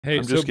Hey,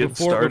 I'm so just getting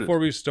before started. before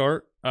we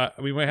start,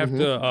 we might have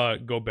to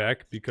go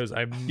back because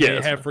I may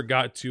that's have fine.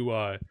 forgot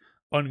to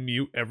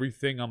unmute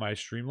everything on my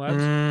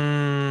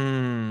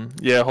Streamlabs.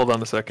 Yeah, hold on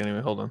a second.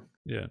 Anyway, hold on.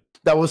 Yeah,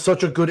 That was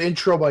such a good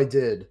intro I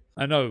did.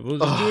 I know. We'll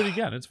just do it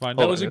again. It's fine.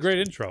 That Hold was on, a guys. great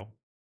intro.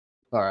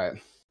 All right.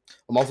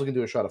 I'm also gonna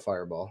do a shot of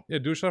Fireball Yeah,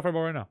 do a shot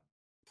fireball right now.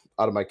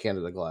 out of my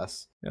Canada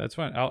glass. Yeah, that's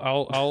fine.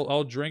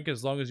 I'll drink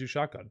as long as you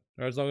shotgun,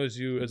 or as long as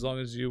you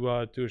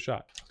do a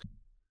shot.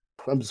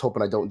 I'm just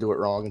hoping I don't do it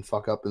wrong and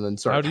fuck up and then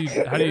start. How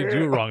do you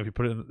do it wrong if you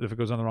put it if it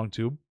goes on the wrong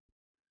tube?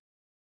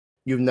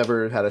 You've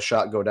never had a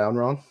shot go down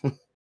wrong?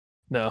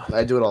 No,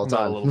 I do it all the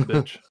I'm time. not a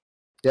little bitch.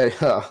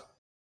 Yeah.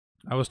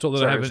 I was told that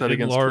Sorry, I I have said an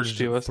against enlarged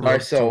Twitch TOS. throat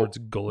Alright, so towards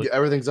gullet.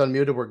 everything's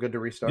unmuted. We're good to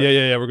restart.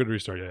 Yeah. We're good to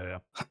restart. Which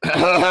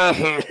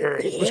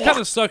kind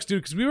of sucks,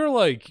 dude, because we were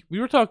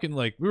gassing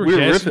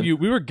riffing. you.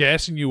 We were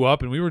gassing you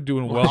up, and we were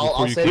doing well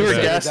I'll before you say came We were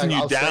the back. same gassing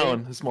you exact- I'll say-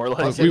 down. It's more I'll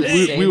like say We the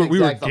same were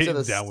exact- I'll say getting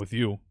this- down with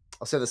you.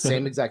 I'll say the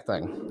same exact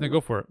thing. Yeah,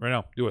 go for it right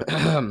now. Do it.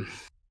 Hey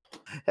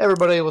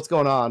everybody, what's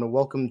going on?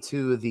 Welcome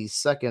to the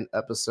second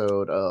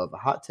episode of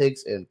Hot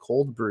Takes and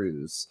Cold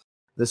Brews.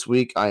 This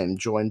week I am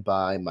joined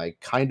by my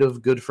kind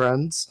of good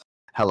friends,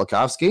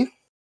 Helikovsky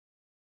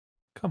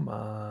come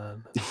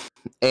on.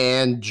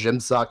 and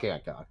Jim Sock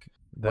Hancock.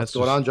 What's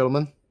going on,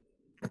 gentlemen?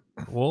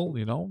 Well,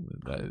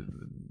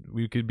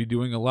 we could be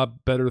doing a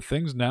lot better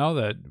things now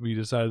that we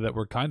decided that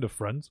we're kind of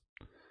friends.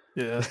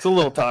 Yeah, it's a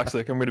little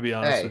toxic. I'm going to be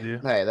honest Hey, with you.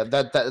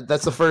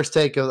 that's the first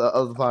take of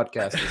the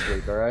podcast this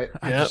week, all right?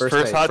 Yeah,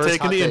 first hot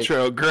take in the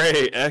intro.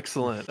 Great,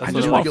 excellent. That's I what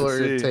just I want like to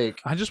Regular see.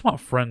 take. I just want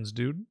friends,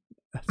 dude.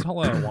 That's all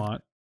I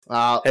want.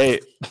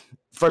 Hey,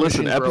 Fred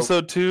listen, Machine broke.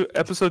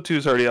 episode two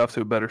is already off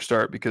to a better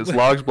start because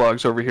Logs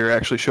Blogs over here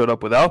actually showed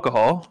up with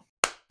alcohol.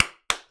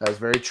 That's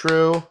very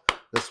true.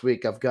 This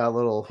week I've got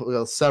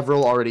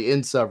several already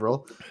in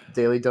several.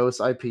 Daily Dose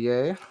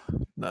IPA.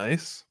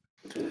 Nice.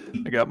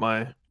 I got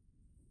my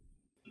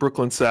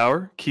Brooklyn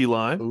Sour, key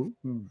lime.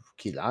 Ooh,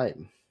 key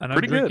lime. And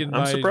Pretty good.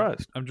 I'm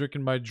surprised. I'm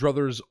drinking my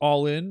Druthers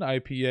All In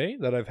IPA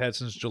that I've had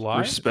since July.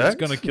 Respect. It's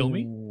gonna kill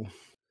me. Ooh.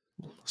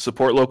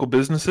 Support local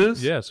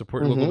businesses. Yeah,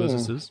 support local Mhm.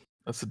 businesses.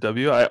 That's a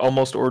W. I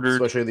almost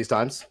ordered Especially these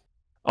times.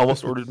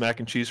 mac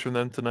and cheese from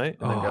them tonight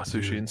and then Oh, got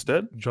sushi dude.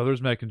 instead.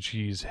 Druthers mac and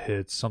cheese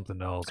hits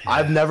something else. man.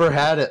 I've never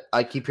had it.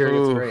 I keep hearing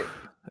it's Ooh, great.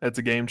 That's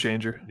a game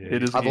changer. Yeah,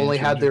 It is. a I've game only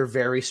had changer. their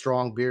very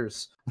strong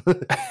beers.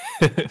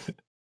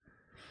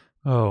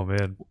 Oh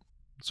man.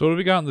 So what do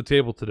we got on the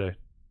table today?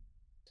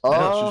 Yeah,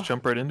 let's Uh, just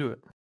jump right into it.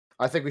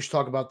 I think we should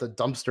talk about the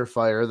dumpster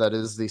fire that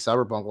is the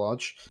Cyberpunk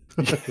launch.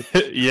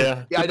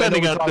 Yeah, Yeah, I know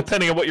depending we on talked-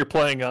 depending on what you're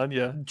playing on.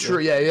 Yeah, True.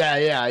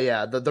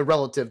 Yeah. The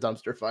relative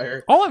dumpster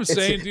fire. All I'm It's-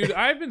 saying, dude,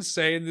 I've been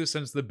saying this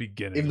since the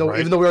beginning. Even though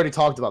right? we already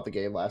talked about the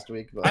game last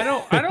week. But... I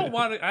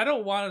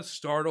don't want to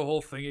start a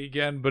whole thing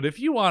again. But if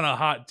you want a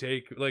hot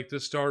take, like to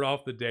start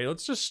off the day,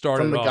 let's just start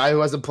from it the off. guy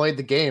who hasn't played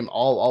the game,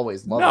 I'll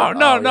always love No, it.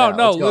 no, Oh, no, yeah,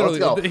 no. let's go, Literally,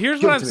 let's go. here's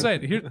Give what it I'm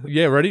to me. saying.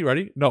 Yeah,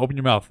 ready? No, open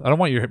your mouth. I don't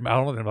want your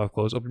mouth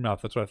closed. Open your mouth.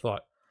 That's what I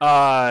thought.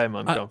 I'm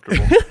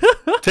uncomfortable.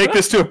 Take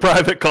this to a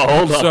private call.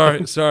 Hold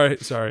on.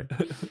 Sorry.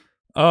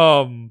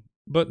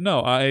 But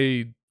no,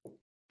 I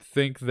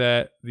think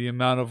that the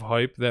amount of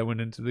hype that went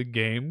into the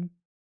game,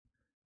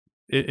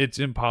 it's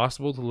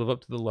impossible to live up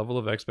to the level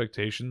of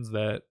expectations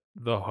that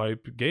the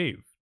hype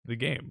gave the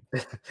game.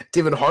 It's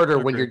even harder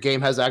when Agreed. your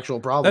game has actual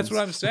problems. That's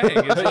what I'm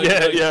saying. It's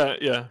like,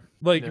 Yeah.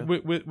 Like Yeah.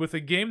 with a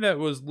game that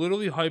was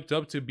literally hyped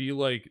up to be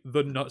like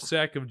the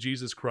nutsack of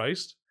Jesus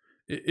Christ,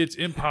 it's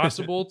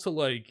impossible to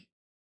like.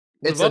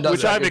 It's live up- another-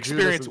 Which I've Judas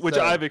experienced. Which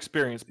instead. I've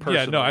experienced personally.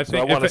 Yeah, no, I so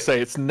think I want to if it-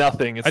 say it's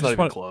nothing. It's I not just even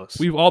wanna- close.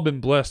 We've all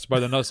been blessed by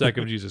the nutsack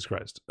of Jesus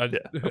Christ. Yeah,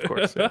 of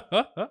course,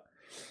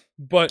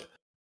 But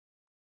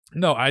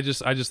no, I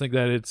just think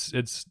that it's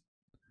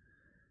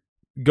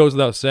goes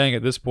without saying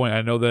at this point.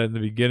 I know that in the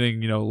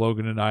beginning,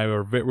 Logan and I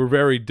were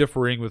very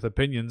differing with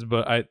opinions,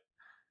 but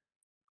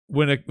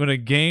when a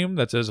game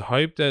that's as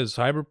hyped as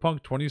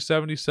Cyberpunk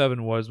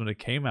 2077 was when it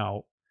came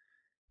out,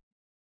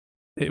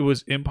 it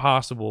was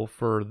impossible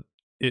for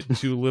it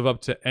to live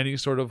up to any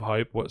sort of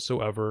hype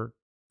whatsoever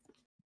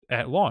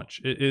at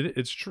launch.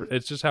 It's true.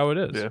 It's just how it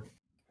is.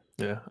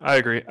 Yeah, I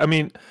agree. I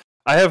mean,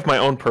 I have my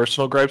own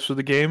personal gripes with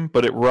the game,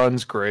 but it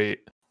runs great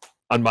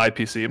on my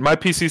PC. And my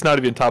PC's not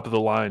even top of the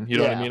line. You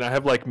know what I Yeah. mean? I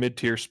have like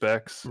mid-tier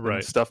specs Right.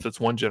 and stuff that's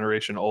one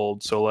generation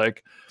old. So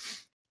like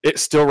it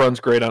still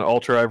runs great on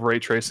Ultra. I have ray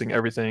tracing,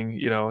 everything.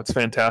 It's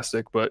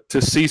fantastic. But to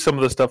see some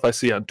of the stuff I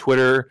see on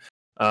Twitter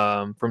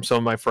from some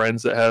of my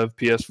friends that have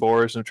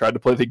PS4s and have tried to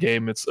play the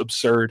game, it's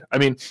absurd. I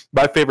mean,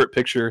 my favorite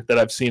picture that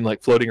I've seen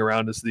like floating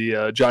around is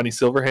the Johnny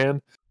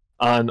Silverhand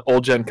on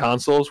old gen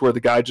consoles, where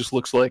the guy just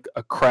looks like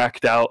a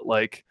cracked out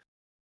like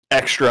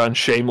extra on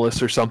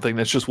Shameless or something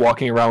that's just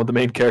walking around with the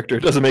main character.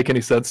 It doesn't make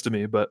any sense to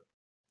me, but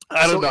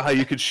I don't So know how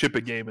you could ship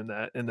a game in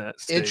that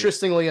state.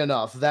 Interestingly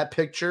enough, that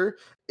picture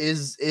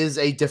is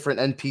a different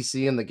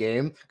NPC in the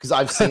game, because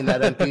I've seen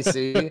that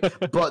NPC,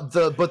 but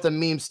the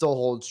meme still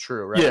holds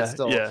true, right?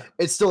 Yeah,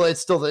 it's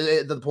still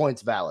the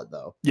point's valid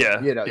though.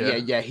 Yeah,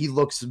 yeah. He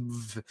looks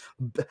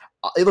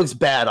it looks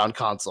bad on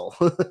console.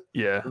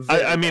 Yeah,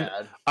 Very I mean,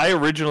 bad. I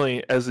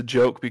originally, as a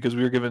joke, because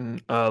we were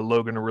giving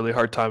Logan a really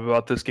hard time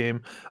about this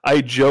game,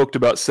 I joked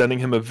about sending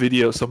him a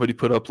video somebody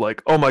put up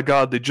like, "Oh my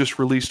God, they just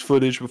released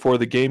footage before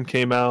the game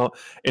came out,"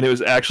 and it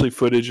was actually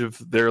footage of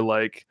their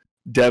like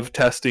dev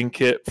testing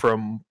kit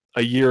from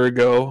a year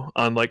ago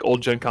on like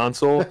old gen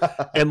console,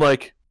 and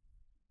like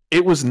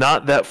it was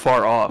not that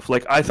far off.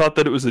 Like I thought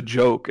that it was a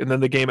joke, and then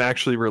the game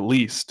actually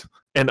released,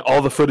 and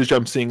all the footage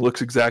I'm seeing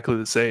looks exactly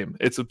the same.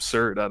 It's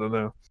absurd. I don't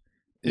know.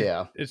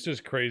 Yeah. It's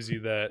just crazy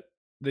that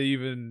they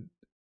didn't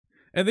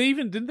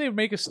they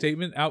make a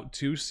statement out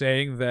too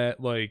saying that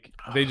like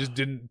they just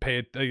didn't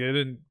they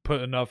didn't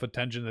put enough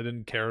attention, they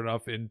didn't care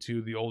enough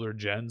into the older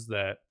gens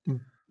that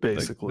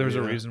Basically, there's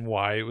a reason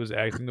why it was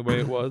acting the way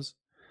it was.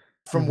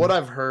 From what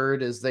I've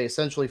heard, is they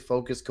essentially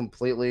focus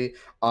completely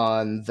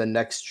on the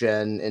next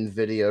gen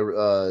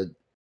NVIDIA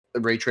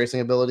ray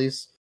tracing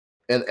abilities,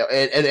 and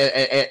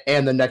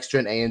the next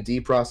gen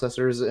AMD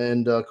processors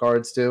and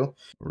cards too.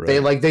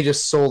 Right. They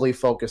just solely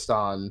focused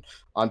on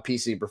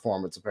PC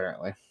performance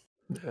apparently.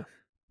 Yeah.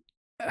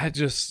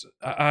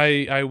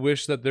 I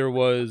wish that there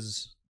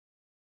was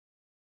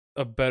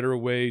a better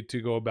way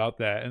to go about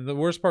that. And the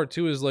worst part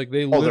too is like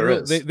they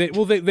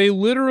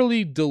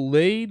literally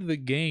delayed the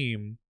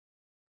game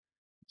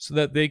so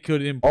that they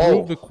could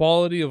improve the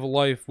quality of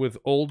life with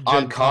old gen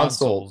on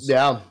consoles.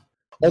 Yeah.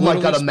 Oh my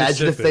God!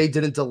 Imagine if they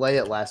didn't delay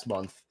it last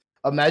month.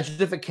 Imagine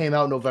if it came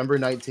out November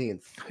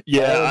 19th.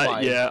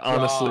 Yeah,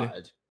 honestly,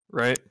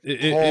 right?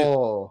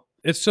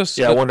 It's just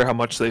I wonder how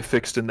much they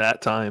fixed in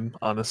that time.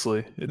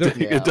 Honestly,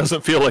 it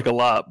doesn't feel like a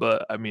lot,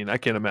 but I mean, I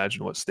can't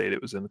imagine what state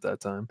it was in at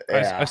that time.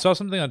 I saw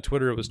something on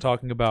Twitter. It was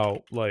talking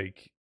about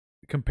like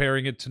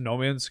comparing it to No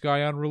Man's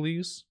Sky on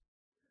release,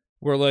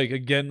 where like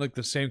again like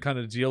the same kind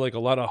of deal. Like a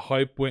lot of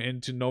hype went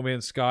into No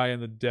Man's Sky,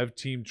 and the dev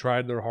team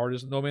tried their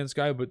hardest at No Man's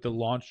Sky, but the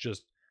launch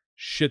just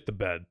shit the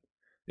bed.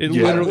 It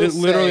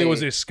literally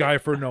was a Sky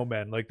for No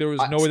Man. Like there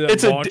was no way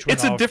that launch went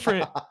off. It's a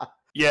different.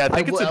 Yeah, I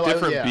think it's a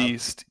different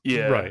beast.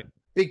 Yeah, right.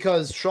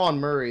 Because Sean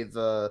Murray,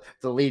 the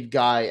lead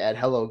guy at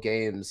Hello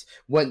Games,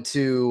 he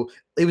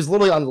was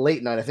literally on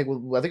late night. I think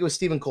it was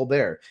Stephen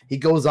Colbert. He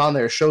goes on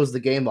there, shows the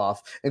game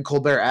off, and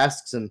Colbert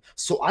asks him,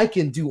 "So I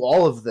can do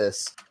all of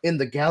this in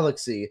the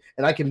galaxy,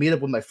 and I can meet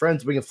up with my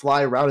friends, we can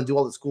fly around and do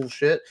all this cool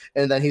shit?"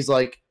 And then he's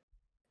like,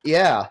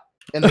 "Yeah."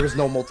 And there was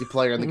no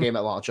multiplayer in the game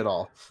at launch at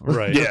all.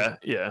 Right.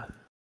 Yeah.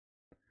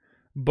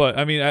 But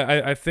I mean,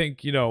 I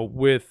think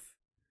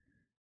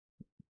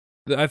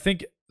I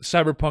think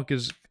Cyberpunk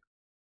is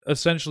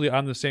essentially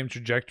on the same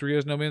trajectory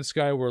as No Man's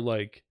Sky, where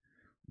like,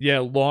 yeah,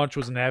 launch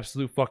was an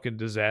absolute fucking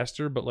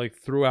disaster, but like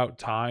throughout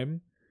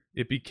time,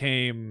 it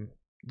became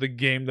the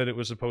game that it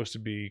was supposed to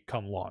be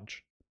come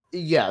launch.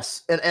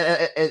 Yes, and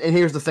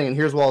here's the thing, and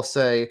here's what I'll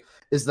say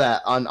is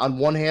that on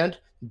one hand,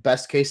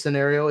 best case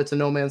scenario, it's a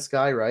No Man's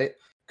Sky, right?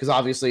 Because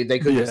obviously they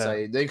could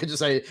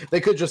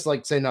just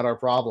say not our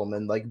problem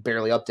and like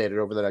barely update it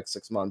over the next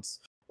 6 months,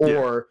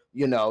 or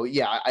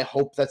I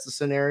hope that's the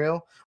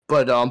scenario.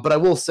 But I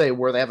will say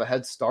where they have a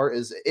head start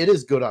is it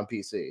is good on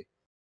PC.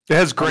 It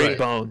has great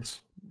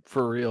bones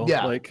for real.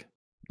 Yeah. Like,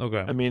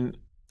 okay. I mean,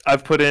 I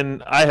have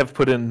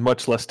put in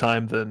much less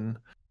time than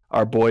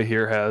our boy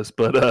here has,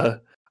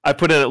 but I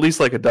put in at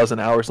least like a dozen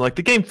hours. And like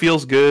the game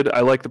feels good.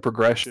 I like the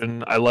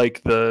progression. I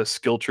like the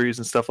skill trees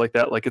and stuff like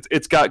that. Like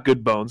it's got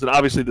good bones, and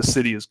obviously the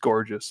city is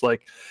gorgeous.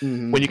 Like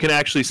when you can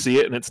actually see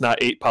it, and it's not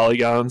 8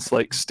 polygons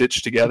like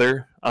stitched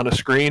together on a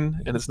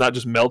screen, and it's not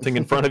just melting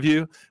in front of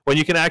you. When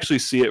you can actually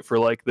see it for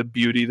like the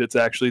beauty that's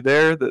actually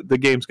there, the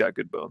game's got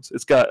good bones.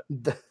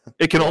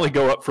 It can only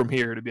go up from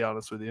here, to be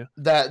honest with you.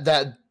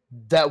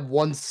 That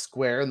one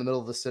square in the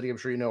middle of the city, I'm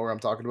sure you know where I'm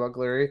talking about,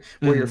 Glary,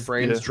 where your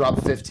frames drop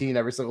 15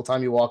 every single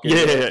time you walk in.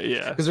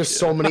 Yeah. Because there's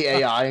so many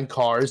AI and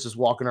cars just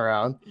walking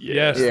around.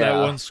 Yes, that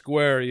one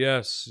square.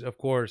 Yes, of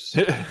course.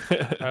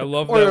 I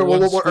love that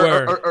one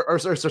square.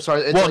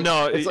 Sorry,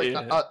 it's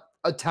like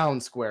a town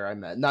square. I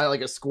meant not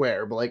like a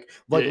square, but like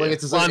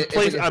it's on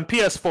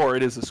PS4.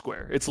 It is a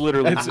square. It's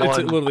literally it's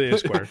literally a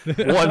square.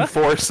 One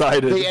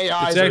 4-sided. The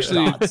AI it's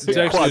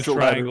actually a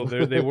triangle.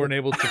 They weren't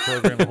able to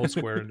program a whole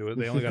square into it.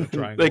 They only got a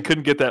triangle. They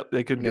couldn't get that.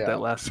 They couldn't get that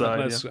last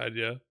side.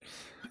 Yeah.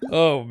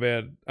 Oh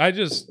man, I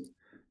just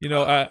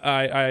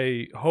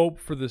I hope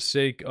for the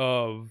sake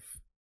of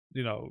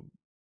what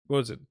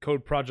was it?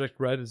 Code Project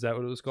Red? Is that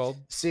what it was called?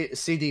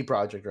 CD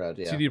Project Red.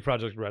 Yeah. CD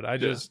Project Red. I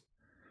just.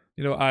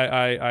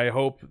 I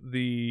hope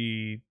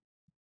the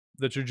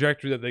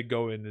trajectory that they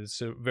go in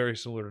is very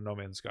similar to No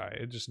Man's Sky.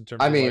 It just in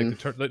terms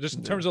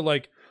in terms of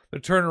like the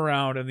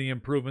turnaround and the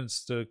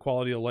improvements to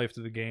quality of life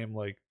to the game.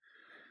 Like,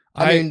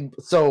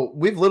 so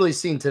we've literally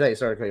seen today.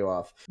 Sorry to cut you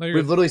off.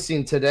 We've literally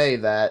seen today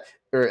that,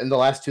 or in the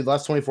last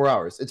 24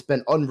 hours, it's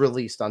been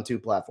unreleased on 2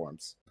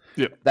 platforms.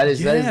 Yeah,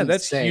 that's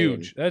insane.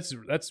 Huge.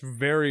 That's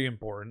very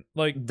important.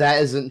 Like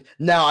that isn't.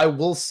 Now I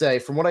will say,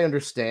 from what I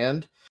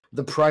understand,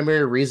 the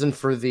primary reason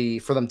for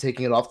them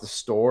taking it off the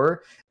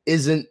store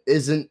isn't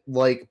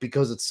like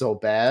because it's so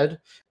bad.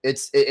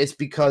 It's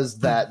because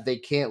that they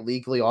can't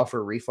legally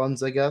offer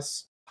refunds, I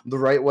guess, the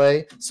right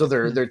way. So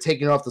they're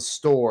taking it off the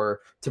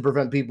store to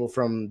prevent people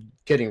from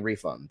getting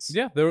refunds.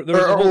 Yeah, there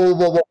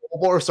was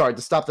or sorry,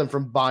 to stop them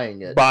from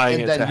buying it.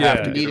 Buying and it then to you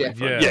have to need get a it.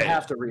 refund. You Yeah.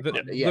 have to refund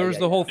it. Yeah, there was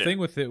the whole yeah. thing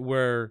with it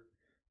where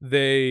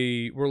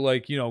they were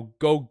like,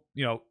 go,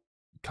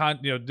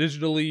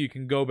 digitally you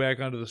can go back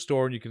onto the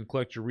store and you can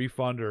collect your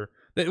refund, or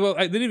they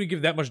didn't even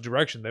give that much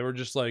direction. They were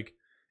just like,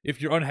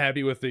 if you're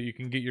unhappy with it, you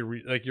can get your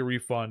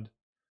refund,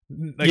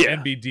 like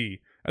NBD.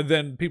 And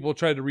then people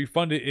tried to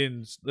refund it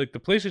in like the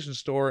PlayStation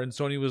Store, and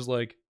Sony was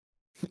like,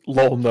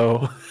 "Lol,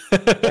 no."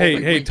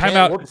 Hey, time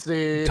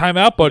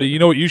out, buddy. You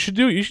know what you should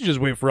do? You should just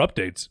wait for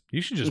updates.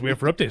 You should just wait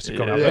for updates to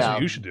come out. That's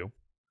what you should do.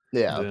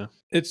 Yeah.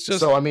 It's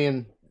just so. I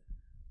mean,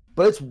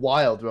 but it's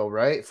wild, though,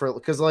 right?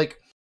 Because like,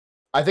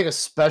 I think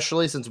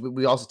especially since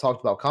we also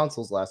talked about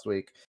consoles last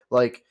week,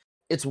 like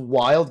it's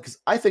wild because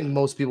I think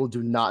most people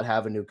do not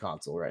have a new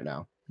console right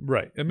now.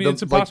 Right. I mean,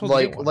 it's impossible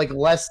to get one. Like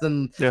less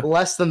than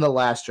the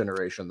last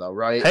generation, though,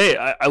 right? Hey,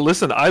 I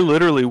listen. I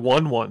literally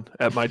won one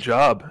at my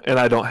job, and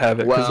I don't have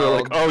it because they're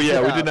like, "Oh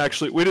yeah, we didn't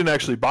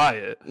actually buy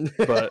it,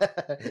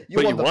 but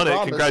you won it.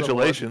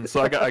 Congratulations!" So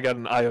I got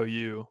an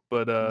IOU,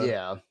 but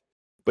I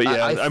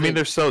mean,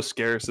 they're so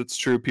scarce. It's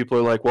true. People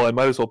are like, "Well, I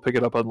might as well pick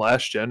it up on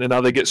last gen," and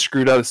now they get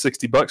screwed out of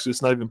 $60.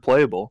 It's not even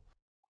playable.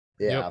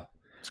 Yeah, yep.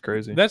 It's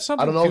crazy. That's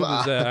something too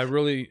that I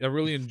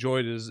really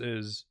enjoyed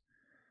is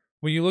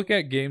when you look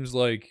at games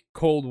like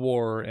Cold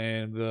War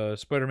and the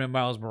Spider-Man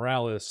Miles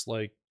Morales,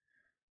 like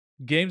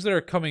games that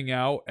are coming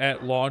out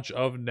at launch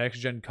of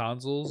next-gen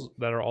consoles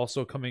that are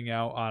also coming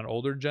out on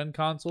older-gen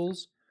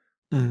consoles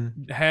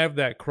have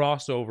that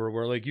crossover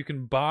where like you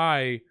can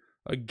buy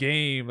a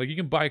game, like you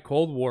can buy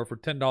Cold War for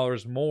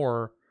 $10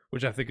 more,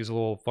 which I think is a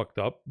little fucked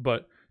up,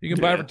 but you can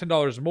buy it for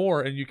 $10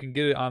 more and you can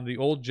get it on the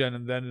old gen,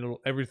 and then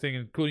everything,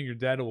 including your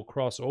data, will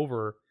cross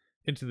over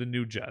into the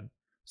new gen.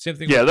 Same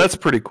thing. Yeah, that's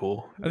pretty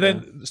cool. And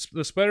then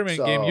the Spider-Man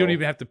game, you don't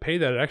even have to pay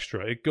that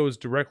extra. It goes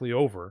directly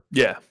over.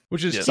 Yeah.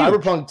 Which is huge.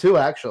 Cyberpunk 2,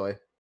 actually.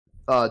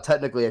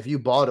 Technically, if you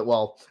bought it,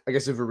 well, I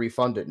guess if you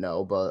refund it,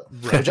 no, but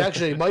which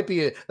actually might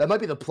be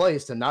the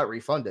place to not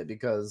refund it,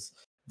 because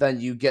then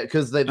you get,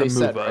 because they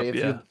said up, right,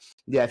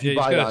 if you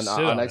buy it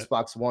on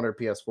Xbox One or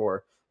PS4,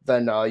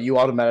 then you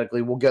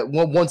automatically will get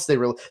once they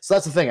release. So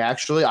that's the thing.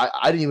 Actually, I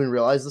didn't even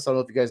realize this. I don't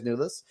know if you guys knew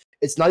this.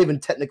 It's not even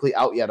technically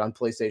out yet on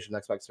PlayStation,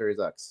 Xbox Series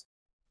X.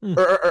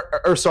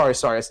 Or sorry,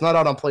 it's not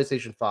out on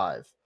PlayStation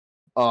 5.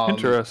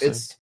 Interesting.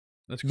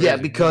 That's crazy. Yeah,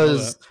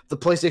 because the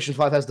PlayStation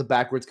 5 has the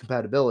backwards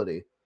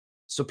compatibility.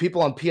 So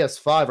people on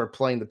PS5 are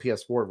playing the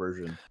PS4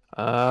 version.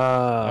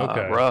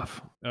 Okay.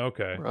 Rough.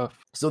 Okay. Rough.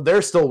 So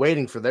they're still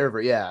waiting for their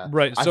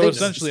right. So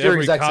essentially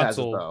Series X has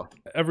it, though.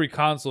 every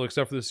console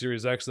except for the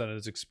Series X then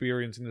is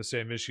experiencing the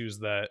same issues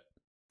that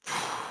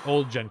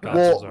old gen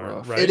consoles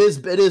are, right? It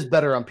is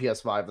better on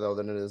PS5 though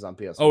than it is on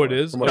PS4. Oh, it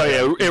is? Oh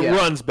yeah, it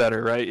runs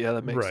better, right? Yeah,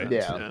 that makes sense.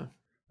 Yeah.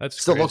 That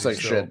still looks like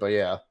shit, but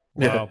yeah.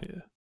 Wow.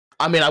 Yeah.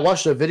 I mean, I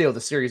watched a video of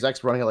the Series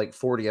X running at like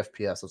 40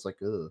 FPS. I was like,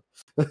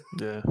 ugh.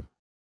 Yeah.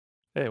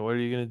 Hey, what are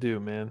you gonna do,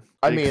 man?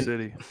 Big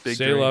city, big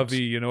say la vie,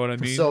 you know what I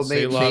mean? So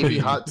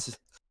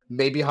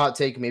maybe hot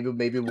take,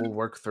 maybe we'll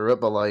work through it,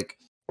 but like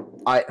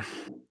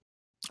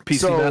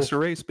PC Master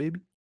Race, baby.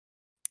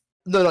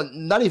 No,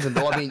 not even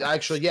though. I mean,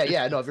 actually,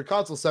 yeah. No, if your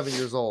console's 7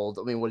 years old,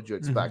 I mean, what did you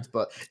expect?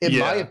 But in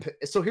my opinion,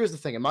 so here's the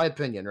thing. In my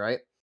opinion, right?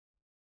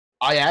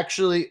 I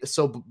actually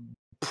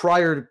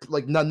prior,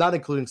 like not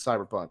including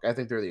Cyberpunk, I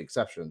think they're the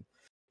exception.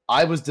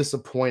 I was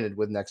disappointed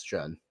with next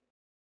gen.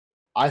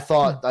 I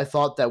thought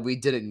that we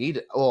didn't need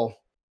it. Well,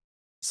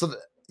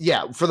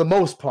 for the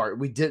most part,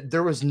 we did.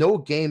 There was no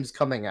games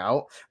coming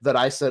out that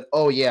I said,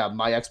 "Oh yeah,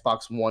 my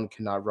Xbox One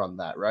cannot run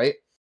that." Right?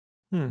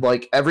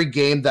 Like every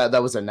game that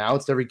was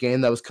announced, every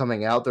game that was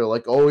coming out, they're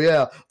like, "Oh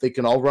yeah, they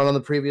can all run on the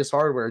previous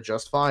hardware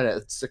just fine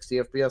at 60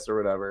 FPS or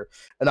whatever."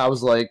 And I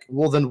was like,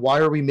 "Well, then why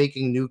are we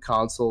making new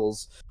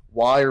consoles?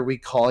 Why are we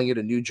calling it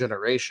a new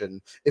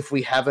generation if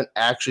we haven't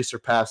actually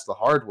surpassed the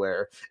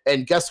hardware?"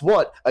 And guess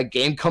what? A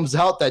game comes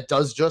out that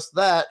does just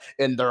that,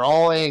 and they're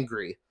all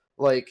angry.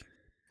 Like,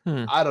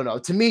 I don't know.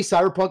 To me,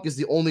 Cyberpunk is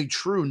the only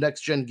true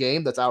next-gen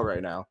game that's out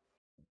right now.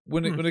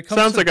 When it comes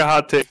sounds like a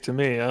hot take to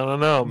me. I don't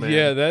know, man.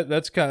 Yeah,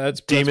 that's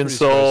Demon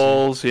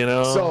Souls, spicy. You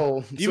know.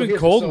 So even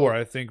Cold War,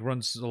 I think,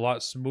 runs a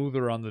lot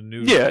smoother on the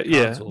new.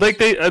 Consoles. Like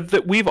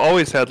we've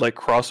always had like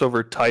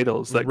crossover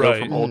titles that go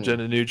from old gen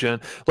to new gen.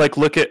 Like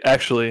look at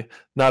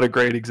not a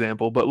great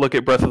example, but look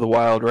at Breath of the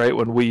Wild, right?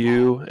 When Wii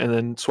U and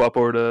then swap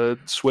over to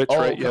Switch,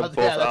 right? You have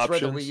both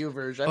options. Right, the Wii U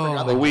version.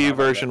 The Wii U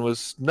version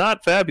was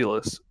not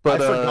fabulous, but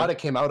I forgot it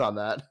came out on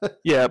that.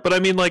 Yeah, but I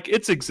mean, like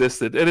it's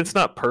existed and it's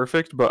not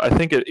perfect, but I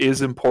think it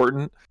is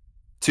important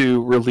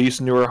to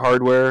release newer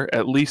hardware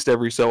at least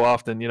every so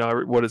often. You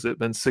know, what has it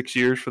been 6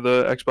 years for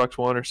the Xbox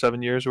One or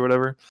 7 years or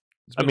whatever?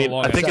 I mean,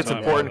 I think it's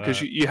important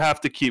because you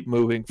have to keep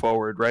moving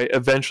forward, right?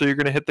 Eventually you're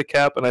going to hit the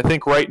cap. And I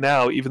think right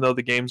now, even though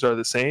the games are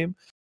the same,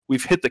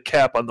 we've hit the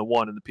cap on the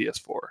One and the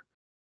PS4.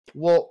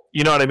 Well,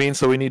 You know what I mean?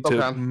 So we need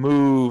to Okay.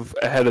 move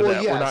ahead of well,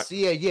 that. We're not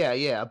yes,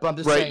 yeah. But I'm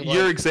just right. saying,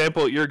 Your like,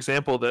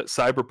 example that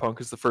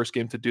Cyberpunk is the first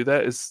game to do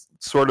that is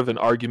sort of an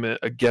argument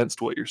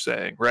against what you're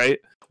saying, right?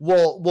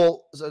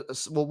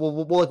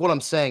 like what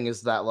I'm saying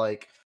is that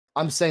like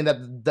I'm saying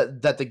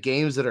that the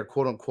games that are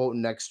quote unquote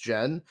next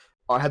gen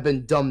have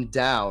been dumbed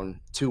down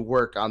to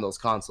work on those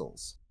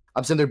consoles.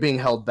 I'm saying they're being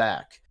held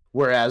back.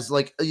 Whereas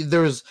like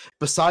there's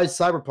besides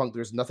Cyberpunk,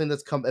 there's nothing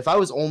that's come. If I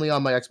was only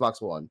on my Xbox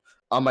One,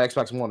 on my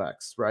Xbox One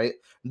X, right?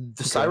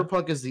 The Okay.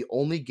 Cyberpunk is the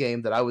only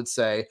game that I would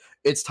say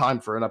it's time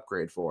for an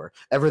upgrade for.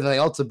 Everything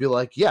else would be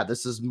like, yeah,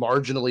 this is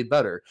marginally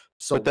better.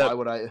 So But that- why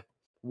would I?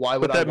 Why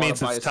would But I that wanna means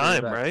buy it's a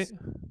Series time, X? right?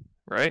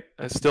 Right?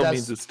 It still That's-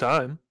 means it's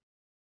time.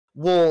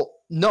 Well,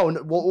 no,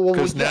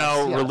 Because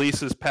now yes.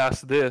 releases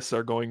past this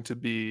are going to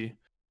be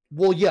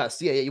Well,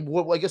 yes, yeah.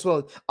 Well, I guess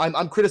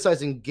I'm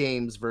criticizing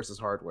games versus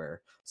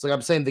hardware. So like,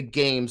 I'm saying the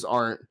games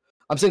aren't.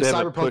 I'm saying they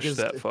haven't Cyberpunk pushed is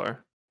that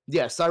far.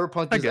 yeah.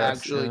 Cyberpunk I is guess,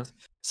 actually yeah.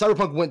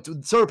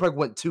 Cyberpunk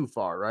went too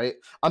far, right?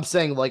 I'm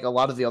saying like a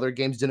lot of the other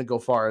games didn't go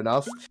far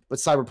enough, but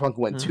Cyberpunk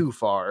went Mhm. too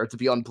far to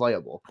be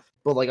unplayable.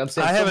 But like I'm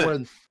saying, I haven't-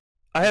 somewhere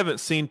I haven't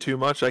seen too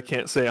much. I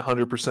can't say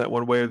 100%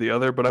 one way or the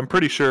other, but I'm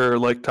pretty sure,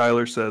 like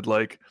Tyler said,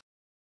 like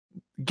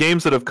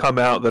games that have come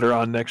out that are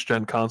on next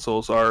gen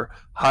consoles are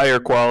higher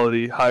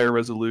quality, higher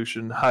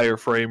resolution, higher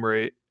frame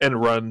rate,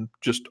 and run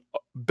just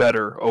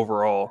better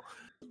overall.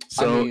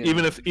 So mean-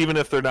 even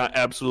if they're not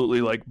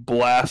absolutely like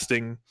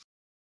blasting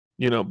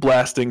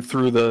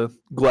through the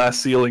glass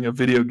ceiling of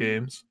video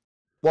games.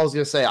 well, I was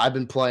gonna say I've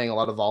been playing a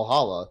lot of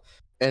Valhalla,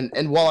 and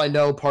while I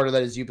know part of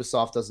that is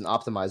Ubisoft doesn't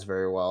optimize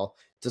very well,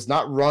 does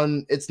not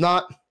run. It's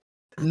not.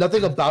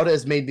 Nothing about it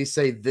has made me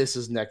say this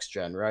is next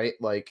gen, right?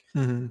 Like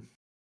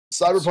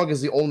Cyberpunk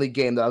is the only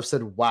game that I've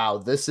said, "Wow,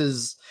 this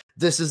is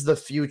the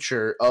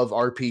future of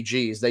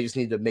RPGs. They just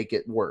need to make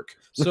it work."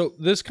 So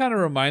this kind of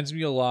reminds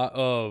me a lot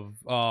of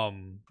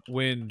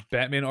when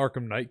Batman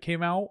Arkham Knight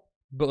came out,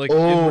 but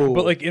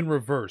like in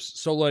reverse.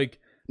 So like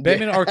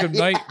Batman Yeah, Arkham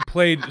Knight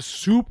played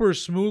super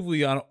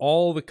smoothly on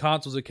all the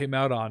consoles it came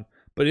out on,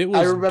 but it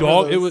was remember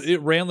those.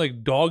 it ran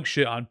like dog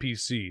shit on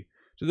PC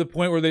to the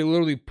point where they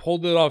literally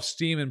pulled it off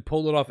Steam and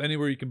pulled it off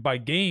anywhere you can buy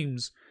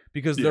games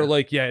because they're Yeah.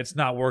 like, yeah, it's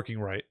not working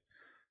right.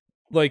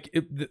 Like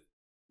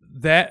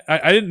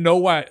I didn't know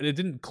why it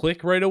didn't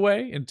click right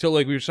away until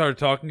like we started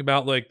talking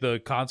about like the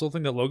console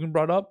thing that Logan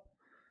brought up.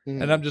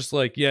 Mhm. And I'm just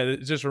like, yeah, it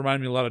just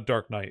reminded me a lot of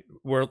Dark Knight,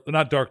 where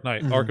not Dark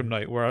Knight, Mhm. Arkham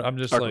Knight, where I'm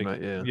just Arkham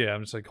like, Knight, yeah.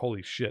 I'm just like,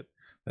 holy shit,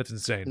 that's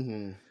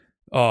insane.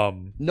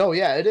 Mhm. No,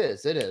 yeah, it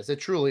is. It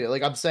truly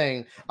like I'm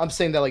saying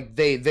that like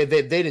they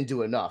didn't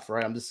do enough,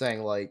 right? I'm just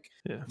saying like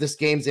Yeah. this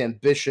game's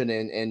ambition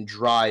and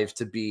drive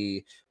to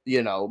be,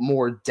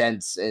 more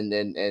dense and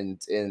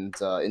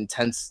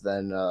intense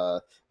than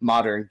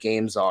modern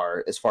games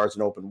are as far as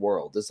an open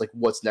world. It's like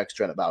what's next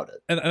gen about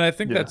it. And I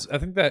think Yeah. I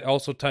think that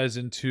also ties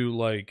into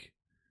like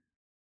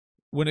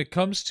when it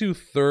comes to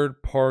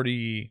third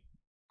party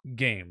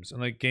games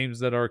and like games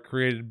that are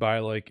created by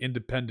like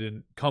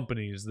independent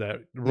companies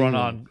that run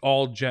on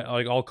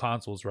all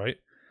consoles, right?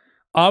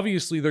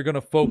 Obviously they're going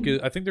to focus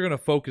I think they're going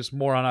to focus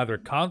more on either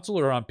console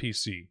or on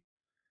PC.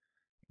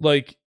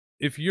 Like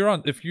if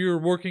you're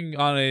working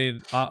on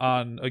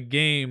a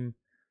game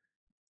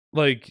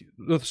like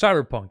with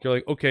Cyberpunk, you're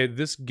like, okay,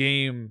 this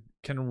game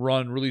can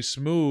run really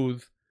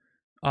smooth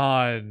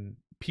on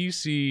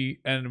PC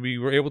and we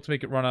were able to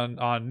make it run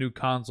on new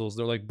consoles.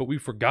 They're like, but we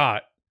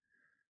forgot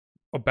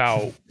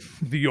about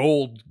the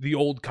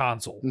old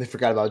console. And they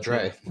forgot about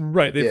Dre.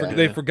 Right. They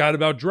Yeah. forgot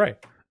about Dre.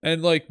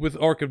 And like with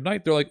Arkham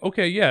Knight, they're like,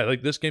 okay, yeah,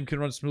 like this game can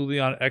run smoothly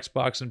on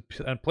Xbox and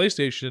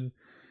PlayStation.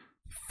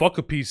 Fuck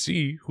a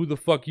PC. Who the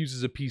fuck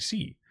uses a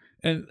PC?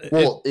 And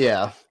Well,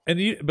 yeah.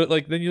 but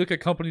like then you look at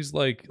companies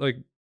like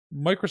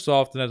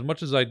Microsoft, and as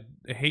much as I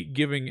hate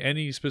giving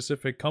any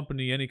specific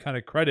company any kind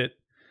of credit,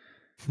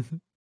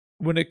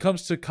 when it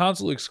comes to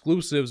console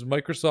exclusives,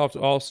 Microsoft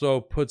also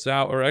puts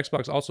out, or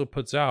Xbox also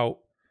puts out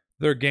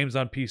their games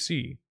on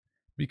PC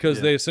because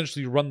Yeah. they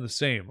essentially run the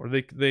same, or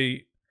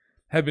they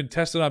have been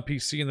tested on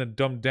PC and then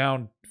dumbed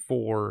down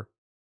for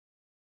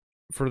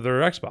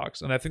their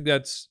Xbox. And I think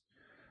that's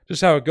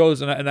just how it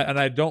goes. And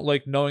I don't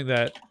like knowing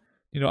that,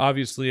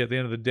 obviously at the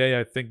end of the day,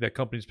 I think that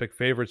companies pick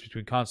favorites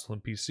between console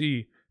and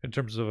PC in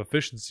terms of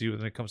efficiency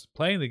when it comes to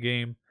playing the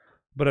game.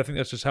 But I think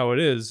that's just how it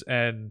is.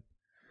 And,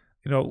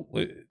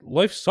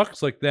 life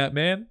sucks like that,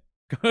 man.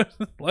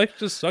 Life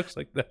just sucks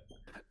like that.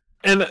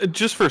 And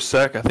just for a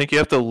sec, I think you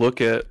have to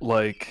look at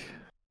like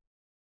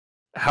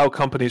how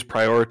companies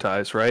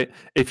prioritize, right?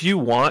 If you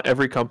want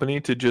every company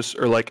to just,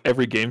 or like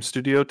every game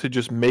studio to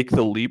just make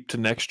the leap to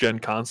next gen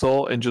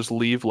console and just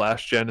leave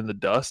last gen in the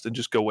dust and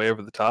just go way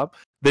over the top,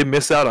 they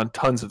miss out on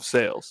tons of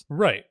sales,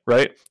 Right.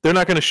 right? They're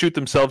not going to shoot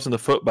themselves in the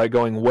foot by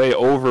going way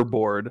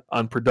overboard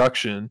on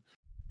production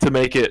to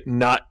make it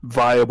not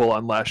viable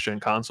on last gen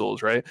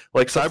consoles, right?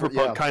 Like Except for-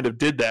 Cyberpunk yeah. kind of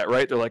did that,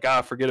 right? They're like,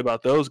 forget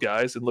about those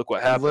guys, and look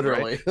what happened,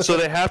 Literally. right? So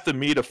they have to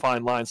meet a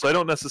fine line. So I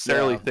don't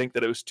necessarily Yeah. think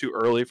that it was too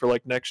early for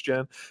like next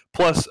gen.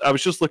 Plus, I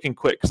was just looking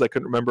quick because I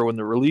couldn't remember when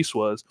the release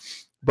was.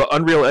 But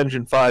Unreal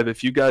Engine 5,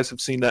 if you guys have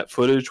seen that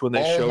footage when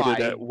they Oh showed it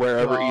my at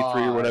wherever E3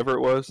 or God. whatever it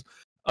was,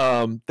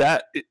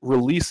 that it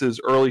releases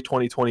early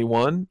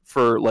 2021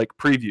 for like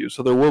preview.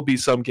 So there will be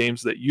some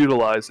games that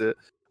utilize it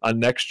on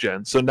next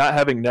gen. So not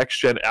having next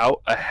gen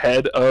out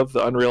ahead of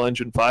the Unreal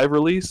Engine 5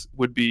 release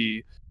would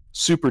be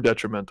super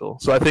detrimental.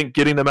 So I think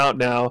getting them out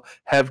now,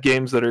 have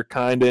games that are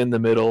kind of in the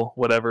middle,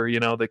 whatever,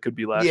 they could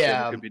be last gen,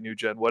 Yeah. it could be new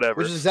gen, whatever.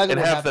 Which is exactly And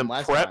what have happened them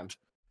last prepped. time.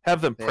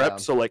 Have them prepped Yeah.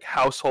 so like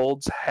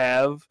households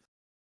have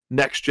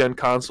next gen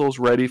consoles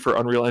ready for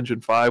Unreal Engine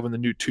 5 when the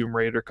new Tomb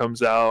Raider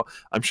comes out.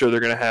 I'm sure they're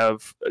going to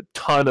have a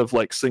ton of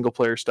like single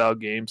player style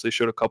games. They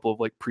showed a couple of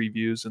like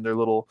previews and their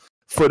little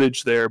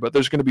footage there, but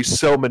there's going to be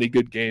so many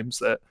good games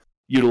that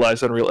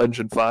utilize Unreal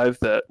Engine 5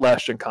 that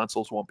last gen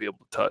consoles won't be able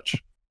to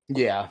touch.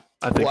 Yeah.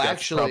 I think Well,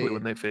 that's probably actually-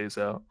 when they phase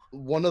out.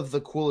 One of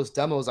the coolest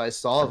demos I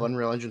saw of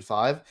Unreal Engine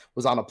 5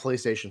 was on a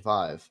PlayStation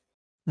 5.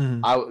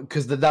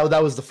 Because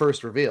that was the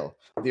first reveal.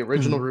 The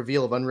original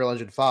reveal of Unreal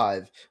Engine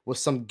 5 was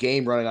some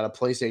game running on a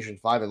PlayStation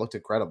 5 and looked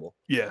incredible.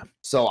 Yeah,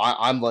 So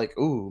I'm like,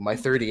 ooh, my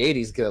 3080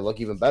 is gonna look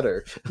even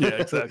better. yeah,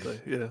 exactly.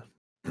 Yeah.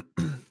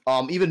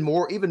 Even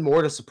more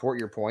to support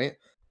your point.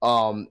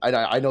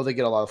 I know they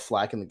get a lot of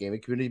flack in the gaming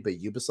community, but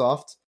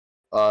Ubisoft,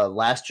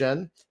 last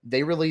gen,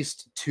 they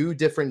released 2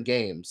 different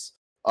games.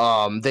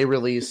 They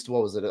released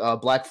what was it?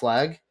 Black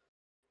Flag,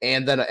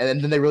 and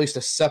then they released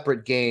a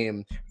separate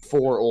game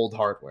for old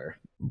hardware.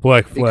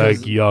 Black Flag,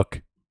 Because-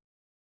 yuck.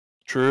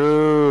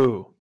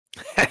 True.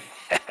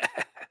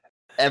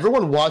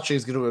 Everyone watching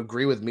is going to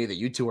agree with me that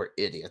you two are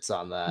idiots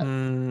on that.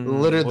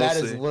 We'll That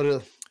is see.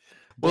 literally.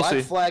 We'll Black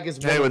see. Flag is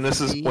Hey, one when of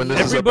this is- the- when this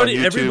is up on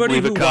YouTube, Everybody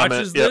leave a who comment.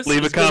 watches Yeah, this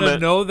leave a is gonna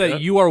comment. know that Yeah.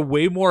 you are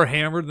way more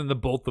hammered than the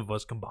both of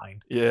us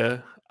combined.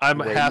 Yeah, I'm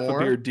Way half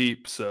more? a beer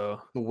deep,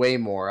 so way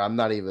more. I'm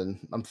not even.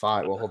 I'm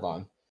fine. Well, hold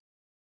on.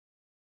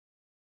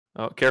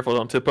 careful,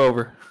 don't tip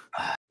over.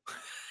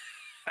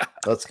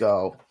 Let's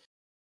go.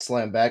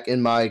 Slam back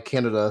in my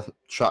Canada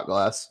shot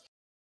glass.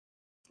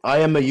 I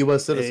am a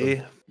U.S.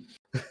 citizen.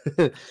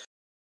 Hey.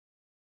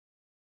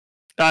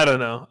 I don't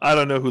know. I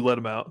don't know who let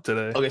him out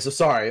today. Okay, so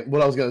sorry.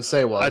 What I was gonna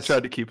say was I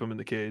tried to keep him in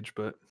the cage,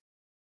 but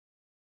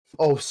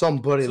Oh,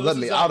 somebody So let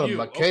this me is out on of you.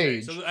 my Okay,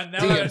 cage. so now that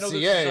I know this is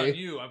DMCA. on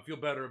you, I feel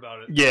better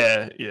about it.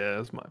 yeah,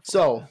 that's my fault.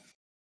 So,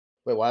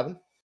 wait, what happened?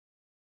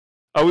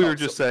 we oh, were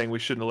just so- saying we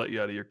shouldn't have let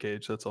you out of your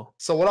cage. That's all.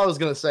 So what I was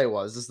gonna say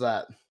is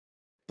that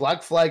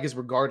Black Flag is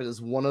regarded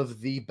as one of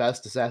the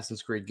best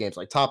Assassin's Creed games,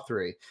 like top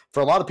 3.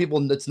 For a lot of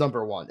people, it's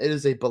number 1. It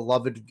is a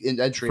beloved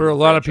entry For into a the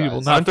lot of franchise.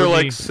 people, not Aren't there for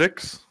like me.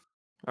 6?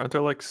 Aren't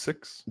there like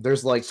 6?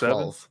 There's like 7?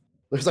 12.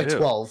 There's like Ew.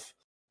 12.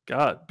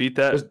 God, beat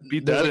that! There's,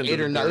 beat there's that like into 8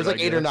 or the 9. There's dirt,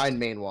 like I 8 or guess. 9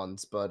 main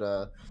ones,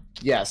 but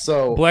yeah.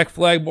 So Black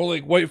Flag, more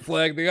like White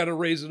Flag. They got to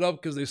raise it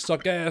up because they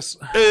suck ass.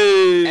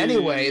 Hey!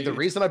 anyway, the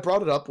reason I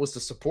brought it up was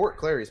to support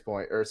Clary's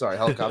point, or sorry,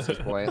 Helicopter's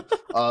point.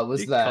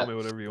 Was you can call that me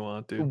whatever you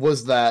want, dude.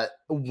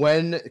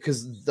 when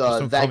because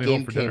don't that call me home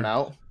game for came dinner.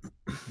 out,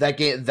 that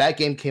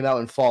game came out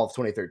in fall of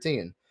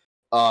 2013.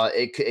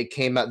 It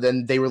came out.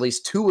 Then they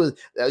released 2.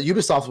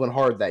 Ubisoft went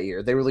hard that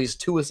year. They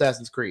released 2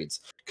 Assassin's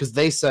Creeds because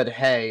they said,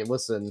 "Hey,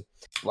 listen,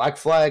 Black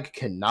Flag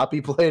cannot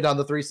be played on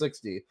the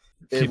 360.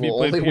 It Keep me will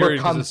playing only period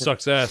work on because it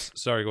sucks ass.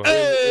 Sorry, go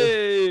ahead.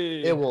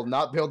 Hey! it will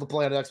not be able to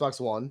play on Xbox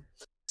One.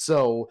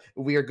 So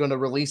we are going to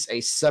release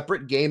a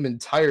separate game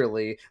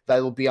entirely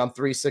that will be on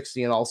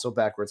 360 and also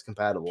backwards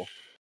compatible,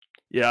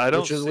 Yeah, I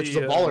don't. which is see,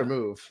 a baller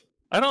move.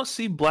 I don't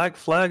see Black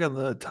Flag on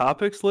the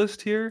topics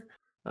list here.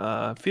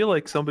 I feel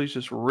like somebody's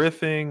just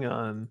riffing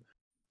on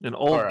an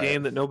old Alright.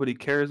 game that nobody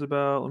cares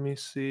about. Let me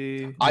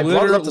see. I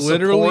brought it up to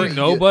Literally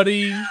support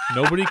you.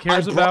 nobody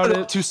cares I brought about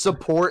it it. to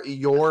support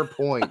your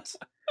point.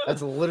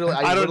 That's literally.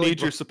 I don't literally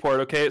need your support.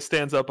 Okay, it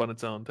stands up on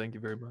its own. Thank you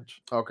very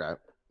much. Okay,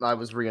 I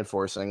was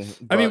reinforcing.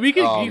 I mean, but,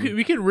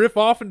 we can riff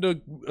off into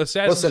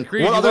Assassin's Listen,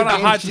 Creed. what You other want a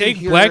games hot do you take?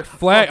 hear Black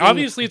Flag. fucking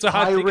Obviously, it's a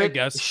hot take, I pirate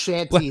guess.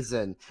 Shanties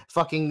and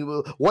fucking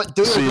what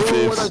do we Sea do with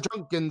Thieves. a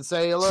drunken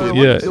sailor? Sea What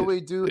Thieves. do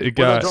we do It with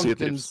got- a Sea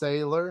drunken Thieves.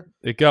 sailor?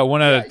 It got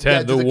 1 out of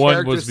 10. do The the one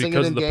characters was sing it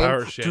because in of the game? power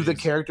Do the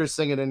shanties. characters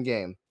sing it in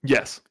game?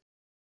 Yes,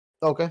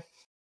 Okay.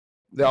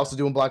 They also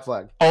do in Black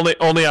Flag. only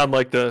on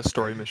like the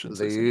story missions.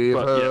 and stuff, Leave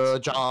but her, yes.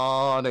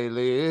 Johnny,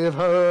 leave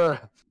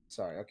her.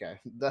 Sorry, okay.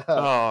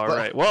 All but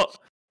right. Well,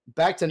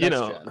 Back to you next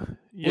know, gen.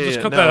 yeah, just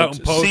cut no, that out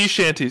in post. sea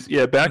shanties.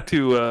 Yeah, back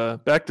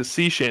to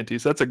sea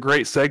shanties. That's a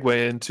great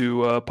segue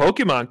into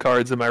Pokemon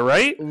cards. Am I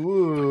right?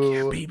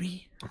 Ooh.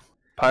 Baby.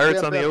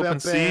 Pirates Bam, on the bam, open bam,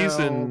 seas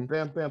bam, and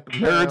bam, bam,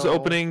 bam, nerds bam.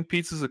 opening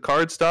pieces of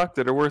card stock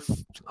that are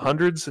worth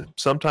hundreds,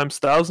 sometimes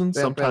thousands,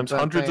 Bam, bam, sometimes bam,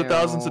 hundreds of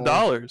thousands of bam.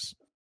 dollars.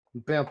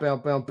 Bam, bam,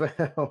 bam,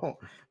 bam.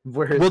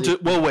 Where is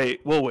We'll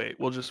wait.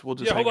 We'll just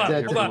Yeah, hang hold out on,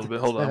 here for hold a on. little bit.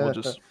 Hold on. We'll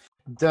just.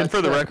 And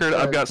for the record,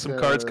 I've got some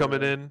cards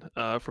coming in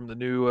from the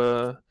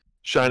new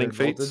Shining Red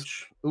Fates.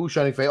 Voltage. Ooh,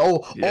 Shining Fate.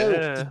 Oh,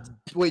 Yeah.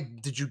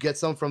 wait, did you get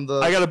some from the?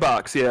 I got a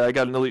box. Yeah, I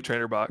got an Elite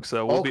Trainer box,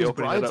 so we'll be 'cause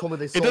opening Brian it up. told me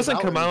they It sold doesn't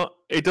out come in- out.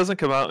 It doesn't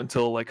come out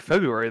until like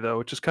February though,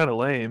 which is kind of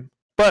lame.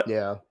 But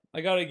Yeah. I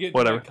gotta get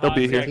Whatever, my they'll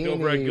be here. contact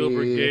over at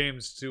Gilbert Teeny.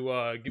 Games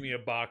to give me a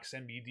box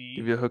MBD.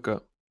 give you a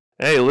hookup.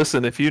 Hey,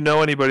 listen, if you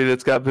know anybody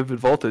that's got Vivid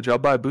Voltage, I'll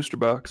buy a booster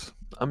box.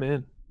 I'm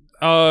in.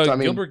 I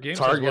mean, Gilbert Games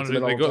has Target gets one.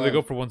 them They all the go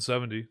time. for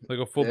 170. Like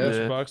a full Yeah.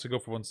 booster Yeah. box, they go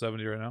for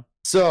 170 right now.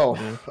 So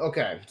Yeah.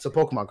 okay, so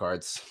Pokemon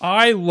cards.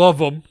 I love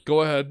them.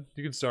 Go ahead,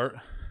 you can start.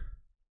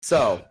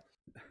 So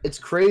it's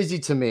crazy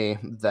to me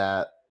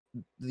that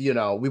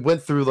we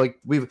went through like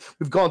we've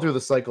gone through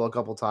the cycle a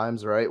couple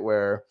times, right?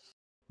 Where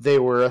they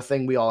were a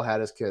thing we all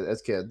had as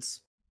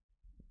kids.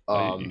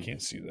 You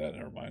can't see that.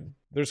 Never mind.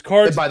 There's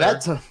cards. And by there.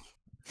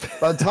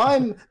 that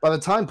time, by the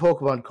time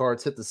Pokemon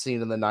cards hit the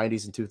scene in the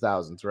 90s and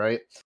 2000s,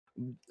 right?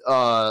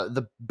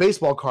 The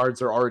baseball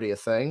cards are already a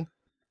thing.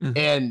 Mhm.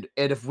 And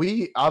if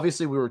we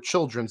were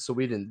children, so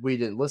we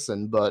didn't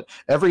listen, but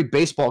every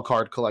baseball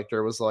card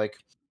collector was like,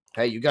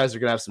 hey, you guys are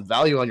gonna have some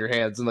value on your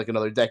hands in like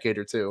another decade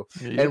or two.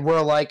 Yeah. And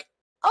we're like,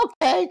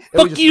 okay. And we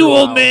Fuck just you, threw 'em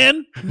old out.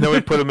 man. Then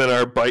we put them in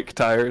our bike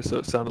tires, so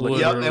it sounded like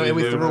Yep, Literally, and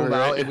we threw them literally,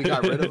 out right? and we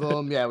got rid of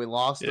them. Yeah, we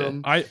lost Yeah.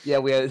 them. I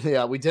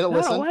We didn't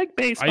listen. like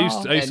baseball. I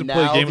used to And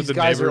play now a game with these the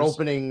guys are neighbors.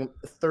 opening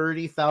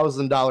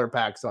 $30,000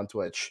 packs on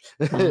Twitch,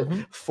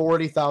 Mhm.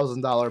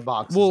 $40,000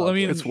 boxes. Well, on I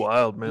mean, Twitch. It's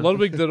wild, man.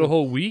 Ludwig did a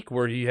whole week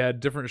where he had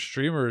different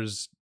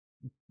streamers,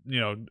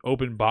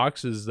 open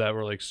boxes that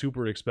were like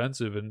super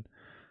expensive, and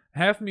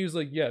half of me was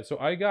like, yeah. So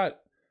I got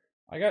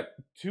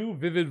 2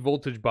 Vivid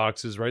Voltage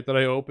boxes, right, that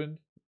I opened.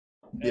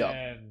 Yeah.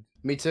 And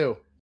Me too.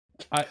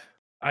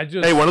 I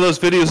just Hey, one of those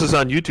videos is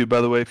on YouTube,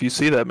 by the way. If you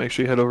see that, make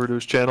sure you head over to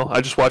his channel.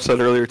 I just watched that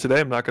earlier today.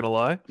 I'm not gonna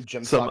lie.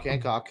 Jim Some Sock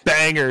Hancock.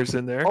 bangers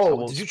in there. I Oh,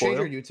 won't did you spoil.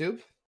 change your YouTube?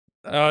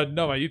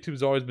 no, my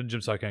YouTube's always been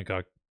Jim Sock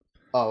Hancock.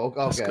 Oh,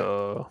 Let's okay.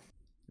 go.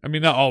 I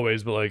mean, not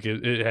always, but like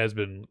it has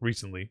been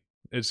recently.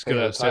 It's Hey,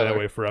 gonna stay that Tyler.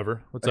 way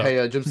forever. What's up?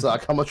 Hey, Jim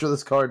Sock, how much for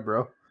this card,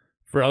 bro?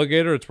 For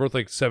Alligator, it's worth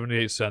like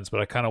 78 cents,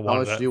 but I kind of wanted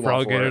much that. do you For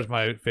want for Alligator it? is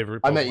my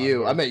favorite. I met Pokemon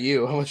you.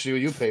 card. How much do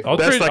you pay for I'll it?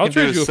 Best trade. I I'll can do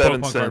trade is you a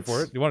 7 Pokemon card for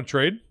cents. it. You want to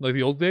trade like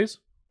the old days?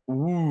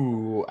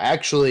 Ooh,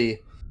 actually,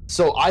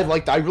 so I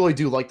really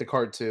do like the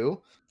card too.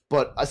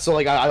 But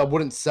I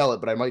wouldn't sell it,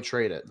 but I might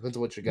trade it. Depends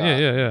on what you got.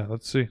 Yeah.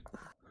 Let's see.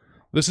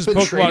 This is Been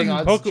trading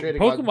Pokemon on-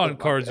 trading on Pokemon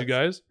cards, you podcasts.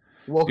 guys.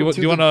 Welcome Do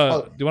to you want the-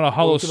 to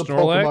hollow welcome to the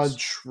Pokemon Snorlax?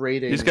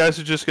 trading. These guys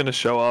are just gonna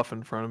show off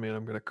in front of me, and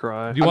I'm gonna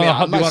cry. Do you I mean, want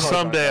I to? might Want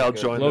start- Someday I'll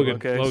Good. join Logan, them.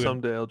 Okay, Logan.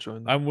 someday I'll join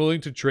them. I'm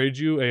willing to trade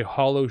you a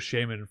hollow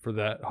Shaman for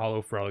that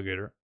hollow for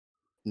Alligator.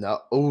 No.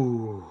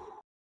 Ooh.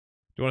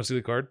 Do you want to see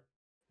the card?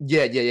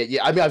 Yeah.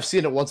 I mean, I've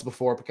seen it once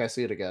before, but can I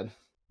see it again?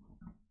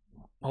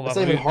 Hold It's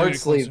on, not let even me hard get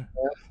sleeve. closer.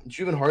 Man. Did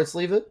you even hard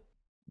sleeve it?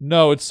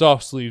 No, it's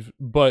soft sleeve,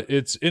 but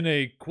it's in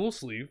a cool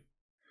sleeve.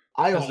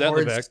 I Has that in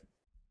the back.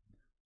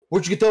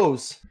 Where'd you get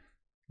those?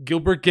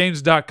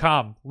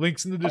 GilbertGames.com.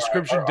 Links in the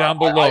description down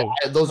below.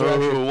 Those are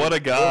Ooh, actually what a those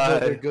guy.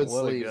 are good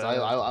What a sleeves. guy.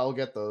 I'll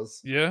get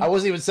those. Yeah. I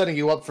wasn't even setting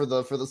you up for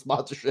the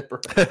sponsorship.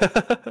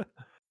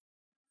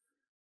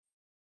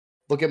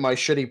 Look at my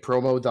shitty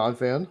promo, Don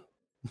fan.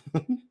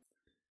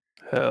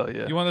 Hell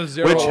yeah. You want the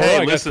zero? Which, Oh, I hey,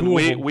 got listen, 2 of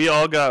we them. we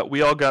all got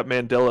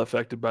Mandela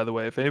affected. By the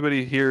way, if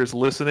anybody here is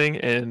listening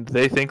and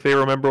they think they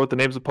remember what the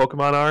names of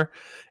Pokemon are,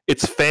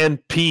 it's Fan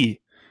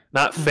P,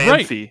 not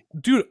Right. Fanfi.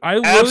 Dude, I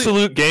literally,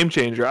 Absolute game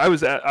changer. I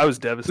was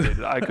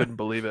devastated. I couldn't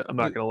believe it. I'm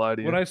not gonna lie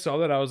to you. when I saw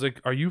that, I was like,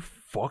 "Are you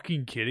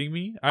fucking kidding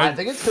me?" I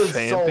think it's because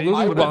Fan so page?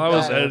 literally went while I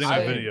was back- editing I-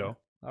 the video,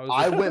 I was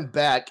I like, went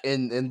back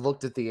and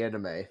looked at the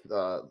anime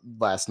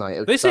last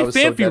night. They 'cause say I was so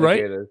Fanfi, right?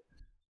 dedicated.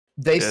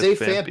 They Yeah, say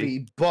it's Fanfi.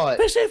 Fanfi, but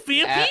 "They say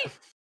Fanfi." at-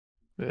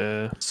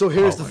 Yeah. so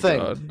here's Oh the my thing.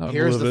 God, I'm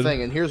Here's the livid.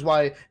 thing, and here's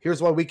why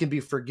we can be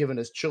forgiven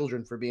as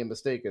children for being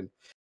mistaken.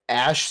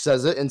 Ash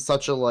says it in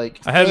such a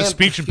like. I had a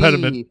speech Fanfi-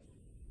 impediment.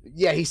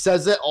 Yeah, he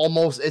says it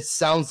almost. It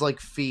sounds like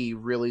fee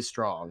really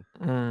strong.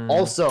 Mm.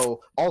 Also,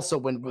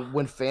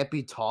 when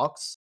Fampi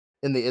talks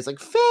it's like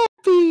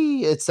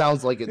Fampi. It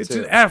sounds like it It's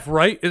too. an F,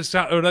 right? It's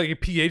sound or like a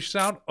PH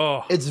sound.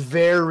 Oh, It's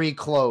very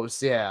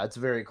close. Yeah, it's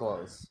very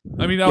close.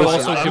 I mean, I would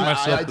Listen, also give I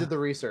myself. did the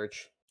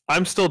research.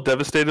 I'm still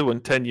devastated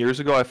when 10 years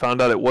ago I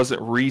found out it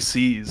wasn't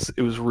Reese's,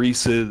 it was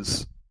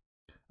Reese's.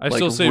 I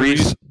still say Reese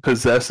Reese.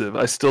 possessive.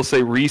 I still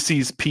say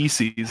Reese's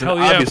Pieces, and Hell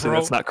yeah, obviously bro.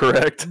 that's not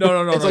correct.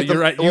 No, It's like you're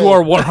the- right. well- You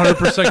are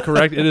 100%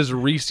 correct. It is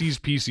Reese's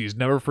Pieces.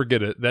 Never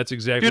forget it. That's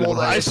exactly. Dude, Well,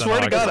 100% I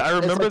swear to God, accurate. I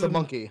It's remember like the them.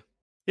 monkey.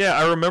 Yeah,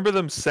 I remember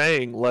them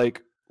saying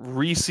like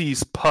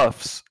Reese's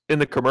Puffs in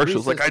the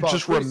commercials. Like I Reese's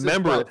just Puffs, Reese's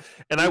remember it, Puffs.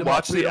 and Beat I 'em up,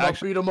 watched beat the 'em up,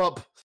 actual. beat 'em up.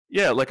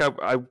 Yeah, like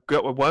I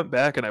went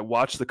back and I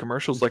watched the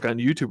commercials like on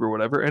YouTube or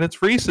whatever, and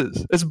it's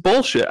Reese's. It's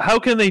bullshit. How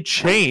can they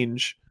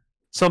change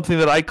something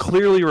that I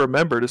clearly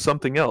remember to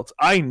something else?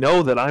 I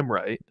know that I'm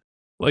right.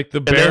 Like the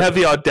And they bear. have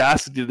the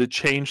audacity to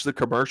change the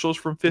commercials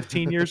from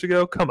 15 years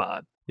ago? Come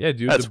on. Yeah,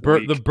 dude. That's The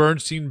weak.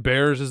 Bernstein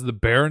Bears is the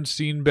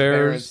Berenstein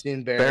Bears.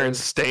 Berenstein Bears.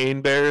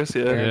 Berenstain Bears,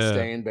 yeah. Yeah.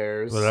 Berenstain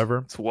Bears. Whatever.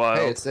 It's wild.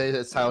 Hey,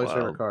 it's Tyler's Wild.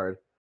 favorite card.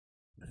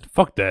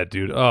 Fuck that,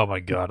 dude. Oh my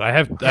god, I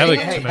have like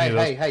too many of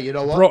those. Hey, you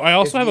know what, Bro, I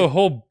also If have you- a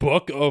whole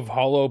book of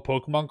hollow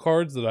Pokemon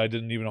cards that I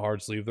didn't even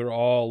hard sleeve. They're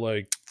all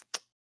like,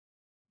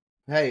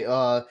 Hey,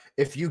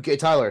 if you get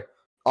Tyler,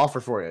 offer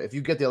for you. If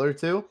you get the other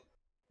two,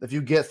 if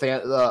you get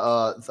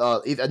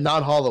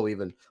non-hollow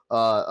even,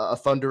 a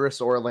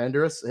Thundurus or a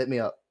Landorus, hit me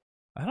up.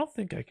 I don't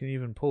think I can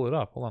even pull it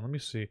up. Hold on, let me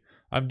see.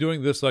 I'm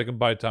doing this so I can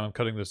buy time. I'm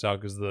cutting this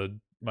out because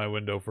my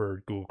window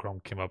for Google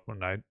Chrome came up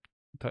when I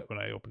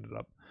opened it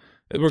up.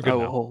 We're good I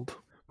will now. hold.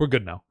 We're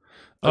good now.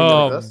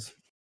 Oh, you like this?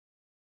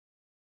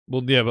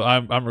 Well, yeah, but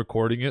I'm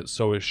recording it,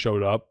 so it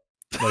showed up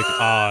like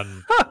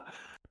on.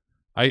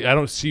 I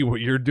don't see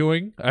what you're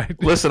doing.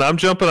 Listen, I'm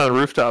jumping on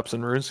rooftops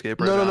in RuneScape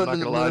right now. I'm not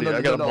gonna lie to you.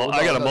 I got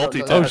a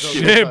multitask. Oh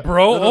shit,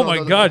 bro! Oh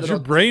my god, your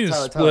brain is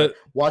split.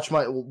 Watch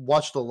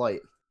the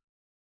light.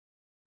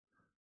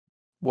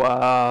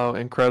 Wow,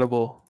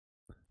 incredible.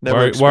 Why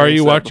are you experienced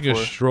that watching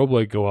before. a strobe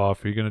light go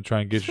off? Are you gonna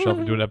try and get yourself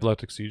into an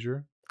epileptic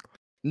seizure?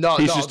 No,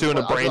 He's no, just doing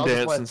a brain I'll just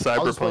dance play- in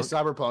I'll just play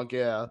Cyberpunk. Cyberpunk,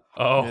 yeah.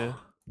 Oh, Yeah.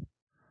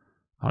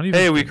 I don't even.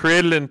 Hey, we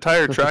created an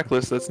entire track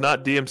list that's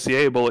not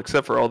DMCA-able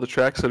except for all the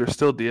tracks that are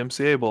still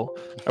DMCA-able.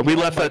 We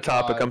left my that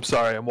topic. God. I'm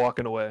sorry. I'm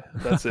walking away.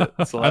 That's it.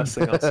 That's the last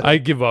thing I'll say. I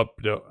give up.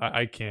 No,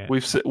 I can't.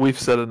 We've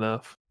said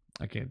enough.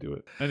 I can't do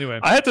it. Anyway,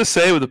 I have to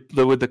say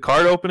with the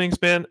card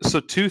openings, man. So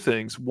two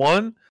things.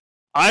 One,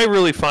 I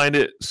really find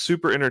it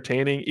super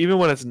entertaining, even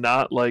when it's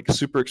not like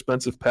super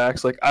expensive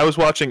packs. Like I was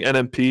watching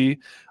NMP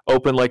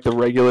open like the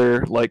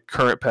regular like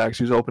current packs.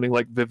 He was opening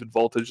like Vivid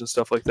Voltage and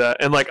stuff like that.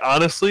 And like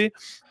honestly,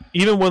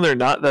 even when they're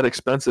not that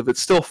expensive,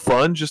 it's still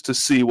fun just to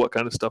see what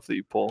kind of stuff that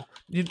you pull.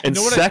 you And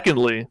know what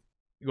secondly,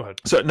 go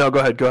ahead. so no, go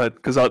ahead,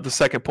 because the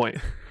second point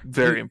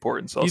very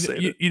important. So I'll say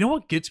it. You know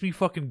what gets me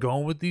fucking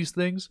going with these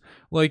things?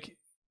 Like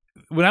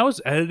when I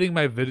was editing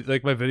my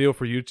video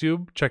for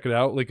YouTube, check it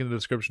out, link in the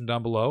description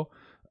down below.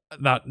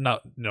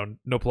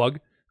 No plug.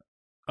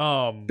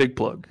 Big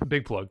plug.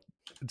 Big plug.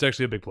 It's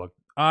actually a big plug.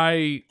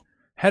 I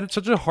had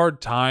such a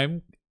hard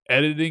time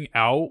editing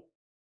out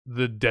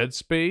the dead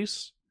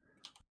space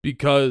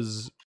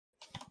because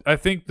I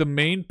think the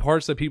main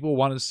parts that people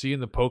want to see in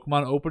the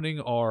Pokemon opening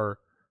are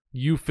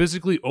you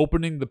physically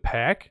opening the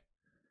pack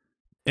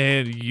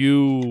and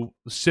you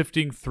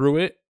sifting through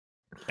it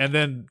and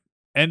then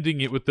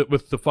ending it with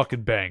the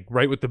fucking bang,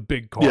 right? With the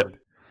big card.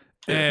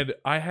 Yeah. And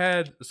I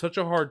had such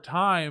a hard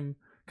time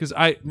because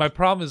my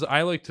problem is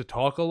I like to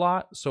talk a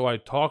lot, so I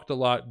talked a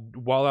lot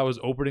while I was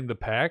opening the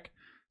pack.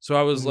 So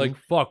I was like,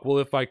 fuck, well,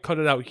 if I cut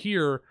it out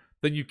here,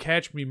 then you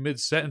catch me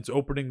mid-sentence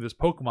opening this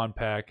Pokemon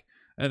pack,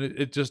 and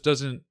it just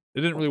didn't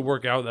really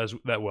work out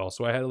that well.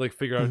 So I had to like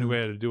figure out a new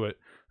way to do it.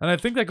 And I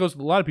think that goes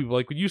with a lot of people.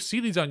 Like when you see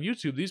these on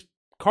YouTube, these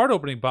card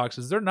opening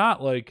boxes, they're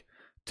not like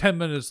 10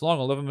 minutes long,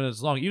 11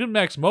 minutes long. Even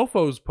Max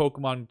Mofo's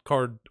Pokemon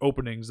card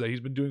openings that he's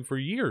been doing for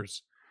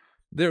years,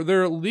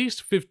 they're at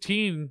least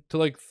 15 to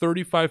like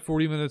 35,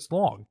 40 minutes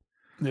long.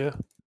 Yeah.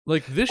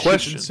 Like this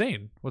Question. shit's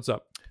insane. What's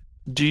up?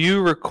 Do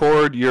you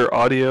record your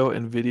audio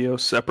and video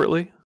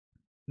separately?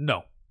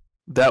 No.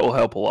 That will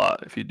help a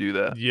lot if you do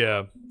that.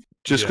 Yeah.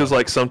 Just Yeah. because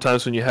like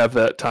sometimes when you have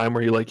that time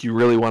where you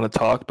really want to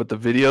talk, but the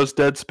video's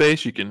dead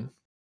space, you can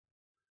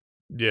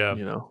Yeah.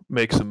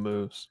 make some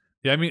moves.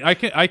 Yeah, I mean, I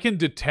can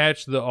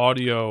detach the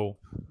audio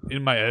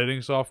in my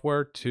editing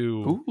software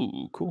to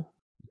Ooh, cool.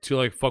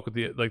 like fuck with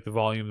the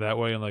volume that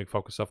way and like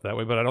fuck with stuff that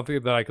way, but I don't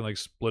think that I can like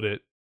split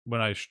it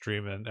when I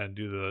stream and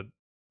do the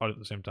audio at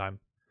the same time.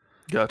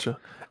 Gotcha.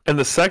 And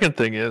the second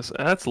thing is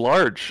that's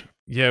large.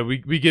 Yeah, we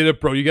get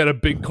it, bro. You got a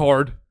big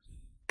card.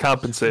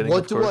 Compensating.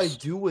 What of do I course.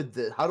 do with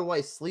it? How do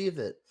I sleeve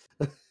it?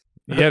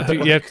 You have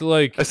to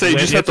like. I say you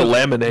just have to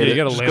laminate Yeah, it. you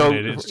gotta Just laminate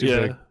it. It's too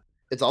big.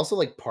 It's also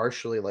like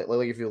partially like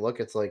if you look,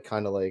 it's like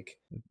kind of like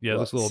Yeah, it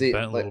looks a little see,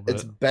 bent a like, little bit.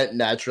 It's bent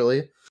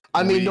naturally.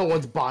 I mean, no Weak.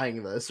 one's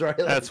buying this, right?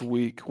 Like, That's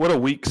weak. What a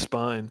weak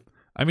spine.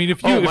 I mean,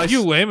 if you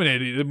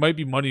laminate it, it might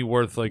be money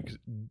worth like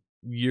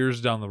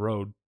years down the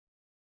road.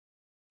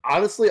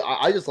 honestly,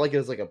 I just like it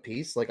as like a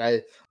piece. Like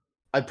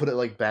I put it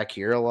like back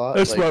here a lot.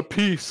 That's like, my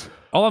piece.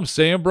 All I'm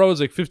saying, bro, is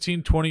like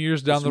 15, 20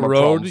 years down This the is my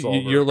road, problem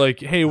solver. you're like,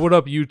 hey, what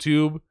up,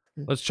 YouTube?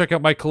 Let's check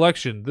out my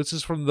collection. This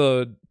is from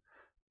the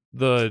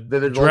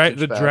Vivid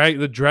Voltage pack.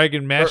 the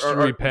Dragon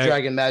Mastery or pack.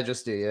 Dragon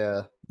Majesty,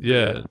 yeah.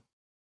 Yeah.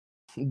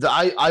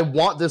 I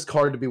want this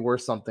card to be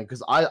worth something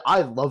because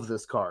I love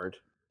this card.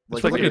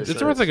 It's look like at this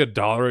it's worth shit. like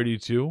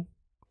 $1.82.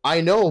 I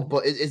know,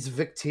 but it's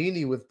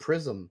Victini with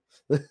Prism.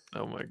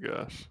 Oh my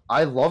gosh.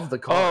 I love the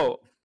card. Oh,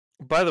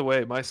 by the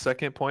way, my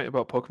second point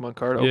about Pokemon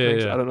card Yeah,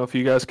 openings, yeah. I don't know if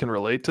you guys can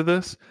relate to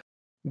this.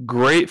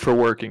 Great for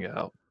working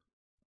out.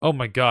 Oh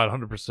my god,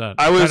 100%.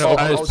 I was, Kinda I-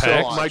 open I- those so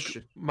packs.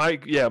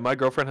 my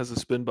girlfriend has a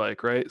spin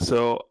bike, right?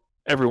 So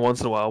every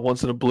once in a while,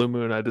 once in a blue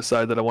moon, I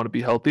decide that I want to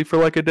be healthy for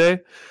like a day.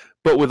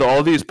 But with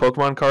all these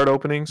Pokemon card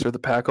openings or the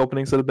pack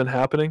openings that have been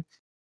happening,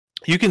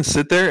 you can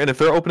sit there and if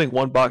they're opening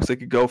one box, they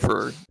could go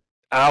for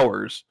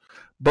hours.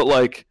 But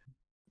like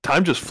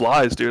time just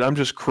flies, dude. I'm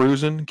just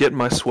cruising, getting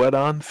my sweat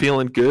on,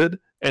 feeling good,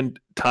 and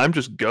time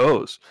just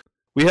goes.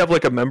 We have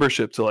like a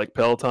membership to like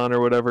Peloton or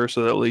whatever,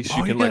 so that at least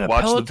you can like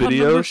watch the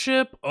videos.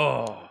 Membership?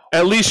 Oh.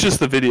 At least just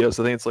the videos.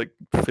 I think it's like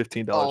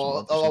 $15 a Oh,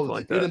 month or something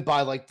like you that. didn't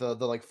buy like the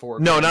like 4.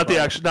 No, not the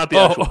actual bike.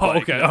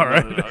 Okay, No, all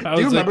right. no, no, no. I Do was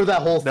you like, remember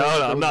that whole thing? No,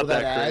 I'm not with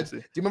that ad? crazy.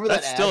 Do you remember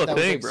That's that still ad a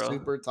that thing, was like bro.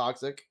 super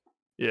toxic?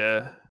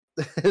 Yeah.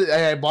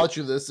 Hey, I bought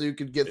you this so you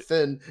could get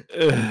thin.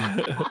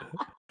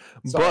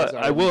 But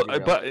I will.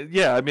 derailed. But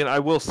yeah, I mean, I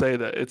will say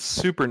that it's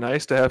super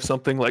nice to have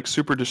something like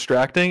super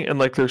distracting, and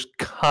like there's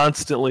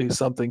constantly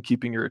something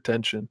keeping your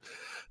attention.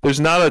 There's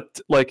not a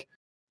like.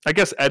 I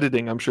guess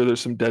editing, I'm sure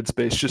there's some dead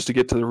space just to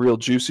get to the real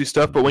juicy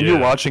stuff. But when you're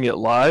Yeah. watching it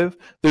live,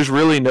 there's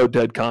really no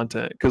dead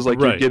content because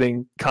like you're Right.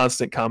 getting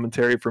constant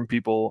commentary from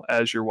people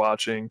as you're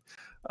watching,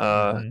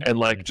 and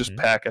like just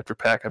pack after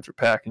pack after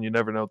pack, and you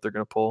never know what they're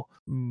gonna pull.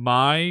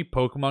 my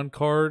Pokemon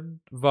card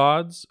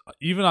VODs,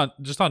 even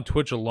on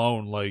Twitch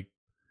alone, like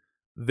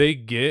they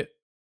get,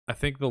 I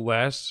think the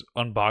last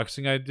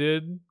unboxing I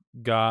did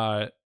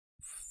got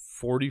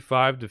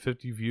 45 to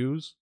 50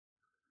 views.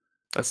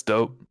 That's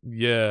dope.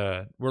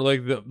 Yeah, we're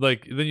like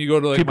then you go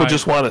to like People my,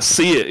 just want to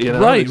see it, you know?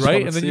 right, They just right,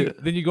 wanna and then see you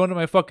it. then you go into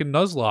my fucking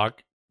Nuzlocke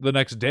the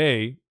next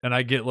day and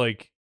I get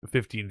like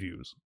 15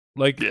 views.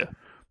 Like Yeah.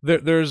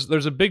 there's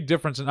a big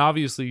difference, and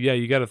obviously, yeah,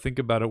 you got to think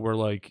about it. Where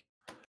like,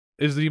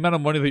 is the amount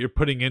of money that you're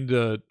putting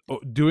into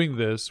doing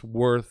this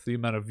worth the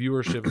amount of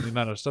viewership and the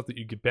amount of stuff that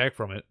you get back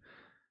from it?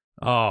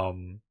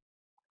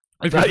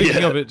 If you're Not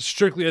thinking yet. of it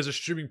strictly as a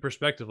streaming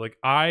perspective, like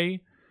I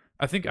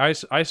think I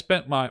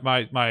spent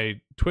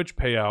my Twitch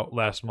payout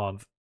last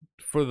month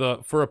for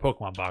a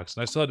Pokemon box,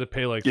 and I still had to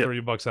pay like Yep.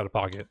 $30 out of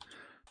pocket.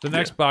 The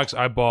next box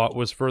I bought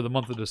was for the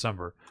month of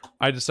December.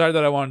 I decided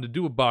that I wanted to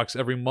do a box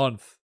every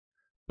month,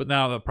 but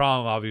now the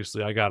problem,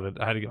 obviously, I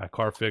had to get my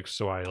car fixed,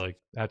 so I like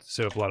had to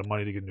save up a lot of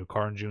money to get a new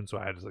car in June, so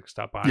I had to like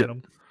stop buying Yep.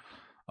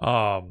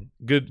 them.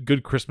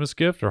 Good Christmas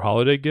gift or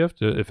holiday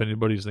gift if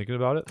anybody's thinking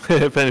about it.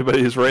 If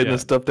anybody is writing Yeah.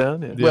 this stuff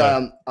down, yeah.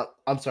 Yeah. Well,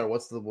 I'm sorry.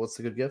 What's the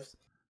good gift?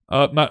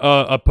 A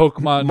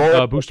Pokemon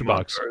More booster Pokemon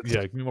box. cards.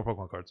 Yeah, give me more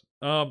Pokemon cards.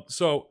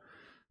 So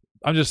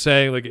I'm just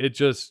saying, like, it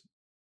just,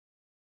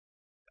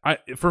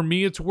 for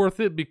me, it's worth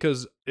it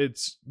because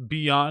it's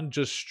beyond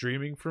just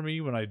streaming for me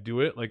when I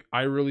do it. Like,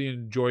 I really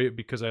enjoy it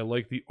because I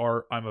like the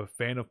art. I'm a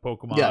fan of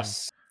Pokemon.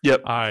 Yes.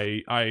 Yep.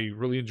 I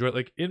really enjoy it.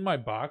 Like in my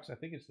box, I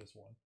think it's this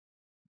one.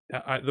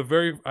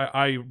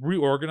 I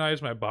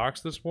reorganized my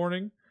box this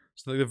morning,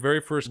 so like the very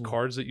first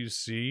cards that you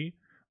see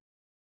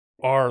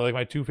are like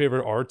my two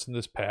favorite arts in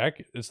this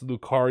pack. It's the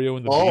Lucario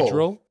and the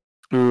Beedrill.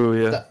 Ooh,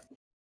 yeah.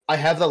 I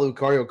have that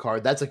Lucario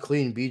card. That's a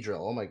clean Beedrill.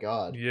 Oh my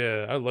god.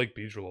 Yeah, I like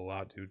Beedrill a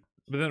lot, dude.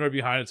 But then right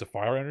behind it's a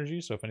Fire Energy,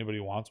 so if anybody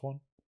wants one,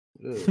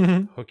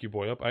 Ew. hook your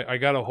boy up. I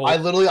got a whole. I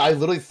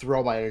literally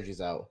throw my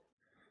energies out.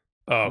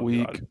 Oh,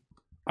 Weak. God.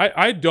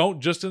 I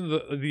don't, just in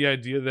the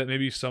idea that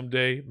maybe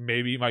someday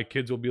maybe my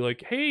kids will be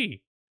like,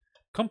 hey,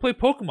 come play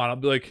Pokemon. I'll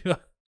be like,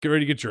 get ready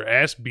to get your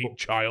ass beat,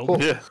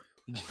 child. Yeah.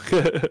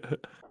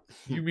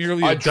 You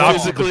merely I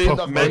adopted the Physically, in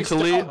the Pokemon.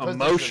 mentally, face-down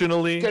position.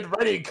 emotionally, Get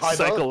ready, kind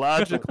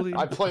psychologically.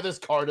 I play this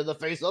card in the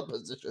face-up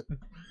position.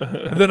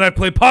 And then I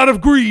play Pot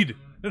of Greed.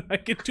 And I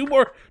get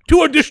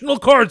two additional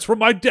cards from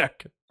my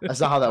deck. That's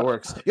not how that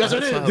works. Yes,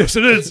 it is. Yes,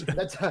 it is.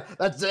 That's it.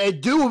 That's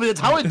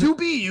how it do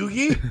be,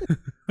 Yugi.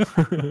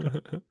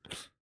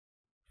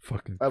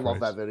 Fucking I love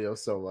Christ. that video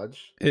so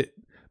much.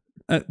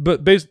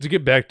 But basically, to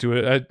get back to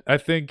it, I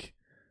think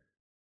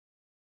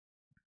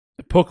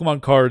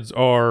Pokemon cards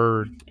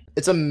are.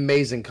 It's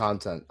amazing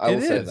content. I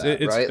will say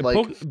that, It's right?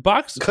 Like,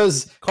 box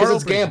because card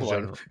it's openings in gambling.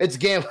 general. It's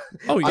gambling.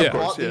 Oh I yeah,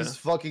 bought yeah. these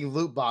fucking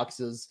loot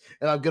boxes,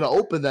 and I'm gonna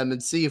open them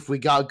and see if we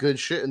got good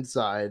shit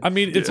inside. I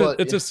mean it's But-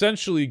 it's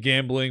essentially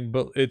gambling,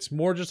 but it's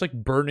more just like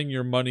burning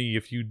your money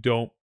if you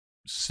don't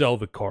sell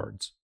the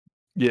cards.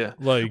 Yeah.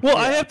 Like, Well,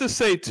 I have to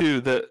say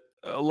too that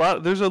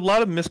there's a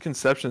lot of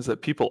misconceptions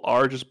that people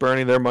are just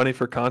burning their money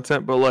for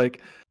content, but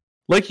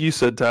like you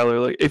said, Tyler,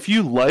 like if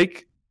you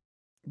like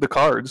the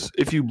cards,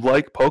 if you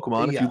like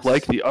Pokemon, if you Yes.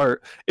 like the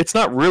art, it's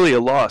not really a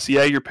loss.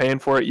 Yeah, you're paying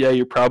for it. Yeah,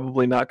 you're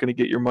probably not going to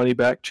get your money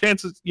back.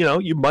 Chances,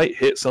 you might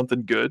hit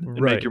something good and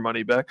Right. make your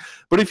money back.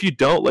 But if you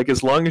don't, like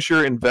as long as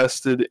you're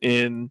invested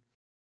in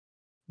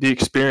the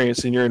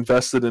experience and you're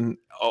invested in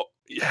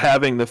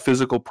having the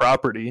physical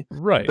property,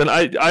 right. then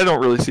I don't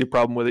really see a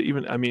problem with it.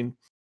 Even I mean,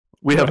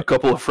 we have a Right.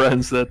 couple of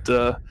friends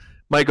that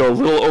might go a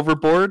little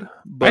overboard,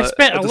 but I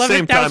spent at the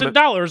same time,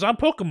 $11,000 on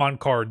Pokemon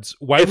cards.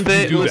 Why If would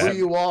they- you do Whoever that?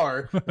 you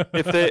are.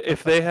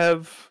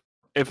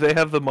 if they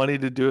have the money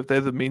to do it, if they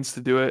have the means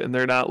to do it, and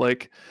they're not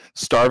like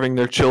starving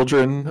their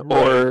children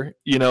or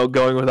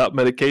going without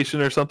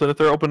medication or something, if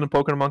they're opening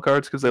Pokemon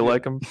cards because they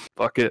like them,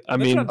 fuck it. I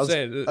That's mean, what I'm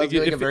saying. I was Like,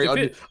 gonna make a very if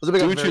it- I was gonna do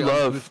make a what you very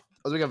love.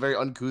 I was making a very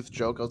uncouth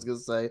joke. I was gonna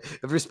say,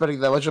 if you're spending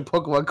that much on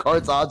Pokemon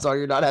cards, odds are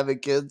you're not having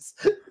kids.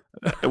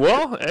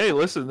 Well, hey,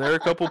 listen, there are a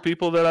couple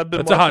people that I've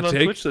been That's a hot watching on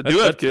take. Twitch that do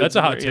have kids. That's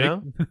a hot you take.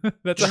 know?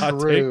 That's a hot take.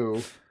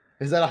 True.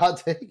 Is that a hot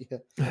take?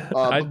 Yeah.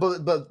 I-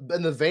 But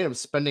in the vein of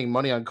spending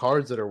money on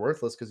cards that are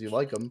worthless because you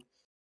like them,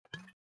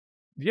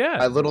 Yeah,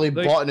 I literally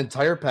like, bought an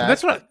entire pack.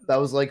 That's what that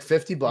was like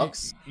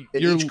 $50. And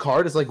you're. each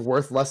card is like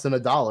worth less than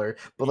 $1.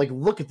 But like,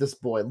 look at this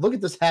boy. Look at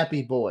this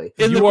happy boy.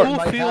 And You the are- cool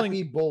My feeling,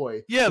 happy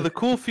boy. yeah, the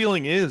cool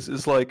feeling is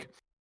like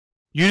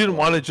You didn't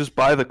want to just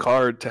buy the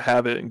card to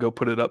have it and go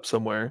put it up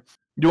somewhere.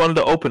 You wanted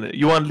to open it.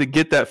 You wanted to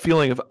get that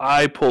feeling of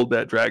I pulled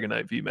that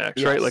Dragonite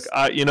VMAX, right? Like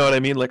you know what I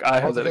mean? Like I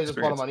have that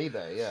experience. Just bought them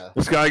on eBay, yeah.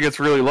 This guy gets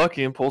really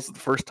lucky and pulls it the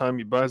first time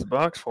he buys a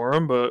box for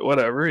him, but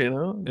whatever, you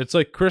know. It's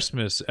like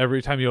Christmas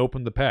every time you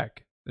open the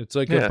pack. It's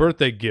like a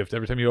birthday gift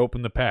every time you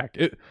open the pack.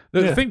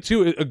 The thing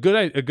too, a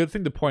good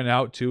thing to point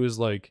out too is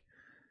like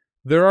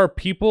there are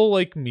people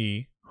like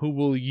me who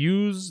will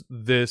use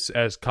this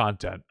as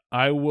content.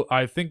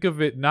 I think of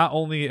it not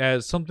only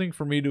as something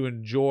for me to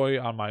enjoy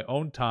on my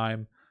own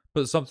time,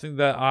 but something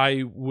that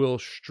I will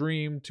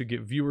stream to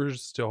get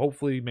viewers to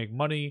hopefully make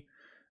money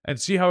and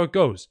see how it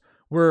goes.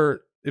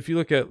 Where if you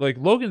look at like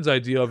Logan's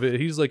idea of it,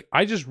 he's like,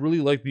 I just really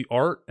like the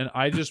art and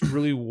I just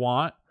really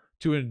want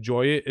to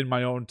enjoy it in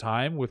my own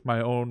time with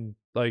my own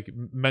like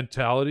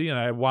mentality, and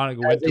I want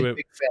to go into it.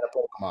 Big fan of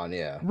Pokemon,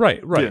 yeah.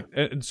 Right.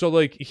 Yeah. And so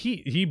like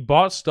he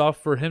bought stuff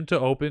for him to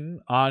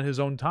open on his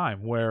own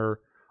time. Where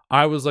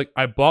I was like,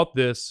 I bought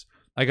this,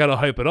 I gotta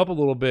hype it up a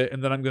little bit,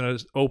 and then I'm gonna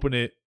open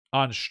it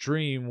on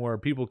stream where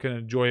people can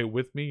enjoy it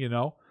with me. You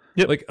know,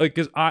 like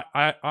because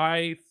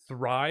I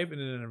thrive in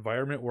an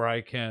environment where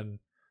I can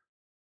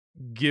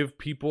give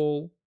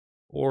people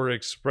or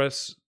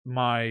express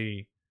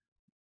my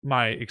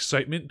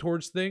excitement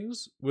towards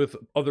things with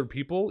other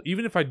people,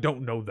 even if I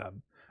don't know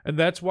them. And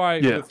that's why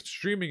with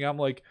streaming, I'm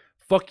like,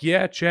 fuck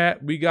yeah,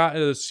 chat. We got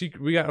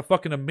a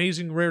fucking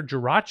amazing rare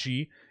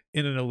Jirachi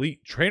in an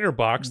elite trainer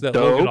box that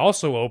Logan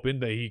also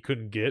opened that he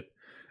couldn't get.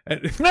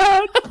 And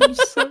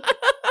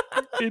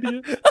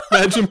idiot.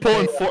 Imagine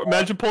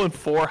pulling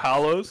four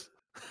hollows.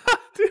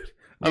 Dude,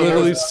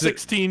 literally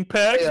 16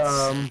 packs.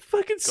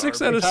 Fucking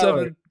 6 out of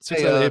 7,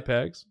 6 out of 8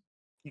 packs.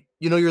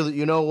 You know your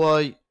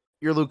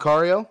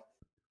Lucario?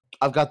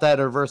 I've got that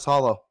in reverse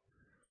hollow.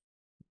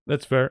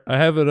 That's fair. I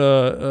have an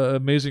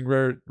amazing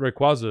rare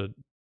Rayquaza.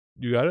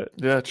 You got it?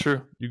 Yeah,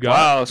 true. You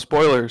got it?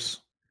 Spoilers.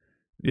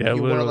 Yeah,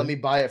 you wouldn't let me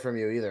buy it from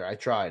you either. I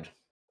tried.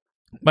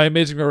 My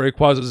amazing rare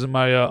Rayquaza is in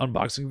my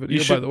unboxing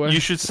video, by the way. You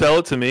should sell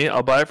it to me.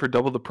 I'll buy it for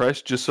double the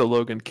price just so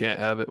Logan can't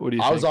have it. What do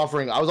you think? I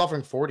was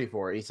offering 40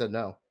 for it. He said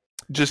no.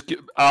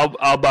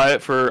 I'll buy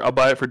it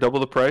for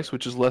double the price,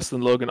 which is less than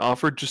Logan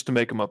offered, just to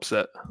make him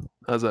upset.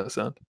 How's that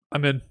sound?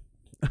 I'm in.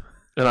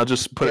 And I'll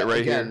just put it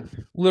right here.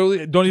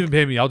 Literally, don't even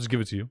pay me. I'll just give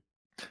it to you.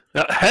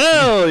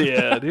 Hell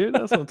yeah, dude.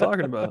 That's what I'm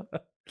talking about.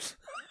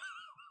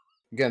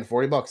 Again,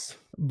 $40.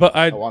 But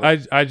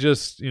I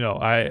just,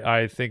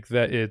 I think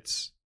that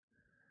it's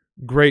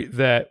great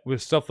that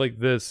with stuff like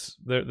this,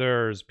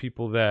 there's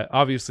people that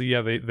obviously,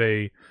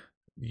 they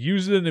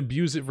use it and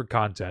abuse it for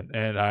content.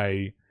 And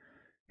I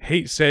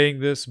hate saying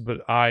this, but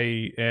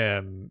I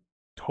am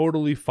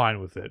totally fine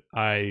with it.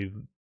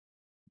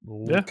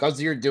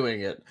 Because you're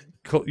doing it.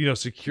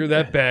 Secure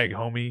that bag,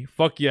 homie.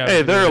 Fuck yeah.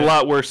 Hey, there are a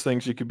lot worse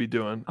things you could be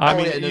doing.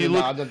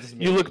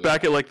 You look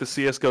back at like the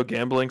CS:GO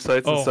gambling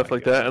sites and stuff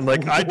like that, and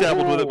like I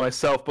dabbled with it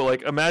myself, but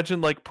like imagine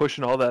like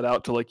pushing all that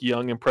out to like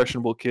young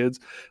impressionable kids.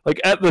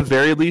 Like at the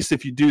very least,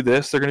 if you do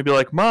this, they're gonna be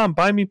like, "Mom,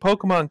 buy me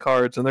Pokemon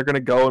cards," and they're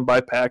gonna go and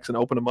buy packs and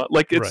open them up.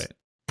 Like it's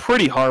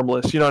pretty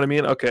harmless. You know what I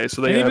mean? Okay,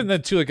 so even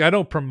then too, like I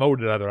don't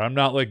promote it either. I'm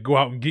not like go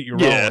out and get your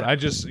own. I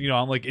just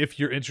I'm like, if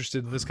you're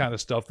interested in this kind of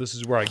stuff, this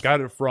is where I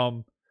got it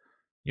from.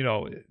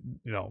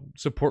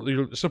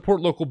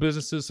 Support local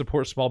businesses,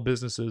 support small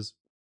businesses.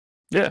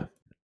 Yeah,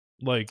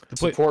 like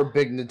support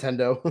big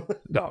Nintendo.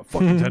 No,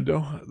 fuck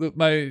Nintendo.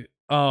 My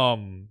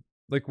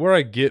like where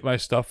I get my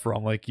stuff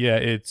from, like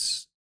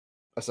it's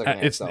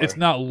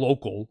not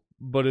local,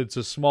 but it's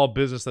a small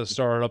business that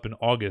started up in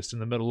August in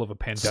the middle of a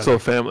pandemic. Still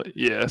family,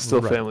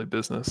 family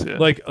business. Yeah,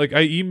 like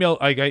I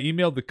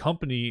emailed the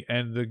company,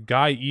 and the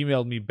guy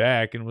emailed me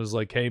back and was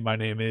like, "Hey, my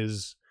name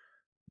is."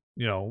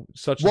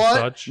 Such and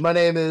such. My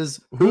name is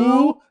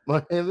who?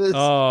 My name is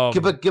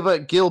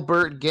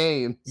Gilbert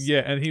Games. Yeah,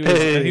 and he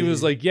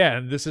was like, yeah,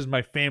 and this is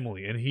my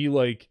family, and he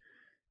like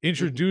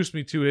introduced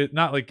me to it,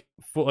 not like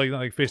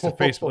face to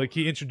face, but like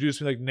he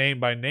introduced me like name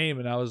by name,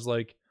 and I was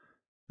like,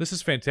 this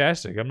is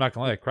fantastic. I'm not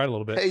gonna lie, I cried a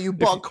little bit. Hey, you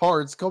bought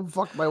cards? Come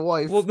fuck my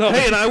wife. Well, no.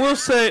 Hey, and I will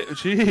say,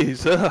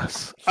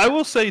 Jesus, I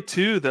will say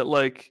too that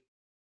like.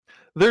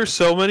 There's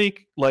so many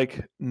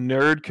like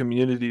nerd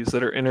communities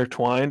that are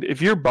intertwined.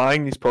 If you're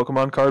buying these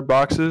Pokemon card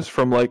boxes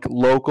from like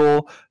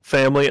local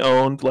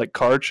family-owned like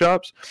card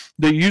shops,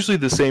 they're usually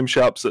the same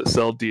shops that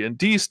sell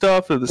D&D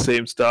stuff. They're the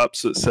same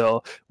shops that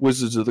sell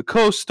Wizards of the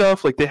Coast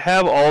stuff. Like they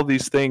have all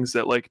these things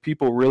that like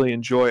people really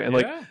enjoy. And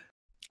like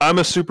I'm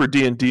a super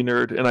D&D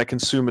nerd, and I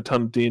consume a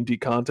ton of D&D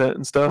content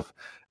and stuff.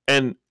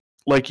 And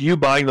like you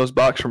buying those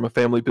boxes from a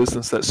family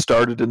business that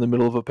started in the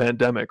middle of a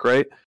pandemic,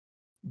 right?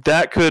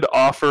 That could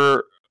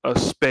offer a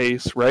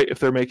space, right, if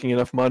they're making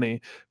enough money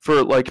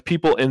for like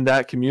people in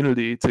that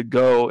community to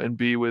go and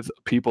be with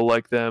people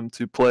like them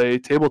to play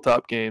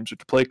tabletop games or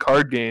to play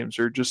card games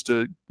or just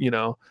to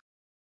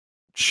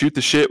shoot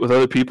the shit with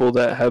other people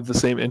that have the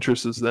same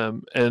interests as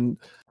them. And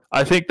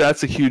I think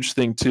that's a huge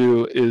thing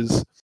too,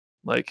 is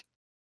like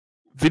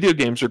video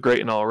games are great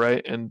and all,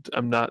 right, and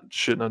I'm not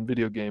shitting on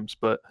video games,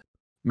 but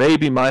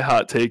maybe my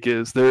hot take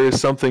is there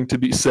is something to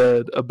be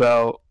said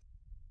about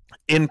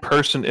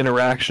in-person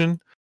interaction,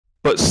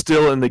 but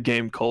still in the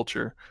game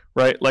culture,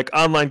 right? Like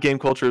online game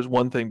culture is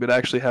one thing, but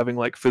actually having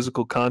like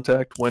physical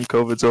contact when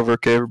COVID's over,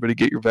 okay, everybody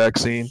get your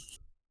vaccine.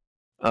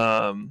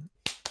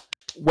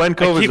 When I COVID's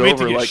can't wait to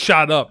over, get like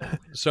shot up.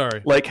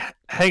 Sorry. like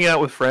hanging out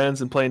with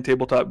friends and playing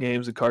tabletop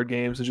games and card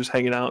games and just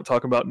hanging out and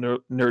talking about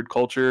nerd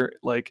culture.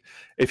 Like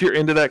if you're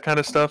into that kind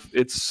of stuff,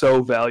 it's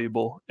so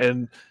valuable.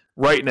 And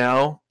right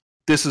now,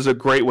 this is a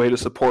great way to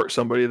support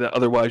somebody that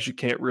otherwise you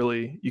can't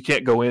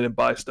go in and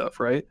buy stuff,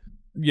 right?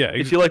 Yeah,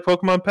 If you like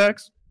Pokemon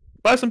packs,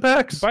 buy some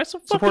packs. buy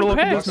some Support a fucking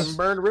local packs. business.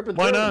 Burn, rip, and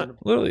Why turn.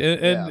 not? Literally,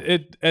 and Yeah.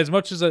 it as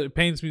much as it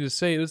pains me to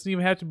say, it doesn't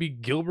even have to be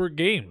Gilbert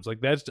Games.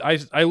 Like that's I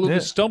literally Yeah.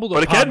 stumbled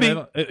But it upon can be.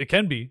 them. It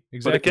can be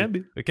exactly. But it can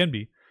be. It can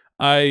be.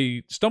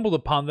 I stumbled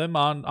upon them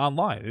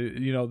online.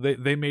 You know,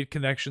 they made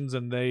connections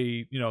and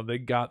they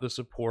got the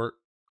support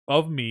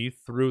of me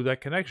through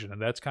that connection,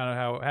 and that's kind of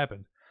how it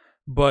happened.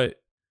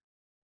 But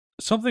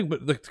like,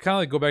 to kind of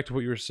like go back to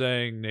what you were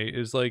saying, Nate,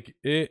 is like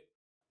it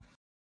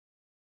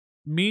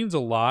means a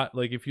lot.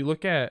 Like if you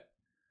look at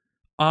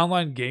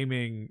online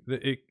gaming,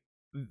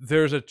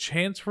 there's a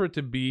chance for it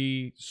to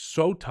be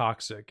so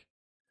toxic,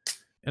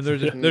 and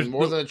there's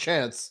more than a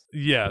chance.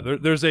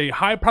 there's a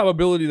high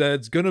probability that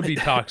it's gonna be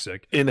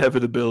toxic.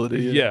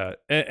 Inevitability. Yeah,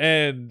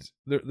 and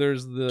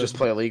there's the Just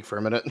play a league for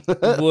a minute.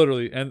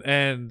 literally,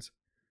 and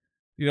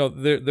you know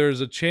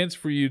there's a chance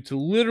for you to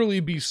literally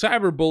be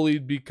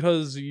cyberbullied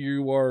because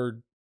you are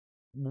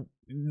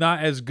not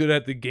as good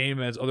at the game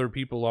as other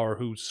people are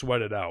who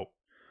sweat it out.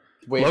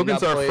 Wait,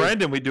 Logan's not our play-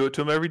 friend, and we do it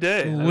to him every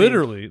day. I mean,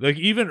 Literally, like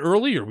even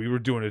earlier we were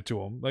doing it to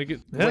him. Like yeah.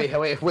 Wait,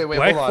 Black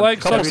hold on. Flag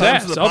Couple sucks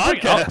times ass. in the I'll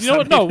bring, podcast, you know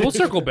what? No, I mean- we'll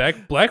circle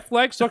back. Black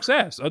Flag sucks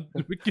ass.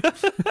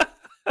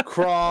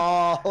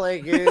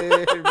 Crawling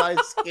in my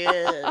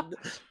skin.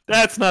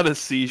 That's not a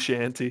sea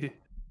shanty.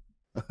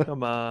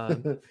 Come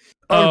on.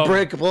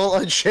 Unbreakable,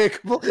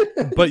 unshakable.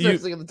 But Starts you-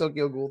 singing the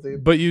Tokyo Ghoul theme.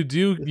 But you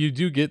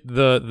do get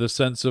the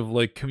sense of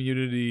like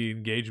community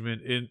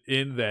engagement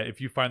in that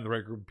if you find the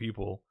right group of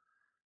people.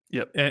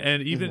 Yep.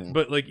 And even Mhm.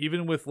 but like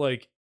even with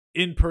like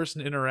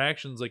in-person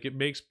interactions, like it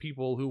makes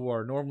people who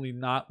are normally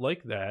not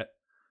like that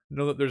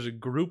know that there's a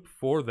group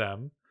for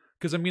them.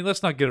 Because I mean,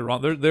 let's not get it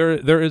wrong.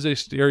 There is a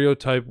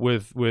stereotype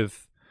with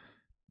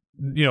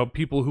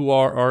people who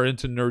are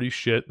into nerdy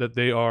shit that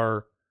they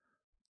are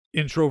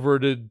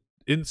introverted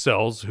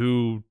incels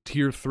who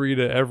tier 3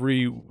 to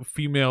every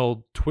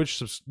female Twitch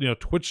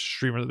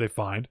streamer that they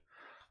find.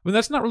 I mean,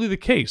 that's not really the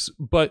case,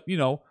 but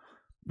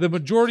the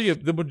majority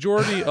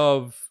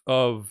of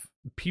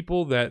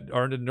people that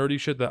are into nerdy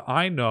shit that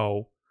I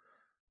know,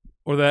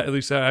 or that at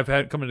least I've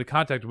had come into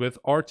contact with,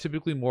 are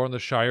typically more on the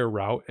shyer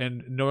route,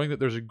 and knowing that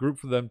there's a group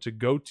for them to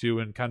go to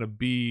and kind of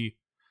be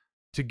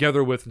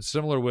together with and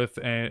similar with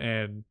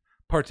and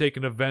partake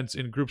in events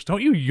in groups.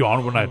 Don't you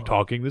yawn when I'm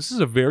talking. This is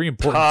a very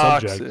important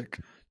subject. Toxic.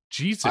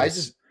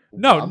 Jesus.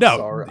 I'm No.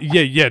 sorry.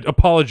 Yeah.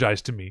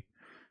 Apologize to me.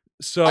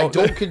 So I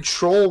don't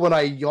control when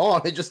I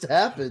yawn. It just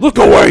happens. Look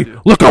away.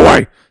 Look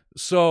away.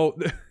 So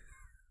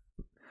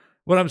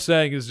what I'm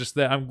saying is just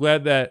that I'm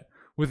glad that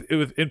with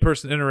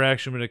in-person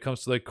interaction when it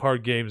comes to like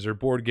card games or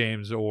board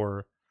games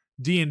or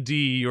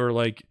D&D or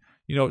like,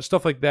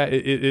 stuff like that,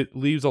 it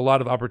leaves a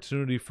lot of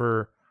opportunity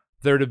for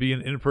there to be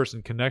an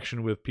in-person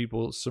connection with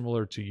people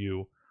similar to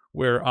you,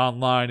 where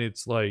online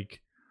it's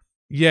like,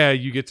 yeah,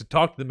 you get to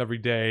talk to them every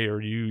day,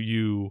 or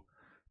you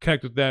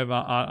connect with them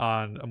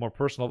on a more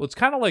personal level. It's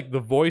kind of like The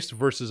Voice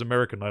versus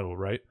American Idol,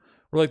 right?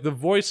 Where like The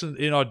Voice in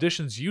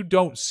auditions, you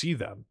don't see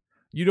them.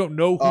 You don't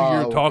know who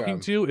you're talking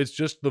to. It's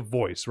just the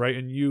voice, right?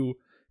 And you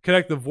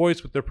connect the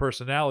voice with their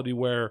personality,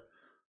 where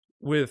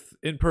with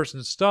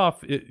in-person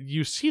stuff,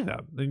 you see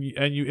them and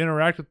you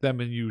interact with them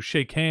and you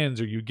shake hands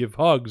or you give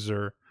hugs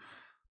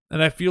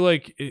and I feel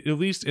like at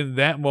least in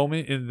that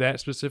moment, in that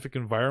specific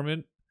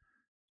environment,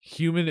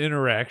 human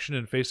interaction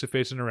and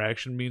face-to-face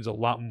interaction means a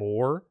lot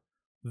more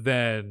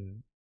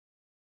than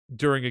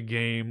during a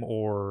game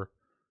or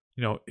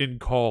in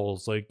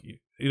calls. Like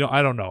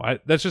I don't know.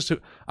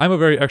 I'm a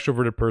very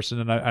extroverted person,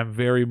 and I'm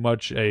very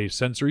much a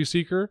sensory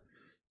seeker.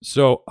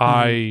 So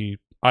I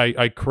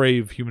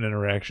crave human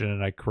interaction,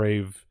 and I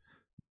crave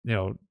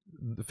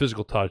the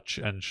physical touch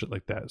and shit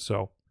like that.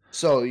 So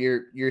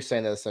you're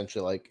saying that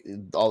essentially like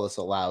all this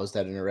allows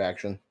that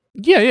interaction.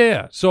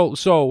 Yeah. So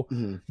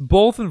Mhm.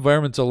 both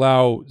environments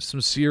allow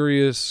some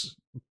serious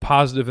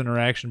positive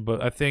interaction,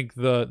 but I think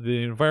the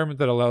environment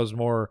that allows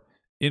more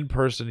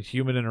in-person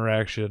human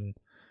interaction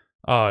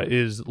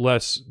is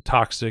less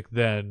toxic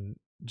than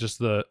just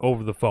the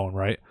over the phone,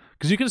 right?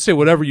 Because you can say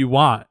whatever you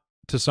want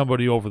to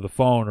somebody over the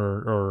phone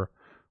or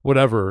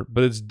whatever,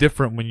 but it's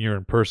different when you're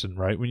in person,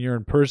 right? When you're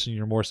in person,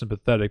 you're more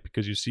sympathetic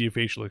because you see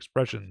facial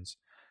expressions,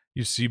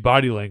 you see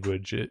body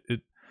language.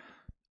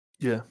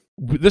 Yeah.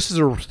 This is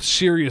a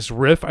serious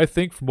riff, I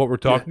think, from what we're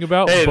talking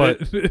about, Hey, but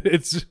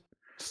it's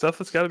Stuff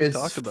that's got to be It's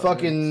talked about.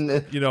 fucking.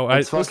 man.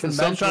 It's fucking Listen,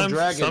 Magical sometimes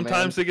Dragon,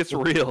 man. it gets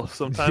real.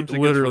 Sometimes it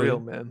Literally. gets real,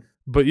 man.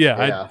 But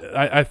yeah,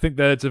 Yeah. I think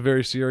that it's a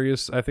very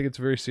serious. I think it's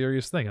a very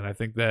serious thing, and I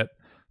think that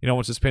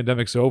once this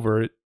pandemic's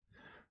over,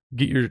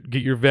 get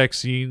your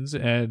vaccines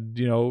and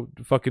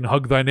fucking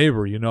hug thy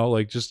neighbor.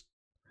 Like just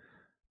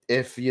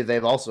If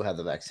they've also had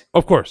the vaccine.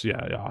 of course,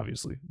 yeah,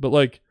 obviously, but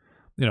like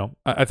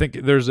I think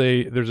there's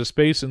a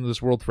space in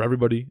this world for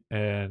everybody,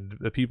 and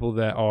the people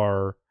that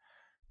are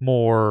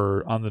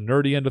more on the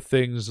nerdy end of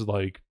things,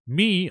 like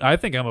me, I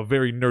think I'm a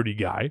very nerdy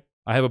guy.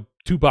 I have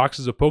 2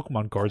 boxes of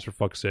Pokemon cards, for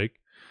fuck's sake.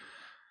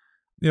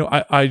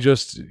 I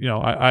just,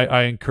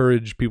 I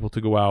encourage people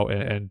to go out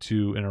and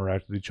to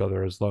interact with each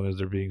other as long as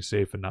they're being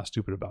safe and not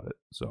stupid about it.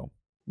 So,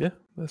 Yeah,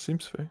 that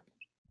seems fair.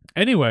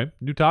 Anyway,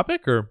 new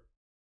topic or?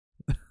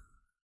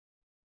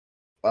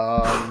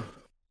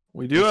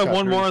 We do have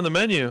one more on the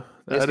menu.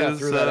 That is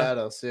threw that at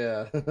us,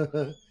 yeah.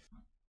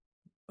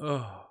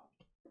 Oh,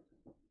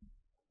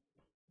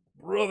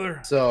 brother.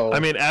 So I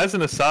mean, as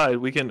an aside,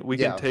 we can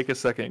take a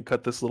second and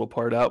cut this little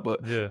part out,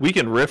 but Yeah. we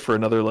can riff for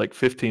another like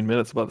 15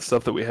 minutes about the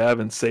stuff that we have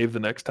and save the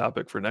next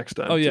topic for next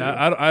time. Oh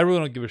yeah, too. I really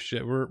don't give a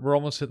shit. We're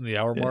almost hitting the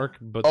hour mark,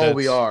 but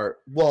we are.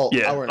 Well,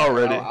 Yeah, hour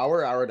already.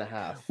 Hour and a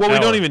half. Well, we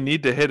Hour. don't even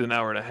need to hit an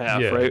hour and a half,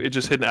 Yeah. right? It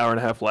just hit an hour and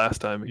a half last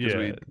time because Yeah.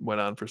 we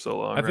went on for so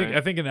long.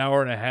 I think an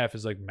hour and a half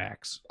is like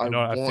max. I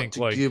want think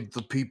to like give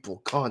the people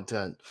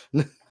content.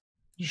 you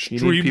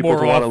stream need people more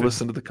to want to often.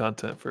 listen to the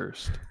content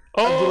first.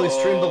 I've literally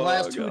streamed the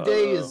last 2 God.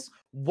 days.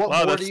 What Wow,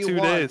 more that's do you 2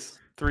 want? days,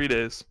 3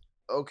 days.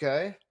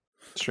 Okay.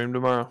 Stream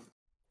tomorrow.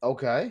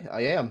 Okay,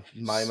 I am.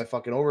 My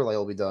fucking overlay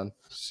will be done.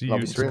 See I'll you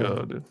be Let's streaming.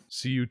 go, dude.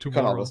 See you Cut all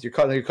tomorrow. this. You're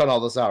cutting all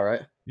this out,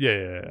 right?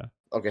 Yeah.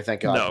 Okay,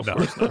 thank God. No, of No,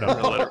 course not. no,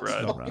 I'm gonna let it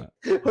ride. No, I'm not.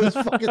 I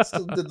just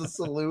fucking did the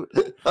salute.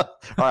 All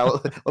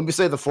right, let me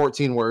say the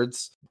 14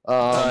 words.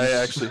 I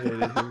actually hate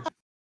it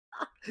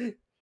here.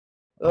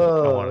 I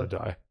want to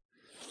die.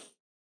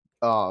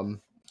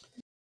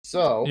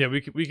 So Yeah,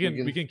 we can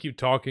can- keep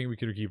talking. We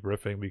can keep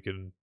riffing. We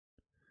can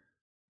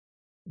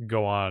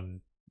go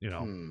on,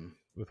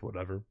 with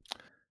whatever.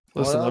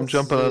 Listen, What I'm else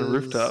jumping on is-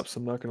 rooftops.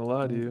 I'm not gonna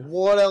lie to you.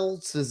 What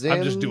else is in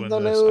I'm just doing the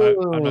this.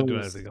 I'm not doing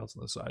news? anything else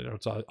on the side. Or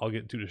else I'll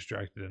get too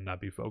distracted and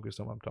not be focused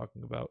on what I'm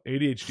talking about.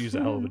 ADHD is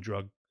a hell of a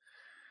drug.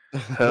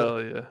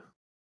 Hell yeah!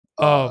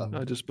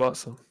 I just bought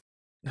some.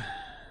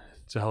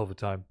 It's a hell of a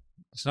time.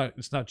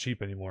 It's not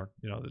cheap anymore.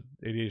 The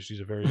ADHD is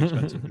a very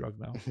expensive drug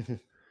now.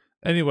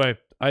 Anyway,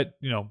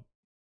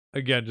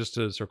 again, just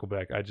to circle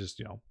back, I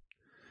just,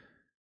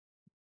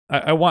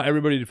 I want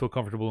everybody to feel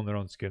comfortable in their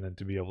own skin and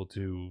to be able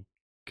to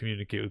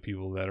communicate with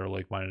people that are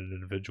like-minded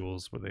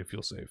individuals where they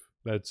feel safe.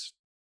 That's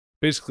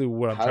basically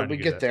what I'm How trying did we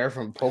to get at. there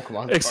from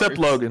Pokemon? Except cards?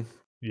 Logan.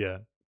 Yeah.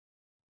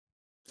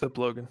 Except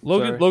Logan.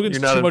 Logan's Sorry.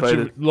 You're not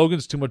invited.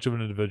 Logan's too much of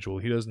an individual.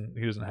 He doesn't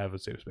have a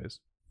safe space.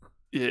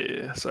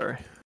 Yeah, sorry.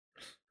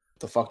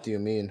 The fuck do you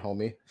mean,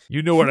 homie?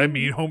 You know what I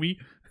mean, homie?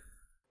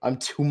 I'm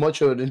too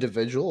much of an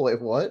individual. Wait,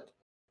 what?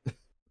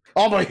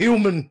 I'm a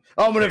human.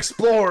 I'm an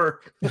explorer.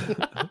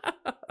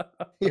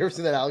 You ever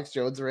seen that Alex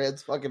Jones rant?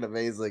 It's fucking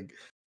amazing.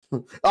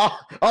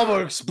 I'm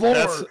an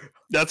explorer.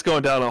 That's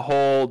going down a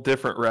whole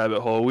different rabbit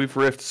hole. We've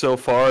riffed so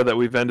far that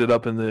we've ended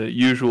up in the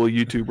usual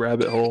YouTube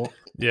rabbit hole.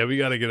 Yeah, we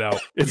got to get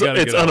out. It's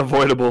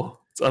unavoidable.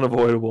 It's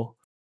unavoidable.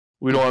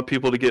 We don't want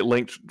people to get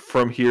linked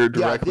from here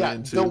directly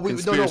into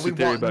conspiracy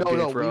theory about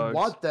gay frogs. We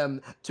want them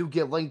to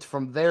get linked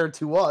from there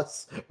to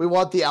us. We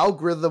want the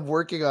algorithm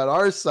working on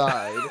our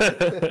side.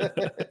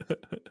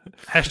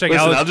 Hashtag Listen,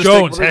 I'll Alex just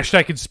Jones. take-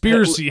 Hashtag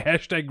conspiracy.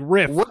 Hashtag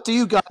riff. What do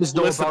you guys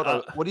know Listen,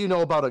 about? What do you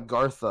know about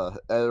Agartha,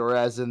 or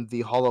as in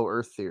the Hollow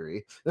Earth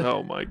theory?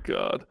 Oh my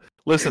god.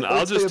 Listen,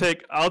 I'll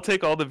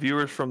take all the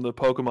viewers from the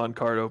Pokemon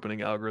card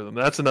opening algorithm.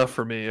 That's enough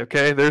for me,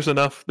 okay? There's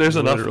enough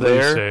Literally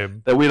there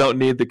same. that we don't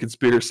need the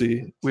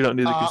conspiracy. We don't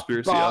need the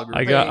conspiracy algorithm.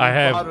 I got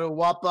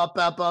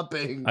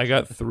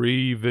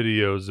 3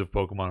 videos of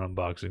Pokemon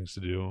unboxings to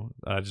do.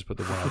 I just put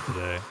the one out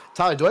today.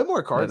 Tyler, do I have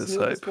more cards That is than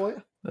you at this hype. point?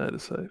 That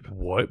is hype.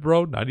 What,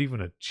 bro? Not even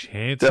a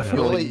chance. in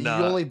Definitely. hell. You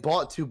not. only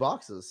bought 2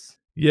 boxes.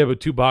 Yeah, but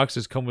 2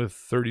 boxes come with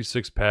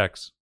 36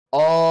 packs.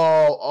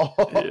 Yeah.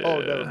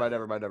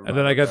 Never mind. And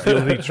then I got the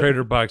Elite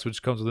Trader box,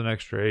 which comes with an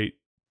extra 8.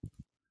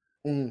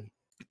 Mm.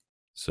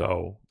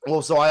 So,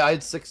 Well, so I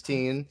had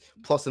 16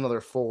 plus another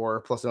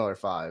 4 plus another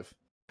 5.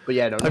 But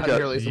yeah, no, I've not got-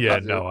 nearly as yeah,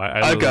 much. no,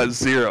 I've got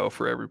 0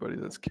 for everybody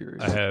that's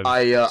curious. I have.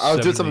 I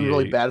was doing something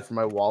really 78. bad for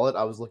my wallet.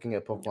 I was looking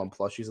at Pokemon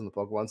plushies in the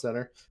Pokemon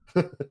Center.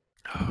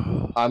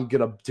 I'm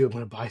gonna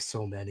buy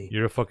so many.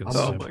 You're a fucking I'm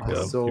simp, gonna bro.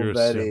 buy so You're a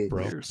many. simp,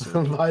 bro. You're I'm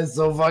simple. gonna buy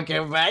so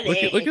fucking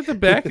many. Look at the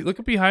back. Look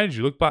at behind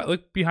you. Look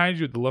behind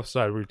you at the left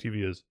side where your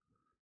TV is.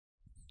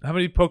 How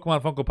many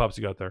Pokemon Funko Pops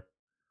you got there?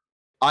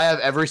 I have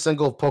every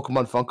single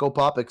Pokemon Funko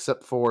Pop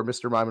except for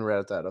Mr. Mime and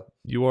Rattata.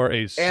 You are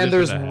a simp And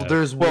there's and a half.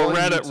 there's Well, one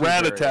YouTube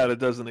variant. Rattata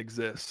doesn't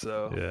exist,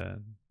 so Yeah,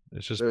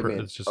 it's just What do you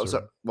mean? it's just Oh, a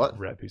so- what?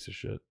 rat piece of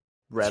shit. it's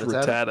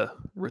Rattata.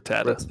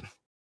 Rattata.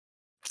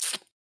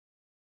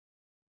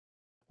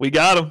 We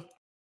got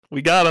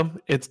him.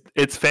 It's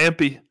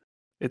Fampy.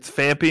 It's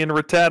Fampy and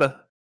Rattata.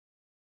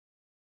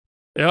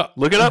 Yeah,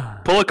 Look it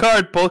up. Pull a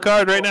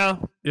card right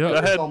now. Yeah, Go It's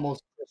ahead.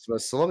 almost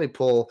Christmas, so let me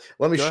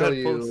show Go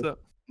ahead, pull this you up.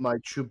 my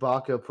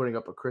Chewbacca putting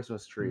up a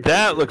Christmas tree.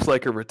 That looks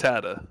like a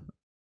Rattata.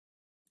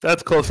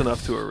 That's close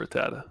enough to a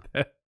Rattata.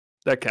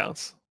 That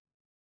counts.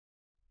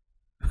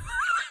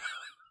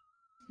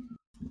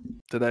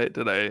 Did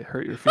I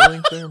hurt your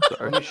feelings there? I'm Let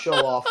sorry. me show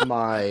off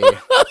my.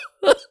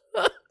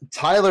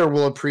 Tyler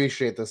will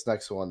appreciate this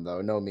next one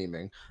though. No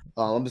memeing.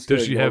 I'm just Does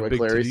gonna she ignore have what big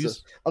Clary titties?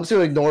 said. I'm just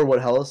gonna ignore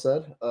what Hella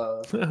said.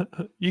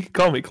 You can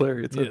call me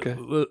Clary. It's Yeah, okay.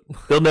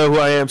 They'll know who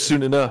I am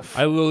soon enough.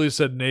 I literally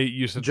said Nate.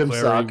 You said Jim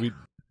Clary. Sock.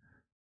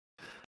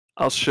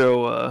 I'll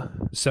show.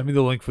 Send me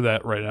the link for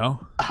that right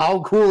now.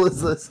 How cool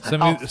is this?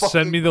 Send How me-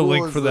 send me fucking the cool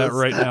link is for that this?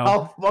 right now.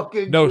 How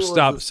fucking No, cool is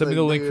stop. this Send me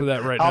thing, the link for dude?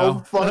 that right How now.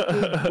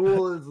 fucking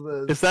cool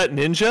is this? Is that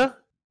Ninja?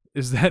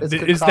 Is that It's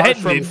is that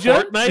Kakashi from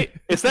Ninja? Fortnite?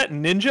 Is that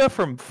Ninja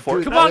from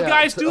Fortnite? Come on, Yeah.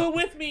 guys, do it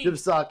with me. Jim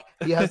Sock.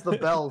 He has the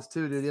bells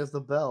too, dude. He has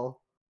the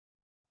bell.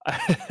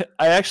 I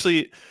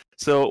actually.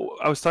 So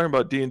I was talking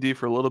about D&D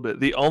for a little bit.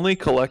 The only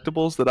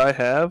collectibles that I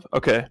have.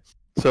 Okay,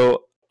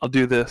 so I'll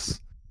do this.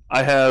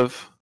 I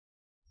have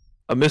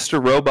a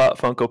Mr. Robot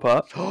Funko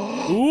Pop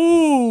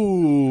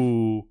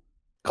Ooh. Oh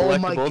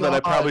my collectible that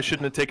I probably God.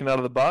 shouldn't have taken out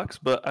of the box,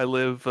 but I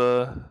live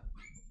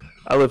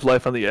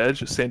life on the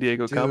edge at San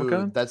Diego Comic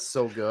Con. Dude, that's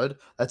so good.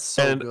 That's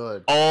so And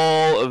good.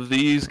 All of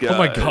these guys. Oh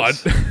my god.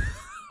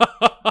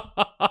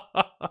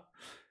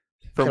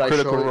 From Can I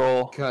Critical show you-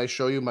 Role. Can I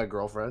show you my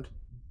girlfriend?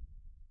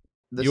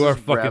 This You are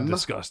is fucking Rem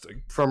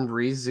disgusting. from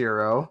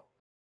ReZero.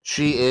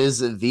 She is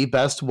the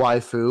best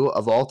waifu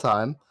of all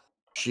time.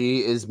 She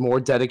is more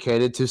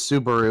dedicated to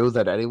Subaru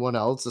than anyone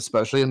else,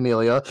 especially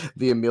Amelia.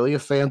 The Amelia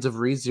fans of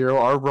ReZero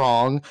are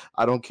wrong.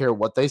 I don't care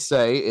what they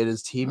say. It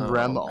is Team Oh,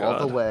 Rem all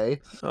the God.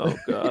 way. Oh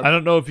god. I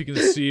don't know if you can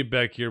see it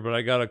back here, but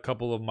I got a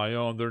couple of my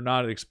own. They're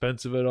not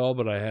expensive at all,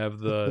 but I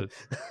have I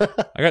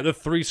got the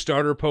 3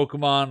 starter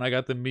Pokemon. I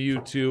got the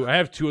Mewtwo. I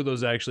have 2 of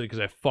those actually because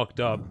I fucked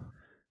up.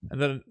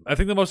 And then I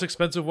think the most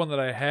expensive one that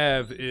I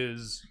have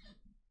is.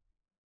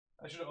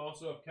 I should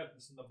also have kept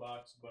this in the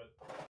box, but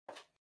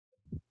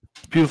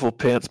Beautiful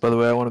pants, by the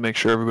way. I want to make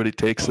sure everybody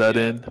takes Oh, that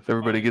yeah. in. If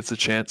everybody gets a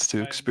chance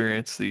to I-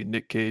 experience the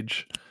Nick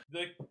Cage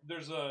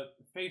there's a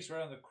face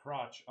right on the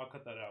crotch. I'll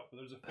cut that out. But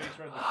there's a face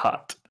right on the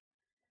hot.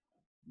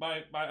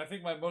 I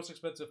think my most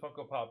expensive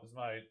Funko Pop is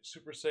my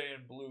Super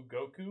Saiyan Blue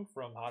Goku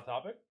from Hot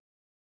Topic.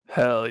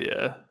 Hell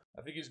yeah.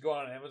 I think he's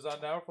going on Amazon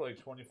now for like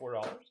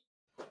 $24.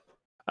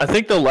 I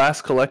think the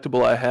last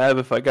collectible I have,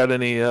 if I got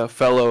any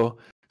fellow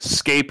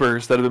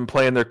scapers that have been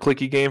playing their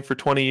clicky game for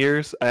 20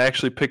 years, I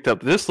actually picked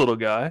up this little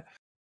guy,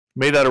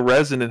 made out of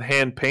resin and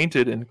hand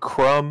painted in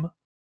Crumb's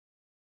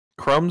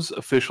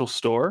official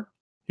store.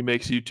 He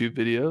makes YouTube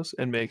videos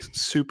and makes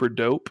super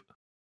dope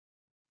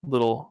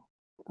little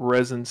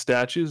resin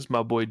statues.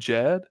 My boy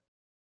Jad.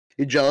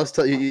 You jealous?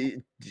 Are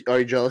you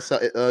jealous,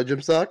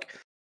 Jim Sock?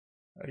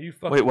 Are you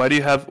fucking? Wait, why do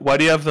you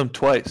have them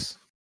twice?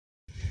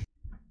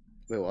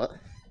 Wait, what?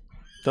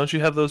 Don't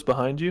you have those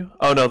behind you?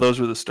 Oh no, those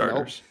were the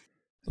starters.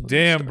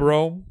 Damn,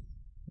 bro.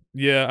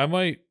 Yeah, I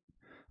might.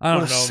 I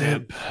don't What a know, man.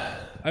 simp.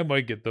 I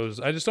might get those.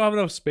 I just don't have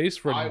enough space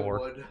for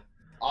anymore.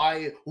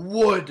 I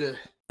would.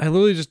 I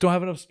literally just don't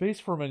have enough space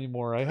for them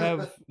anymore. I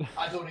have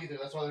I don't either.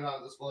 That's why they're not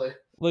on display.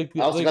 like,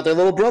 I also like got their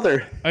little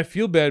brother. I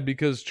feel bad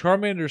because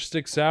Charmander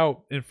sticks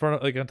out in front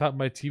of like on top of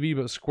my TV,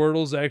 but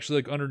Squirtle's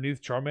actually like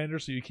underneath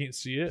Charmander, so you can't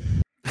see it.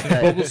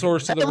 And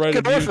Bulbasaur's to the Hey, right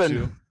look of at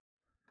Mewtwo. Orphan.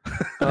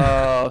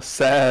 Oh,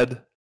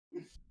 sad.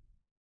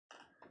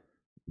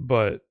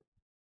 But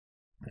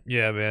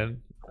yeah,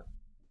 man.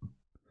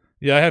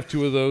 Yeah, I have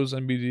 2 of those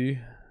MBD.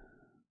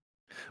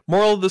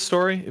 Moral of the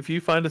story: if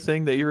you find a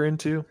thing that you're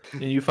into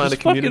and you find Just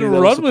a community fucking that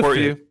will run with support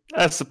it. you,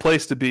 that's the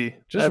place to be.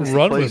 Just That's the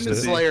run place with to it.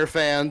 be. Slayer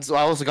fans.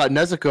 I also got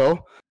Nezuko,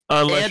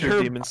 Unless And you're a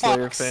her Demon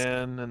Slayer box.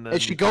 fan, and then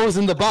and she goes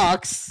in the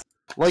box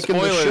like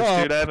spoilers, in the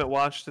show. dude. I haven't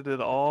watched it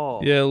at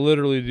all. Yeah,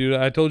 literally, dude.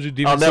 I told you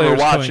Demon I'll never Slayer's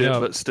watch coming it,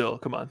 up. but still,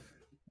 come on.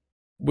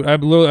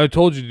 I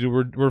told you,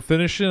 dude. We're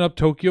finishing up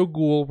Tokyo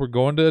Ghoul. We're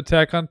going to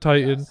Attack on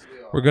Titan. Yes, we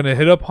are. We're gonna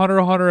hit up Hunter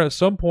x Hunter at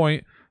some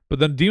point, but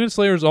then Demon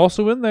Slayer is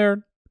also in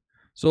there.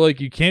 So like,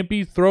 you can't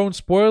be throwing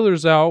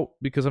spoilers out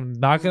because I'm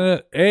not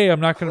gonna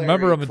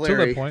remember them until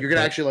Clary, that point. You're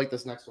gonna but- actually like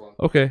this next one.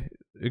 Okay,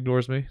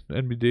 ignores me.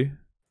 NBD.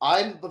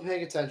 I'm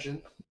paying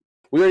attention.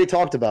 We already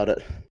talked about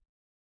it.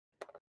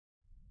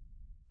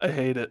 I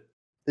hate it.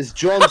 It's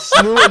Jon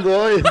Snow on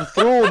the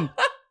throne.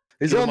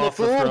 He's Get on him the off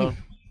the throne. throne.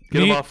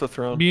 Get him Me- off the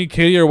throne. Me and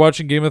Katie are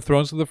watching Game of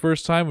Thrones for the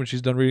first time when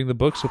she's done reading the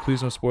book. So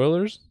please no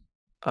spoilers.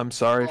 I'm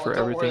sorry Oh, for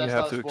don't worry, everything you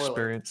that's have not to a spoiler.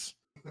 experience.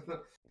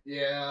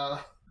 Yeah.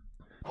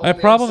 My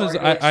problem is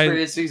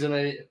I season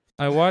 8.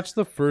 I watched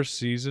the first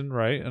season,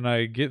 right, and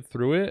I get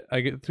through it.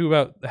 I get through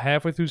about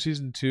halfway through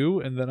season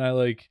 2, and then I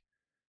like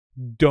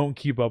don't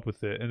keep up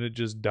with it, and it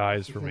just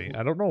dies for me.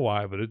 I don't know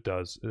why, but it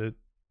does.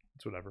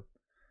 It's whatever.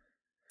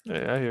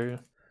 Yeah, I hear you.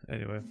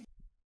 Anyway.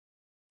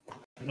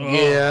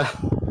 Yeah.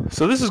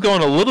 So this is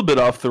going a little bit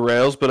off the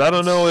rails, but I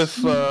don't know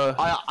if.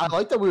 I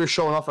like that we were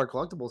showing off our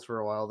collectibles for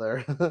a while there.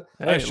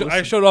 Hey, I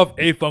listen. showed off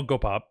a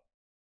Funko Pop.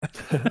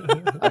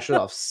 I showed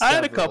off I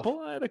several.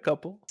 had a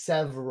couple.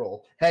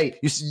 Several. Hey,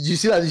 you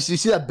see that? You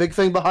see that big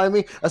thing behind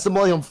me? That's the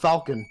Millennium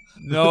Falcon.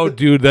 No,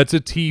 dude, that's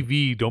a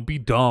TV. Don't be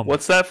dumb.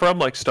 What's that from?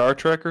 Like Star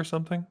Trek or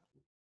something?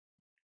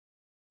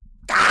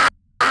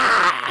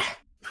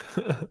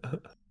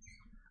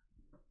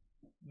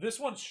 This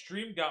one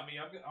stream got me.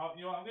 I'm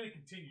gonna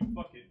continue.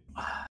 Fuck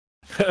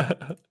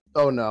it.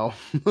 Oh no.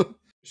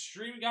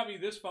 Stream got me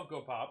this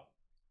Funko Pop.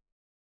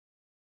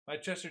 My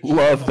Chester Cheetah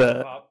Love Funko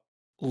that. Pop.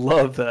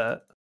 Love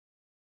that.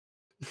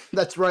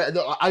 That's right.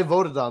 No, I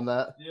voted on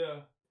that.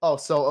 Yeah. Oh,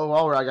 so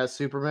while I got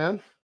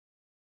Superman.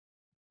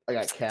 I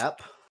got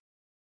Cap.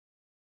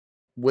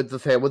 With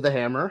the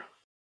hammer.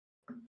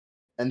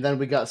 And then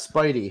we got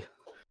Spidey.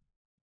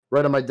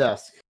 Right on my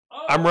desk.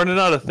 Oh. I'm running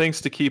out of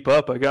things to keep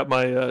up. I got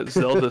my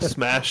Zelda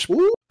Smash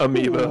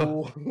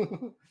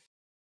amiibo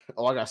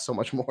Oh, I got so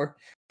much more.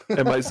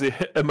 and my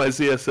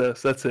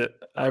ZSS. That's it.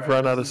 I've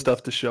run out of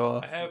stuff to show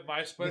off. I have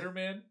my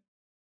Spider-Man.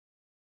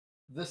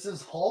 This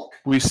is Hulk.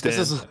 We stand.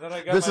 This is And then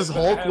I got this my- is I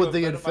Hulk have with a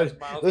the Venomized Infinity.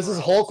 Miles This is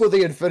Morales. Hulk with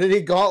the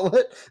Infinity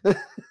Gauntlet.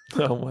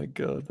 Oh my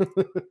god.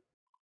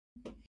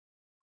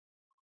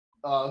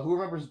 Who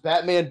remembers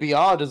Batman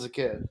Beyond as a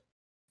kid?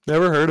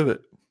 Never heard of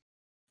it.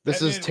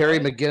 This is Batman Terry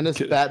what? McGinnis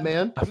Kid.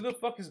 Batman. Who the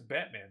fuck is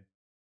Batman?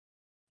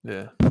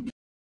 Yeah.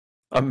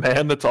 A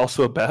man that's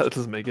also a bat. That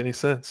doesn't make any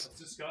sense. That's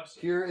disgusting.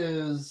 Here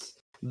is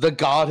the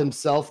God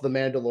himself, the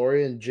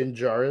Mandalorian, Din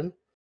Djarin.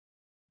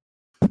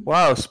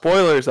 Wow,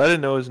 spoilers. I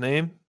didn't know his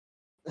name.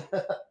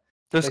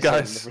 This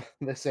guy's.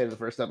 They say it in the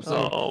first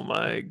episode. Oh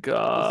my This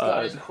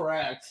god. guy's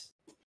cracked.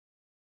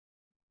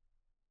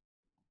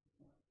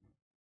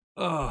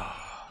 Oh.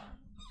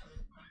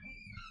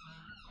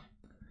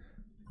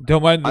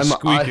 Don't mind the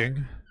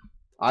squeaking.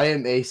 I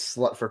am a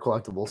slut for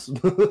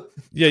collectibles.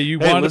 Yeah, you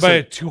Hey, wanted to buy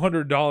a listen.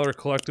 $200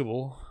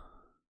 collectible.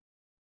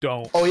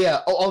 Don't. Oh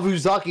yeah,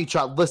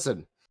 Uzaki-chan.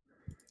 Listen,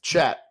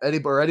 chat.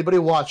 Anybody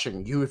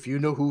watching, if you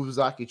know who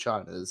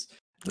Uzaki-chan is,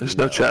 There's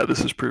no chat.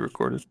 This is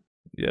pre-recorded.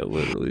 Yeah,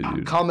 literally,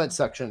 dude. comment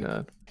section.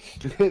 God.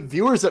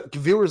 viewers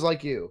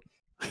like you.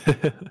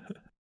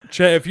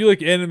 Chat, if you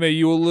like anime,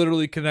 you will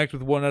literally connect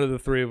with one out of the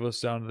three of us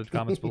down in the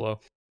comments below.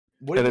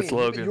 What do And you it's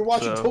mean? Logan, You're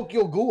watching so-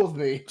 Tokyo Ghoul with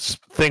me.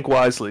 Think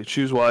wisely.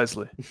 Choose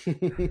wisely.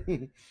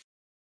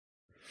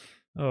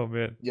 Oh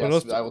man. Yes, What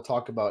else? I will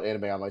talk about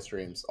anime on my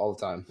streams all the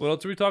time. What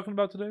else are we talking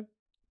about today?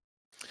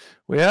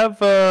 We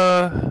have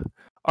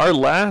our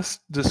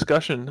last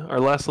discussion, our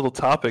last little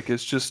topic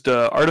is just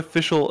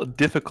artificial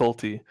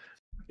difficulty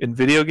in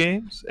video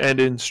games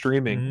and in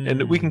streaming.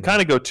 And we can Mm.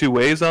 kind of go two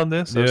ways on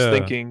this. I was Yeah.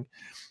 thinking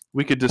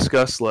we could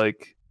discuss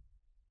like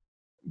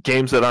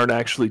games that aren't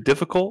actually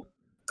difficult,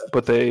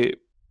 but they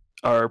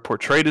are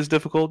portrayed as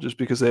difficult just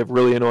because they have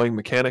really annoying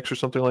mechanics or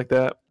something like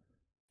that.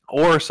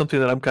 Or something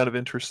that I'm kind of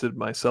interested in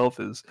myself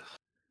is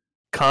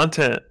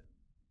content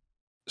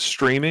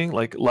streaming,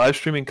 like live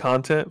streaming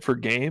content for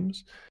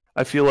games.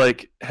 I feel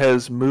like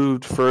has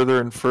moved further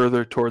and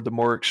further toward the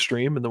more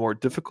extreme and the more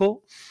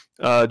difficult,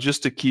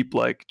 just to keep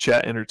like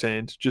chat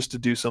entertained, just to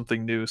do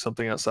something new,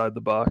 something outside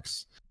the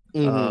box.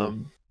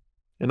 Mhm.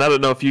 And I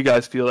don't know if you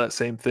guys feel that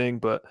same thing,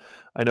 but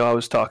I know I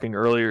was talking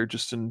earlier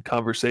just in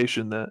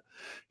conversation that,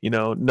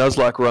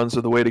 Nuzlocke runs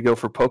are the way to go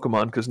for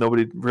Pokemon because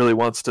nobody really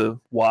wants to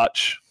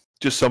watch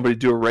just somebody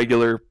do a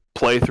regular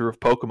playthrough of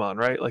Pokemon,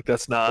 right? Like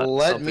that's not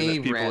Let something me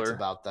that people rant are,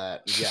 about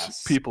that.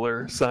 Yes. people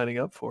are signing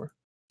up for.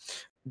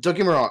 Don't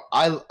get me wrong.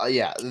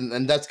 Yeah,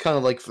 and that's kind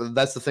of like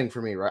that's the thing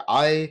for me, right?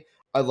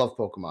 I love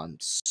Pokemon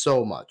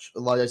so much.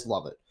 I just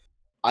love it.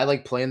 I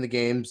like playing the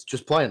games,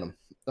 just playing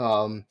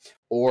them.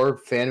 Or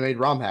fan-made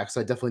ROM hacks.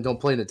 I definitely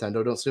don't play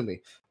Nintendo. Don't sue me.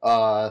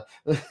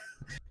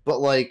 But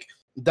like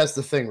that's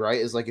the thing, right?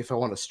 Is like if I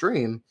want to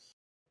stream,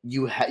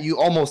 you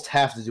almost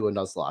have to do a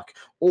Nuzlocke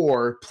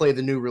or play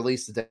the new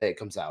release the day it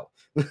comes out.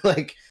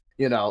 Like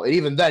and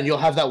even then you'll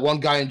have that one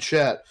guy in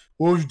chat.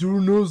 Why you do a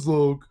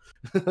Nuzlocke?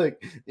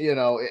 Like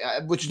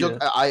which Yeah.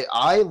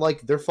 I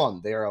like. They're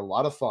fun. They are a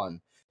lot of fun.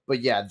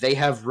 But yeah, they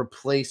have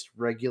replaced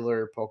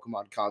regular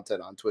Pokemon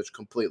content on Twitch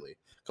completely.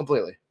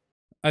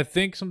 I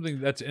think something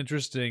that's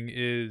interesting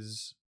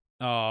is,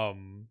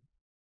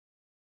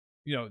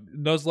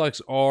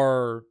 Nuzlocks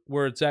are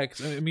where it's at.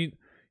 'Cause, I mean,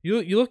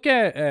 you look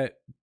at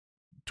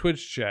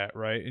Twitch chat,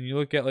 right, and you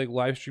look at like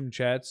live stream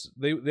chats.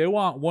 They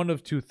want one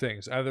of two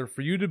things: either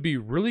for you to be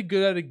really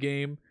good at a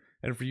game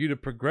and for you to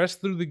progress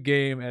through the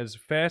game as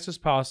fast as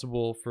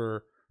possible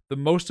for the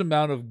most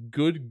amount of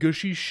good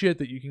gushy shit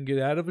that you can get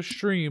out of a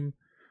stream,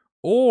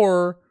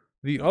 or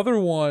the other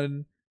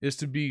one is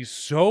to be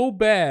so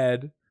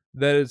bad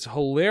that it's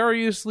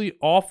hilariously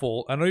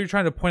awful. I know you're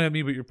trying to point at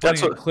me, but you're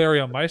pointing at Clary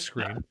on my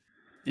screen.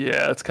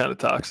 Yeah, it's kind of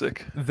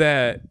toxic.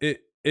 That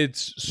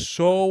it's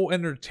so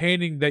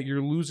entertaining that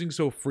you're losing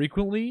so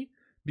frequently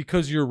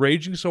because you're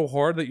raging so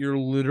hard that you're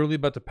literally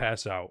about to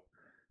pass out.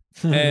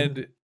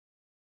 And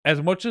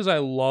as much as I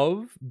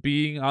love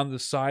being on the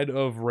side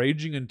of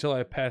raging until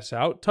I pass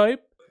out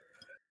type,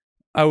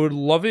 I would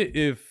love it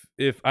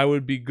if I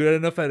would be good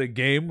enough at a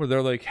game where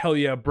they're like, hell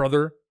yeah,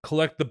 brother,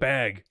 collect the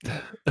bag.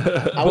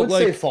 I would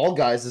say Fall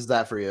Guys is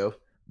that for you.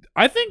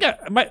 I think I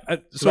might.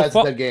 So that's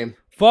a dead game.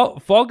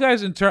 Fall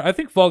Guys I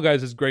think Fall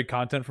Guys is great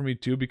content for me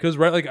too because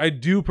like I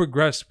do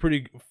progress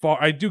pretty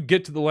far. I do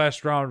get to the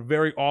last round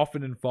very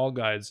often in Fall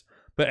Guys,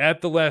 but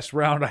at the last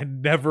round I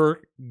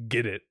never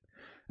get it.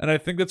 And I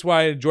think that's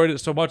why I enjoyed it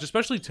so much,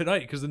 especially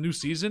tonight because the new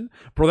season,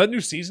 bro, that new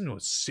season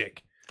was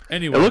sick.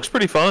 Anyway, It looks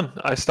pretty fun.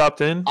 I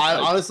stopped in.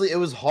 Honestly, it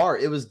was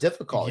hard. It was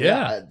difficult.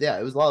 Yeah. Yeah,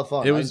 it was a lot of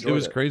fun. it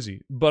was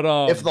crazy. But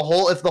If the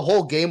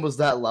whole game was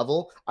that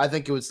level, I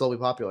think it would still be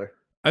popular.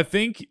 I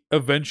think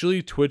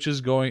eventually Twitch is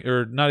going,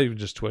 or not even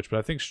just Twitch, but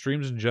I think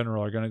streams in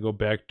general are going to go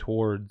back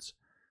towards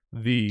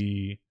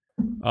the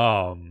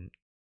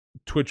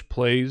Twitch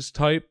plays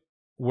type,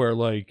 where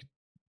like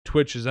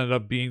Twitch has ended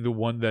up being the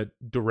one that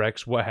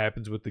directs what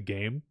happens with the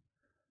game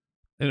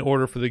in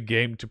order for the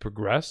game to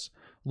progress.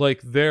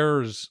 Like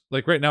there's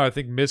like right now, I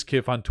think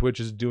Miskiff on Twitch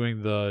is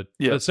doing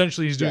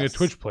essentially he's doing a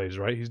Twitch plays,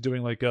 right? He's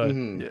doing like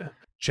a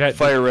chat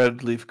Fire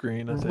red, leaf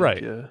green, I think.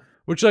 Right. Yeah.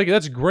 Which like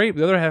that's great.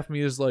 The other half of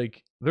me is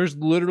like, there's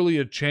literally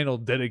a channel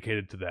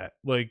dedicated to that.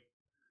 Like,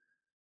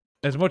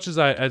 as much as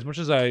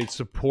I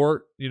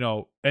support,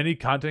 any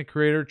content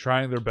creator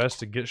trying their best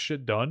to get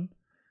shit done,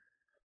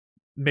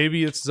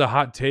 maybe it's a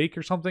hot take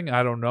or something.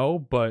 I don't know,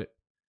 but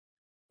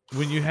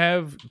when you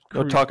have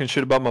I'm talking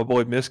shit about my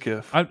boy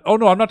Miskiff. I'm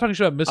not talking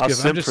shit about Miskiff. I'll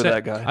simp for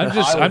that guy.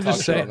 I'm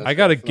just saying. I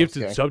got a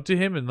gifted Miskiff. sub to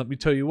him, and let me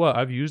tell you what,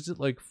 I've used it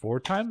like 4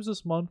 times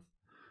this month.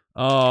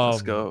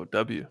 Let's go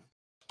W.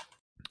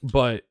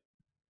 But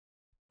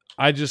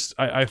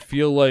I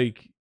feel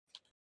like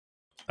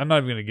I'm not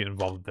even gonna get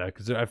involved with that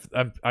because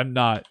I'm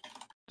not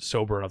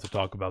sober enough to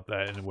talk about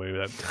that in a way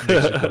that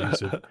makes it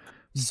cohesive.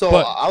 So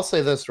But- I'll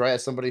say this, right?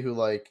 As somebody who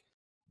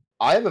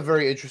I have a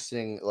very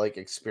interesting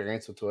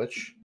experience with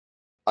Twitch.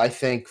 I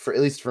think for at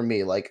least for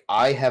me,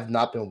 I have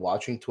not been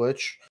watching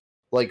Twitch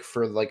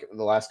for the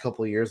last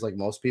couple of years, like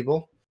most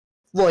people.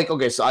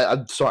 Okay, so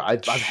I'm sorry,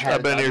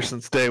 I've been here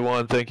since day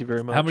one. Thank you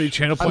very much. How many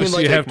channel points do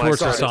you take have my towards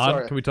side. Hassan?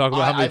 Sorry. Can we talk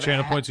about how many I've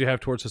channel had- points you have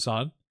towards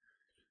Hassan?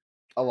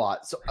 a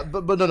lot. So,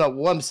 but no.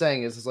 What I'm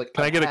saying is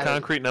Can I get a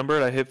concrete number?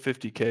 I hit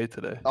 50K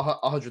today.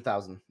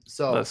 100,000.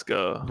 So Let's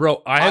go.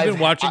 Bro, I have I've been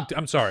watching.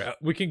 I'm sorry.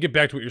 We can get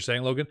back to what you're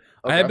saying, Logan.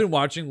 I have Okay. been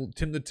watching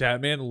Tim the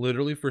Tatman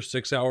literally for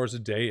 6 hours a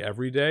day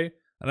every day,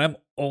 and I'm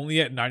only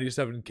at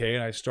 97K,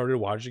 and I started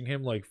watching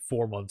him like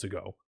 4 months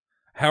ago.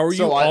 How are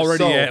you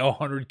already at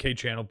 100K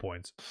channel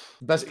points?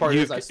 best part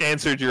You is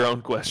answered your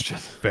own question.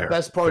 Fair.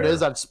 best part fair,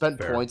 is I've spent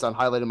fair. points on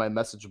highlighting my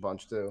message a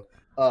bunch too.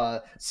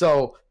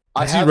 So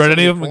I Has he have read so any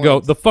many of them and go,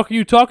 points. the fuck are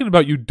you talking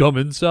about, you dumb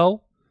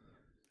incel?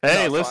 Hey,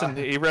 No, so listen,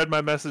 he read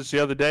my message the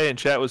other day, and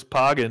chat was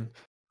pogging.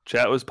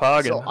 Chat was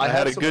pogging. So I I had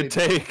have a so good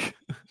many- take.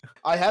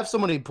 I have so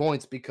many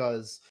points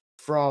because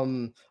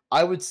from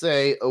I would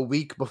say a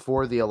week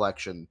before the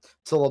election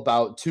till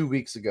about 2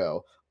 weeks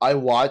ago, I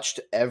watched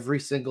every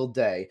single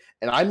day,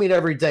 and I mean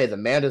every day. The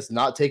man has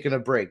not taken a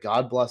break.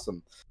 God bless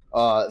him.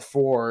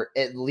 For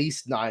at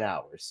least 9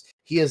 hours.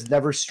 He has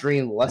never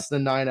streamed less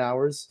than 9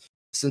 hours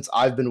since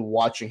I've been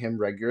watching him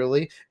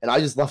regularly, and I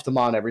just left him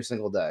on every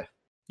single day.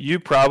 You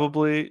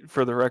probably,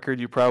 for the record,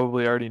 you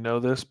probably already know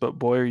this, but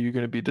boy, are you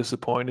going to be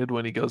disappointed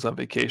when he goes on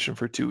vacation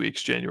for 2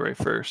 weeks, January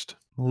 1st.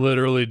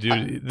 Literally,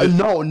 dude.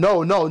 No.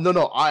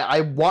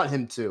 I want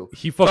him to.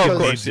 He fucking of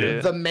needs course, it.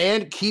 yeah. The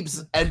man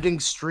keeps ending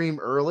stream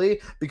early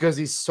because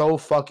he's so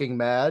fucking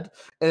mad,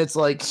 and it's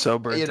like So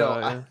burnt you know,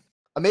 out.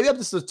 Yeah. maybe I'm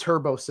just a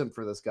turbo simp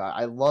for this guy.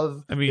 I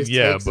love I mean, his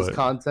yeah, takes, his but-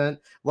 content.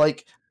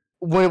 Like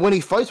when he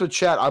fights with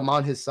chat, I'm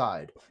on his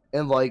side,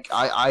 and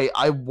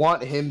I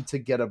want him to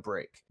get a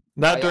break.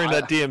 Not I- during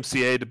I- that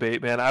DMCA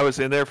debate, man. I was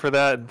in there for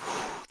that, and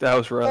that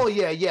was rough. Oh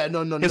yeah,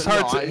 no. his no,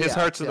 heart's I- his yeah,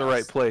 heart's in the right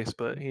yes. place,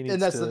 but he needs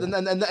And that's to,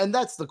 and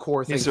that's the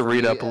core thing. needs to for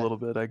read me. up a little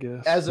bit, I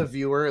guess. As a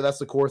viewer, that's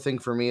the core thing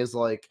for me. Is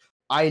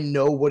I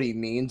know what he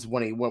means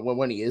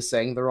when he is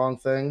saying the wrong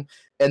thing,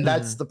 and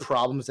that's the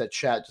problem. Is that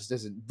chat just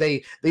isn't.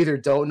 They either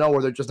don't know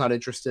or they're just not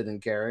interested in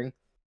caring.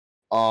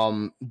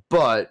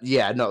 But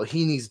yeah, no,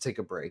 he needs to take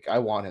a break. I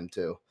want him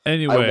to.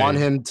 Anyway, I want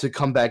him to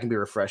come back and be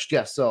refreshed.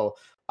 Yeah. So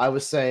I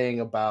was saying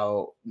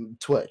about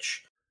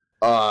Twitch.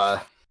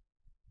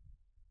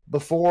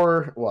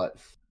 Before what?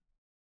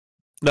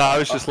 No, I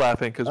was just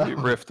laughing because we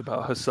riffed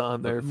about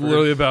Hassan there. For,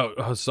 literally about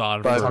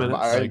Hassan. Five for minutes.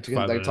 like I can 5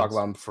 talk minutes.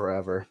 about him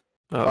forever.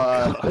 oh,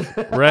 God.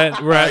 We're at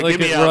All right, like,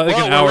 give me we're out. like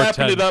Well, an we're hour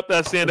wrapping 10. it up.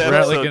 That's the end of We're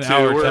at like episode an 2.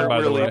 hour We're, 10, by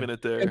we're the way. leaving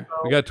it there.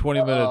 We got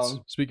 20 minutes.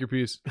 Um, Speak your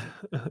piece.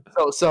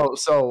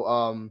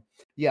 So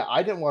yeah,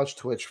 I didn't watch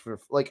Twitch for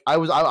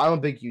I'm a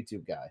big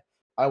YouTube guy.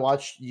 I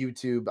watched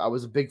YouTube. I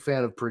was a big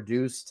fan of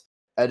produced,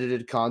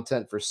 edited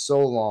content for so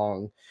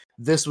long.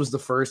 This was the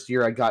first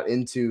year I got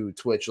into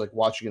Twitch,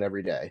 watching it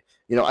every day.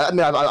 I mean,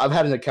 I've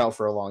had an account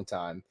for a long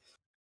time.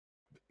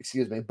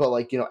 Excuse me, but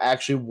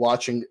actually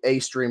watching a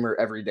streamer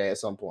every day at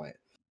some point.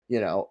 I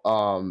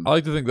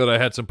like to think that I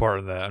had some part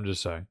in that. I'm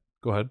just saying.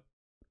 Go ahead.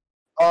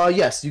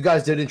 Yes, you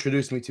guys did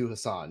introduce me to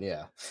Hassan.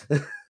 Yeah.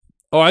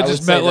 Oh, I would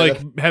just say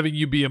meant that having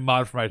you be a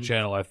mod for my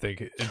channel. I think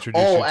introduced you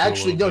Oh, to a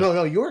actually, little bit.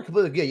 no. You were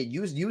completely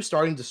yeah. You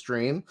starting to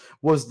stream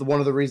was one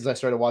of the reasons I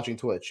started watching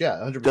Twitch. Yeah,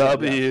 100%. Yeah.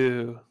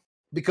 W.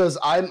 Because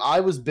I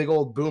was big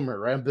old boomer,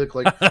 right? I'm big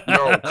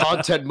no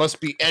content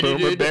must be Boomer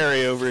edited.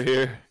 Barry over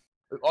here.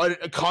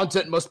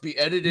 Content must be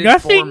edited,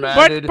 Nothing but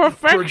formatted,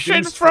 perfection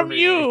produced for from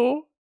me.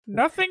 you.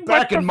 Nothing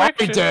Back but in my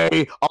perfection.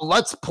 day, a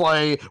Let's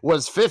Play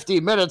was 50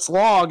 minutes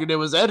long and it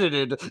was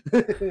edited.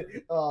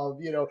 It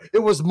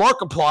was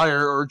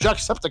Markiplier or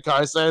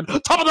Jacksepticeye saying,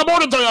 "Top of the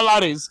morning to you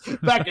laddies."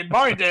 Back in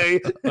my day,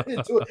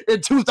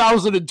 in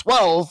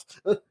 2012.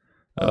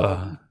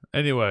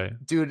 Anyway,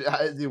 Dude,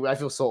 I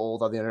feel so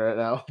old on the internet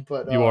now.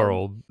 But you are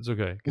old. It's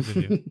okay.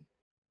 Continue.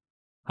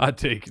 Hot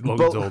take.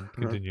 Logan's old.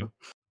 Continue.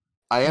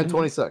 I am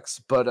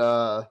 26, but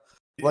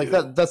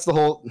that's the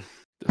whole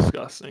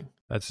Disgusting.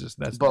 That's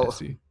But-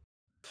 nasty.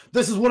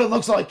 this is what it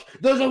looks like.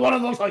 This is what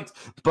it looks like.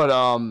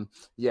 But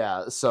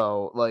yeah,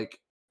 so like,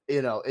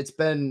 it's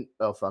been,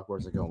 oh fuck,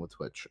 where's it going with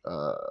Twitch?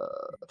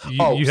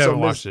 You haven't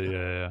watched it.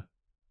 Yeah.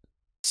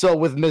 So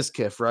with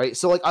Mizkif, right?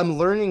 So like I'm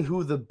learning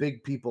who the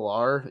big people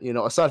are,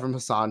 aside from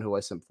Hassan, who I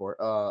simp for.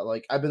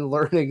 Like I've been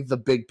learning the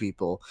big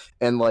people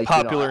and like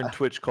Popular in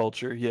Twitch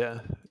culture, yeah.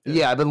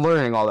 Yeah, I've been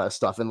learning all that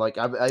stuff, and like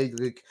I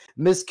like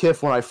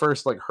Mizkif, when I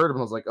first like heard him,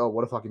 I was like, oh,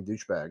 what a fucking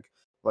douchebag.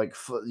 Like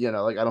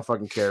like I don't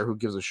fucking care, who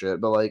gives a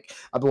shit. But like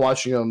I've been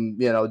watching him,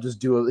 just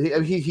do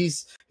it. He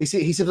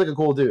seems like a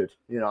cool dude.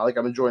 Like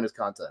I'm enjoying his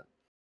content.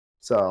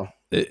 So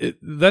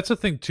That's the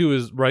thing too.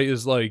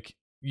 Is like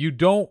you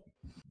don't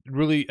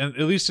really, and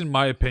at least in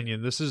my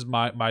opinion, this is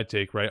my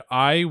take, right?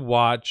 I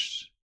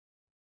watched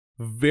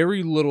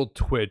very little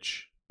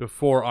Twitch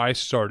before I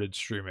started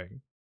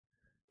streaming.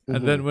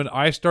 And then when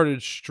I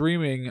started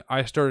streaming,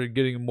 I started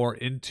getting more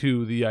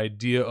into the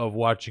idea of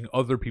watching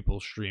other people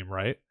stream,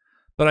 right?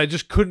 But I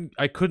just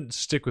couldn't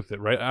stick with it,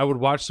 right? I would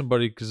watch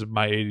somebody, because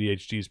my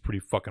ADHD is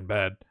pretty fucking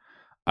bad.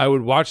 I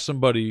would watch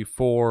somebody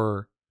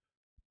for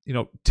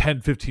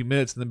 10, 15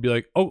 minutes and then be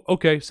like, oh,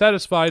 okay,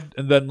 satisfied,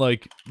 and then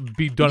like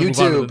be done and move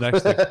on to the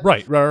next thing.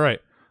 Right.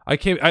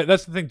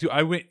 That's the thing too.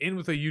 I went in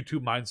with a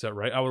YouTube mindset,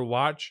 right? I would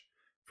watch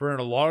for an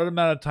allotted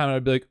amount of time and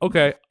I'd be like,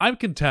 okay, I'm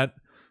content.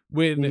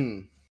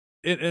 When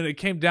it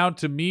came down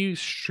to me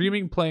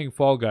streaming playing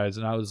Fall Guys,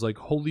 and I was like,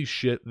 holy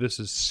shit, this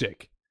is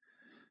sick.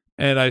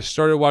 And I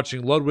started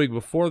watching Ludwig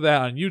before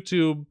that on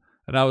YouTube,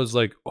 and I was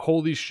like,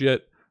 holy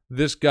shit,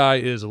 this guy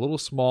is a little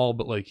small,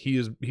 but like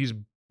he's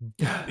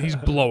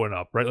blowing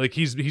up, right? Like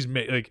he's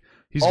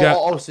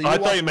got. So I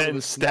thought you meant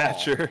in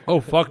stature. Oh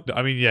fuck!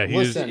 I mean, yeah,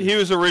 he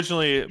was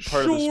originally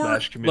part of the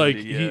Smash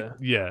community.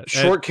 Like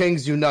Short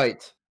Kings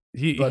unite.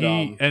 He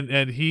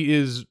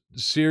is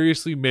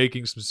seriously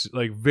making some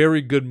like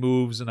very good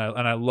moves, and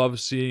I love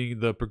seeing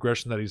the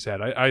progression that he's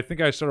had. I think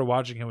I started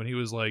watching him when he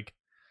was like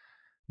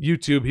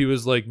YouTube. He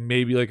was like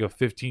maybe like a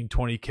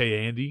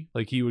 15-20K Andy.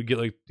 Like he got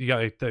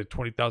like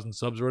 20,000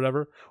 subs or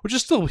whatever, which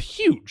is still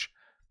huge.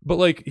 But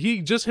like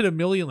he just hit 1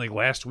 million like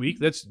last week.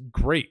 That's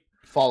great.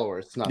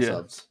 Followers, not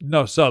subs.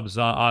 No, subs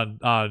on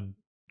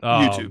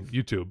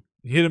YouTube.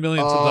 He hit 1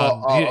 million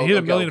subs he hit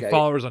 1 million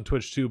followers on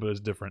Twitch too, but it's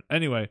different.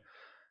 Anyway,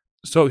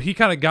 so he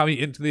kind of got me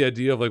into the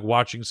idea of like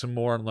watching some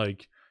more and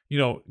like,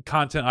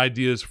 content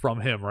ideas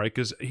from him, right?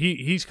 Because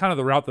he's kind of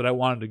the route that I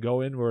wanted to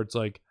go in, where it's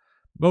like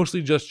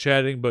mostly just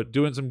chatting, but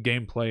doing some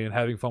gameplay and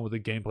having fun with the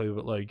gameplay,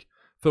 but like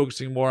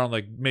focusing more on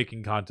like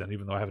making content,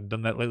 even though I haven't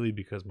done that lately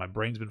because my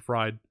brain's been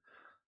fried.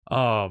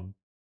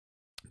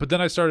 But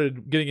then I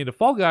started getting into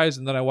Fall Guys,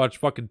 and then I watched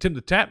fucking Tim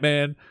the Tap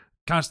Man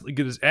constantly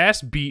get his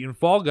ass beat in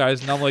Fall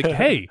Guys, and I'm like,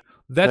 hey,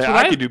 that's what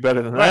I could do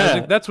better than right, that.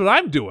 like, that's what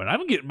I'm doing.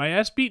 I'm getting my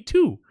ass beat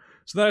too.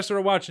 So then I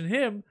started watching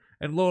him,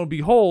 and lo and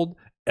behold,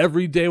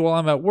 every day while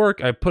I'm at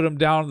work, I put him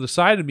down on the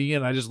side of me,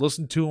 and I just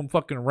listen to him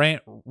fucking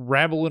rant,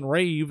 rabble, and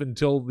rave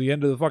until the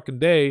end of the fucking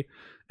day,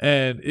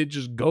 and it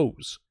just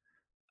goes.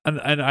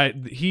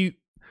 And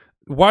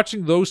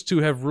watching those two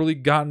have really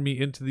gotten me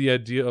into the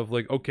idea of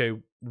like, okay,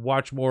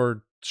 watch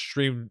more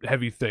stream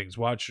heavy things,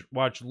 watch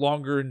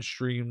longer in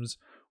streams,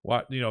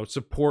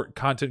 support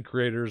content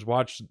creators,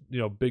 watch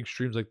big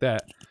streams like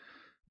that.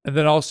 And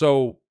then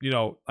also,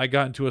 I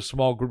got into a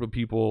small group of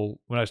people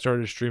when I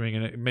started streaming,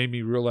 and it made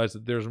me realize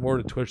that there's more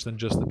to Twitch than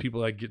just the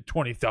people that get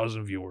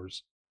 20,000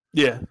 viewers.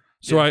 Yeah.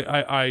 So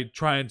I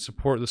try and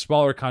support the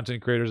smaller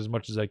content creators as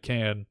much as I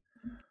can.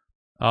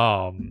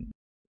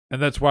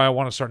 And that's why I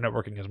want to start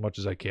networking as much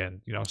as I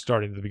can,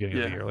 starting at the beginning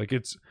of the year. Like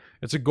it's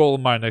a goal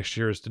of mine next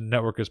year is to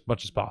network as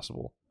much as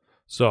possible.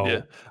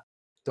 So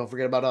don't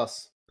forget about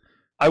us.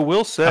 I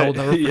will say,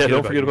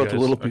 don't forget about the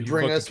little people.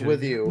 Bring us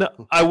with you. No,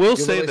 I will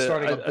say You're that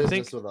starting a I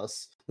think business with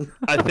us.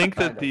 I think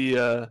that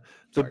the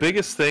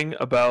biggest thing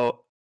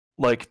about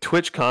like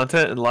Twitch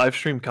content and live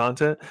stream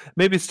content,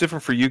 maybe it's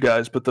different for you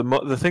guys, but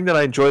the thing that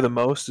I enjoy the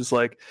most is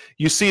like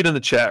you see it in the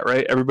chat,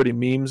 right? Everybody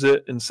memes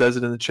it and says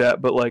it in the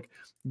chat, but like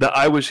the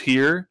I was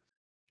here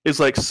is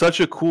like such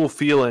a cool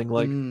feeling.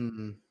 Like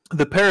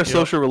the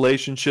parasocial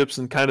relationships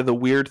and kind of the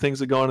weird things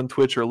that go on in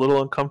Twitch are a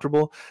little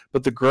uncomfortable,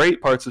 but the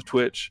great parts of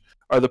Twitch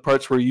are the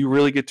parts where you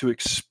really get to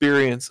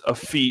experience a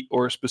feat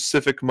or a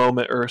specific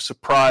moment or a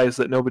surprise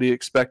that nobody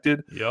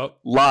expected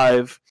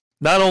live,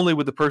 not only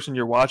with the person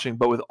you're watching,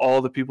 but with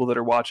all the people that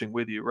are watching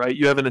with you, right?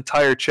 You have an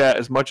entire chat,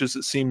 as much as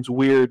it seems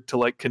weird to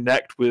like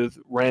connect with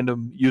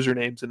random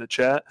usernames in a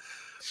chat.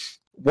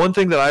 One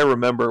thing that I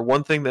remember,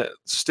 one thing that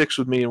sticks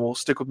with me and will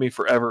stick with me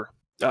forever,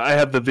 I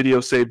have the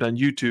video saved on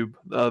YouTube,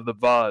 the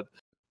VOD,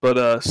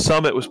 but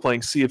Summit was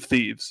playing Sea of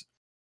Thieves,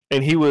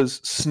 and he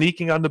was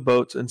sneaking onto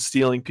boats and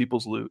stealing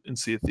people's loot in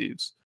Sea of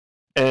Thieves.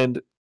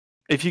 And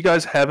if you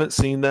guys haven't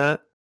seen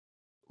that,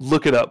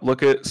 look it up.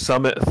 Look at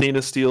Summit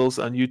Athena Steals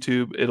on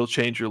YouTube. It'll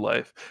change your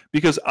life.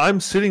 Because I'm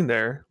sitting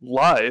there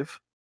live,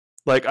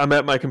 like I'm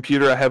at my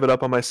computer, I have it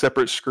up on my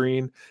separate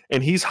screen,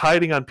 and he's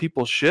hiding on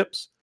people's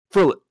ships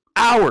for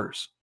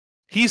hours.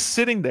 He's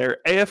sitting there,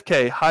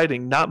 AFK,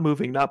 hiding, not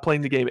moving, not playing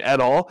the game at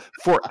all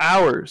for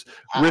hours,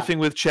 riffing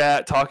with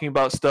chat, talking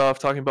about stuff,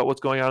 talking about what's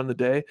going on in the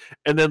day.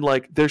 And then,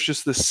 like, there's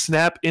just this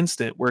snap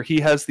instant where he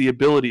has the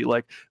ability,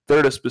 like, they're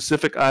at a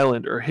specific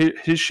island, or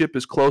his ship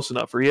is close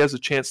enough, or he has a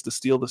chance to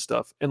steal the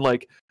stuff. And,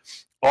 like,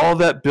 all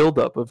that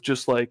buildup of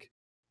just, like,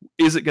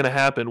 is it going to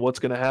happen? What's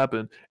going to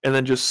happen? And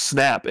then just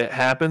snap, it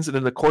happens. And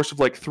in the course of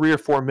like 3 or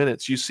 4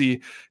 minutes, you see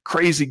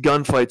crazy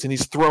gunfights, and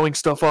he's throwing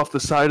stuff off the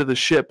side of the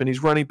ship, and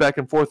he's running back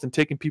and forth and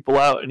taking people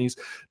out, and he's,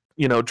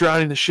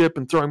 drowning the ship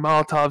and throwing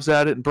Molotovs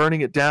at it and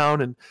burning it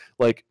down. And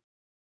like,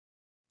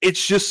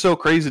 it's just so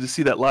crazy to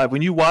see that live.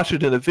 When you watch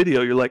it in a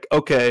video, you're like,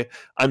 okay,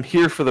 I'm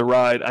here for the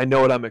ride. I know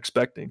what I'm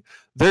expecting.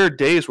 There are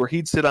days where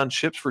he'd sit on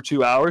ships for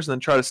 2 hours and then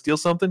try to steal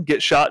something,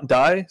 get shot and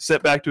die,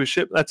 sent back to his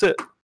ship. That's it.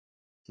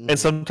 And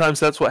sometimes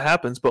that's what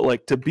happens, but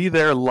like to be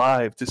there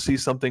live to see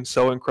something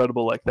so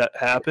incredible like that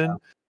happen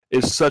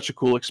is such a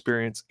cool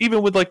experience.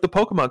 Even with like the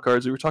Pokemon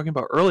cards we were talking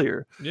about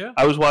earlier. Yeah.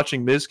 I was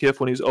watching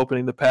Mizkif when he was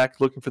opening the pack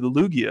looking for the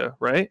Lugia,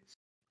 right?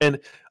 And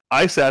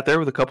I sat there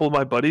with a couple of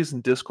my buddies in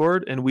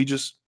Discord, and we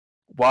just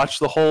watched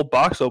the whole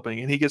box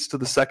opening, and he gets to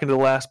the second to the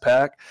last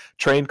pack.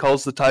 Train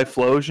calls the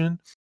Typhlosion,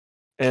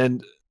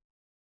 and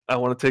I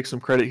want to take some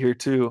credit here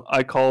too.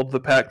 I called the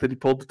pack that he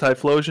pulled the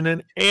Typhlosion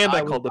in, and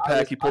I called the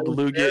pack he pulled the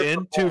Lugia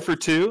in. 2 for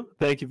 2.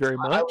 Thank you very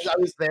much. I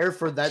was there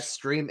for that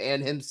stream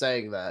and him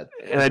saying that.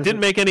 And I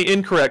didn't make any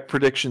incorrect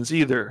predictions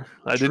either.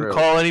 I didn't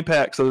call any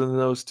packs other than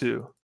those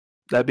 2.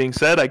 That being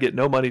said, I get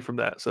no money from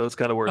that, so it's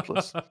kind of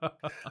worthless.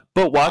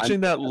 But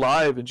watching that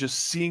live and just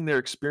seeing their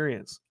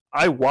experience,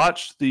 I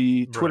watched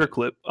the Twitter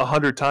clip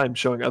 100 times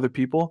showing other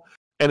people,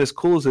 and as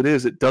cool as it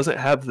is, it doesn't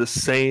have the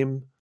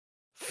same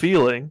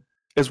feeling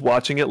as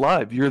watching it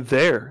live. You're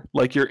there,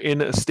 like you're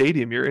in a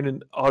stadium, you're in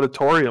an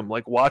auditorium,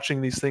 like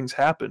watching these things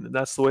happen, and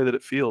that's the way that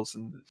it feels.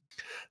 And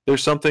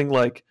there's something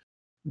like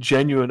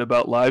genuine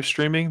about live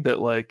streaming that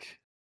like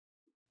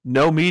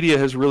no media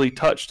has really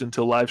touched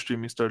until live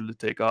streaming started to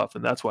take off.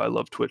 And that's why I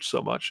love Twitch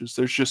so much, is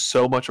there's just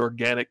so much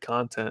organic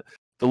content,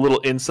 the little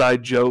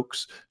inside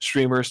jokes,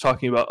 streamers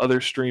talking about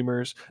other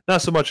streamers,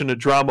 not so much in a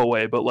drama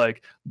way, but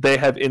like they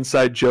have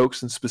inside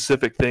jokes and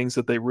specific things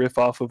that they riff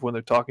off of when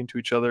they're talking to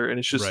each other. And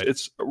it's just,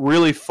 it's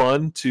really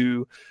fun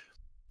to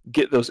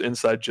get those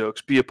inside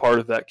jokes, be a part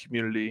of that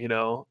community,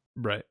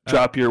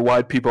 drop your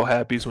wide people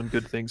happies when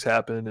good things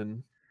happen.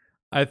 And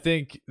I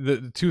think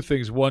the 2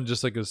 things, one,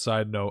 just like a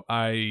side note,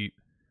 I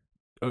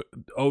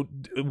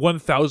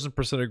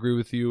 1000% agree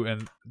with you.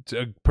 And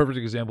a perfect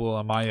example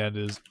on my end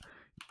is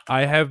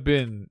I have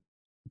been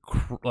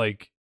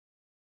like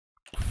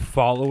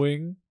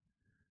following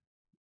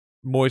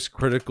Moist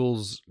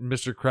Critical's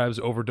Mr. Krabs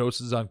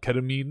overdoses on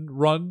ketamine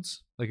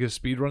runs, like his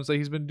speed runs that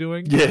he's been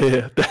doing.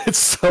 Yeah, that's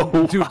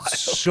so dude, wild.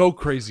 So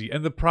crazy.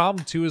 And the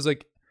problem too is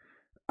like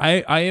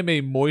I am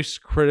a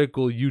Moist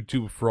Critical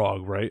YouTube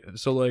frog, right?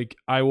 So like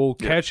I will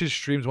catch his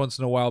streams once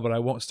in a while, but I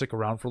won't stick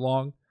around for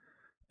long.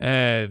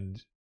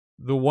 And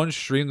the one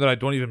stream that I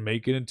don't even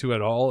make it into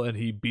at all, and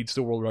he beats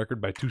the world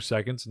record by 2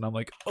 seconds, and I'm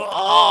like,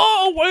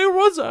 oh, where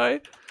was I?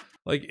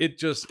 Like, it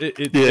just,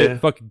 it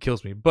fucking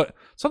kills me. But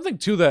something,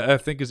 too, that I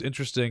think is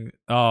interesting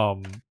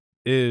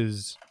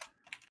is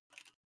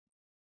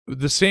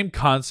the same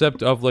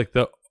concept of, like,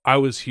 I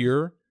was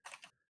here.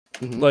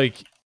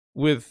 Like,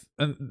 with,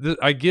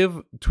 I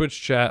give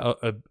Twitch chat,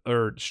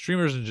 or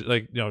streamers,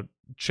 like,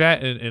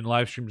 chat and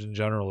live streams in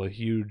general a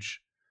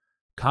huge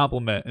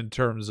compliment in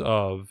terms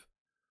of,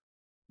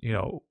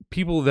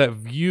 people that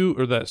view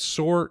or that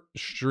sort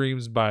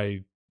streams by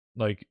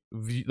like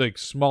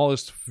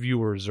smallest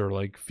viewers or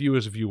like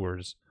fewest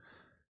viewers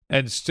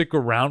and stick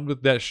around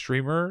with that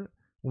streamer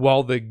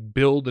while they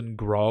build and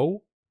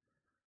grow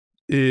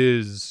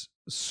is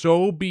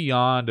so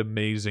beyond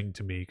amazing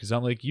to me, because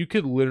I'm like, you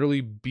could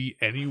literally be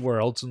anywhere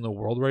else in the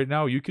world right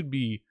now. You could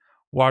be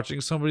watching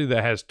somebody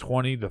that has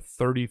 20 to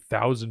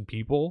 30,000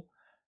 people,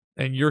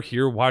 and you're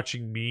here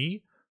watching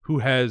me who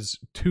has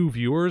 2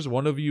 viewers.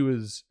 One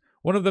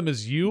of them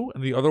is you,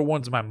 and the other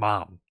one's my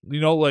mom.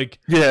 Like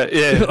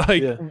and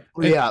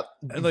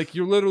like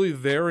you're literally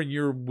there, and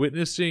you're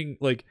witnessing,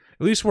 like,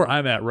 at least where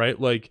I'm at, right?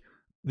 Like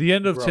the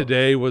end of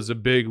today was a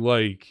big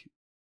like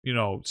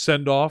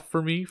send off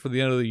for me for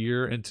the end of the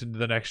year into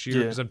the next year,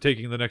 because I'm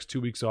taking the next 2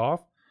 weeks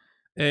off,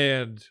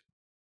 and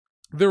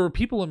there were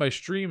people in my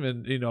stream,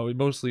 and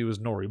mostly it was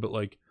Nori, but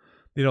like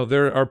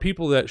there are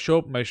people that show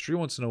up in my stream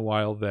once in a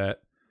while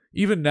that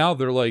even now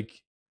they're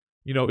like,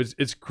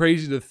 it's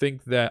crazy to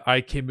think that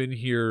I came in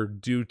here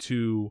due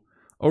to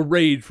a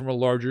raid from a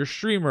larger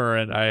streamer,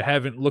 and I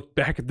haven't looked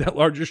back at that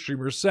larger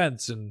streamer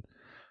since. And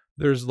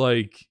there's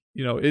like,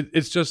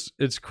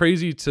 it's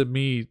crazy to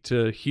me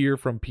to hear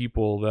from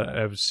people that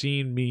have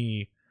seen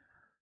me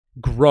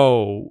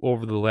grow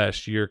over the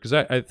last year, because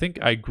I think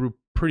I grew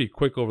pretty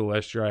quick over the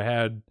last year. I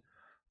had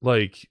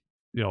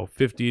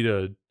 50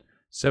 to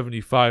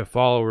 75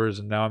 followers,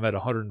 and now I'm at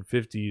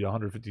 150 to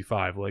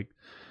 155.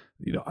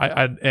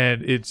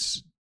 And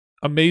it's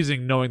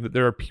amazing knowing that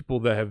there are people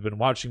that have been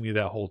watching me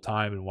that whole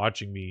time and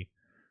watching me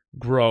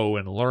grow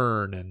and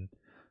learn,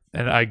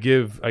 and I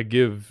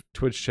give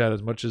Twitch chat,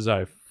 as much as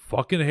I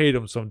fucking hate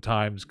them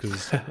sometimes,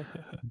 because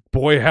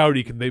boy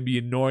howdy can they be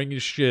annoying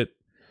as shit.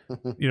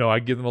 I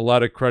give them a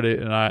lot of credit,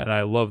 and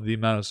I love the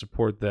amount of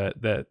support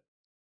that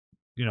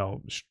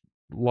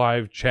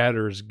live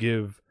chatters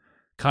give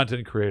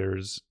content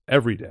creators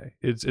every day.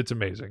 It's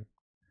amazing.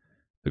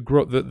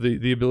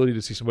 The ability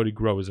to see somebody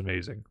grow is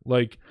amazing.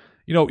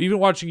 Even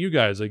watching you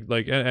guys,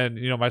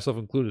 and myself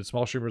included,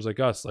 small streamers like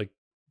us,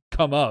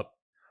 come up,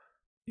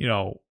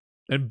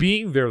 and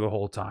being there the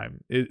whole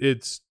time.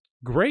 It's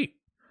great,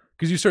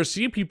 because you start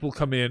seeing people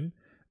come in,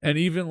 and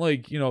even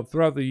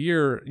throughout the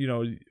year,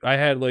 I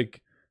had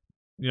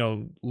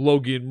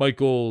Logan,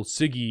 Michael,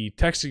 Siggy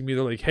texting me.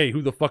 They're like, "Hey,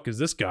 who the fuck is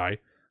this guy?"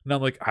 And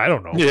I'm like, "I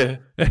don't know." Yeah.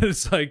 And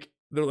it's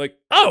they're like,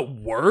 "Oh,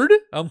 word."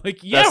 I'm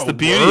like, "Yeah, that's the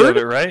beauty word? of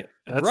it, right?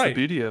 That's right. the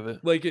beauty of it.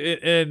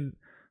 And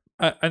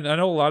I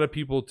know a lot of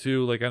people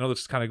too. I know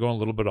this is kind of going a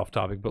little bit off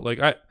topic, but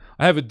I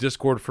have a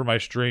Discord for my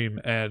stream,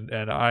 and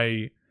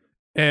I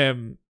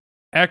am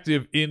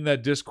active in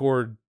that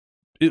Discord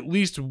at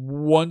least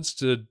once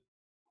to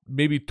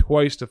maybe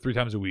twice to 3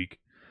 times a week,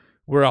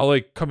 where I'll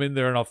come in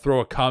there and I'll throw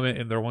a comment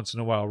in there once in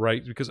a while,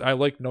 right? Because I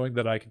like knowing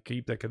that I can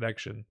keep that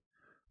connection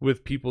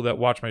with people that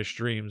watch my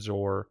streams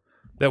or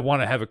that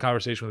want to have a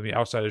conversation with me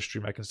outside of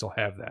stream. I can still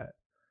have that.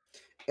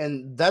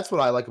 And that's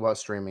what I like about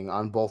streaming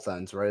on both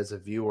ends, right? As a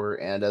viewer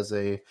and as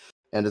a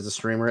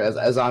streamer,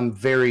 as I'm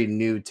very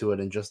new to it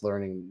and just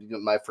learning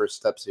my first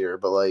steps here,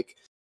 but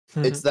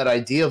it's that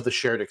idea of the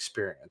shared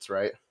experience,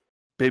 right?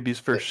 Baby's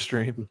first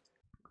stream.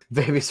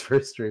 Baby's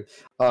first stream.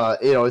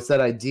 It's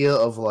that idea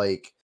of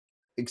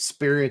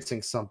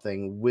experiencing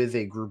something with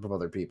a group of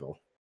other people.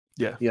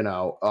 Yeah.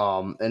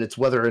 And it's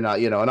whether or not,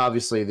 and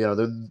obviously,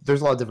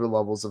 there's a lot of different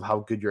levels of how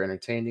good you're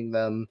entertaining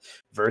them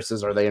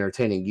versus are they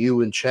entertaining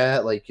you in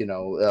chat?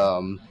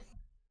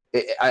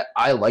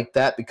 I like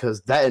that,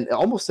 because that, and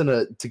almost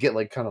to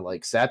get kind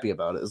of sappy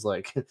about it, is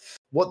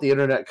what the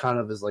internet kind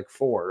of is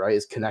for, right?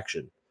 Is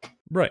connection.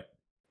 Right.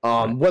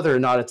 Whether or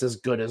not it's as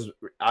good as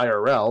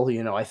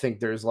IRL, I think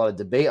there's a lot of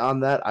debate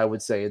on that. I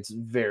would say it's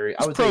very,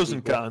 There's pros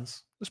and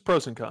cons. There's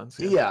pros and cons.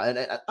 Yeah,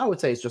 and I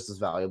would say it's just as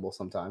valuable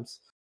sometimes.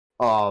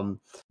 And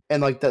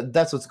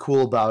that's what's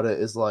cool about it,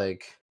 is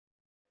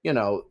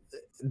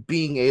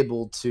being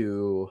able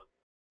to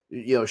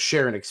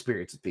share an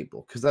experience with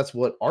people, because that's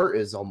what art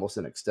is, almost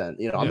an extent.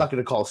 I'm not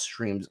going to call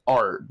streams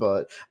art,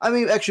 but I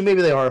mean, actually,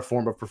 maybe they are a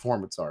form of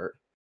performance art.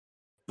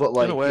 But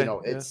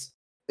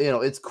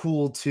it's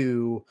cool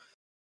to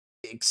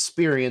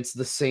experience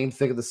the same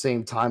thing at the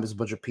same time as a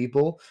bunch of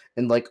people,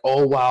 and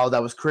oh wow,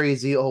 that was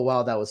crazy, oh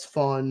wow, that was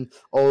fun,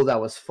 oh that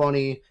was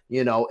funny,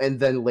 and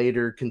then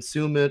later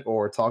consume it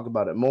or talk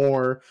about it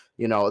more.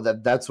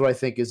 That's what I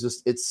think is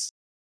just, it's,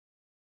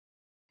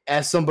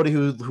 as somebody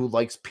who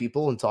likes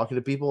people and talking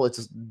to people,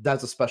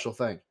 that's a special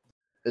thing.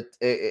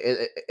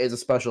 It's a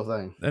special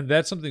thing. And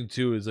that's something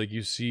too, is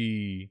you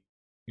see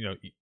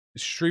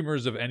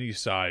streamers of any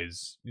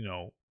size,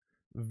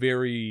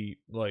 very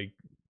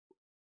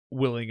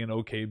willing and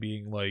okay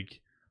being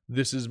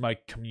this is my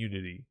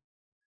community.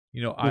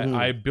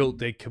 I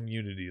built a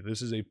community.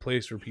 This is a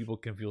place where people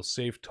can feel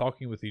safe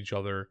talking with each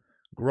other,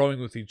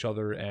 growing with each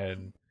other,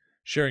 and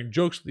sharing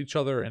jokes with each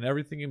other and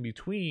everything in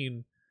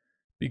between,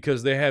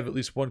 because they have at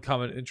least one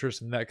common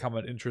interest, and that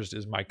common interest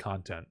is my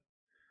content.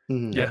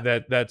 Yeah.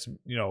 And that's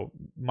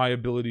my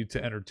ability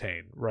to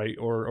entertain, right?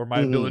 Or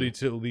my ability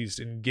to at least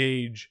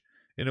engage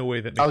in a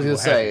way that makes I was going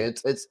to say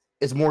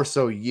it's more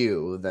so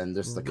you than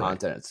just the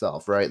content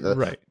itself, right?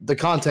 The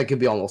content can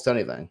be almost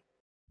anything.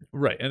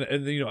 Right. And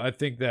I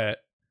think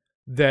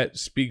that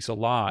speaks a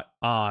lot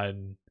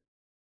on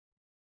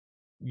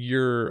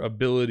your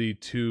ability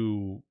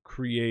to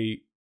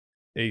create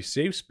a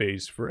safe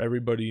space for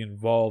everybody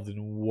involved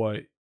in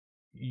what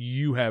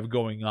you have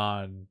going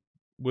on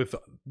with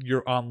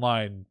your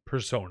online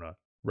persona,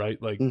 right?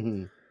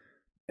 And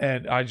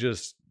I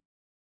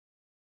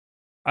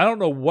don't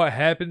know what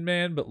happened,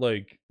 man, but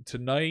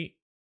tonight,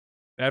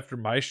 after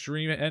my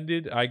stream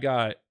ended, I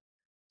got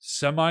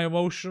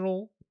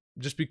semi-emotional,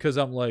 just because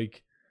I'm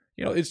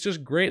it's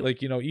just great.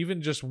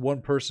 Even just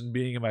one person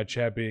being in my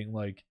chat being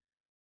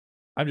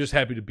I'm just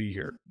happy to be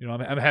here.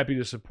 I'm happy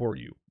to support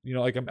you.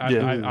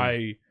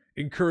 I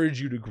encourage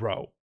you to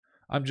grow.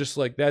 I'm just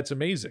that's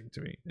amazing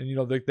to me. And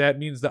that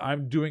means that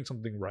I'm doing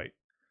something right.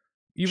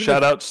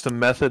 Shout outs to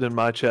Method in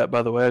my chat,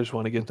 by the way. I just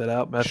want to get that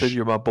out. Method,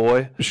 you're my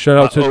boy. Shout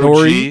out to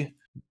Nori.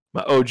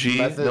 My OG,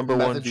 Method, number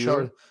one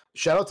viewer.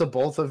 Shout out to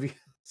both of you.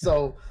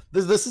 So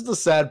this is the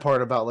sad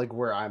part about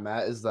where I'm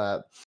at, is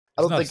that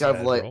I don't think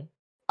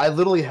I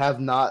literally have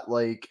not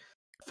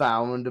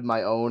found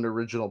my own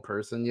original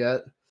person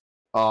yet.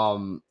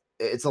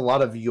 It's a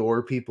lot of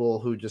your people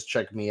who just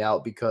check me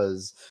out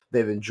because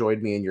they've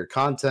enjoyed me and your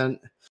content,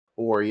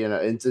 or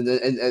and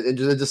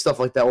just stuff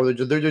like that, or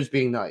they're just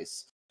being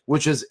nice,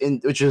 which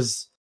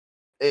is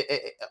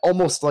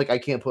almost like I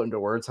can't put into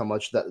words how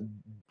much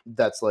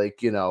that's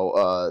like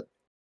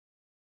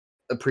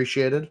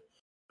appreciated,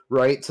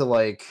 right?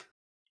 To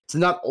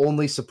not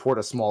only support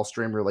a small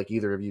streamer like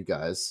either of you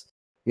guys,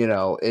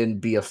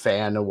 and be a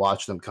fan and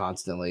watch them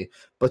constantly,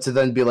 but to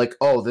then be like,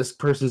 oh, this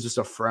person's just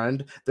a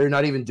friend. They're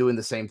not even doing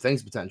the same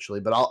things potentially,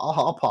 but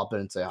I'll pop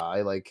in and say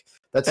hi. Like,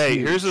 that's Hey,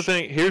 huge.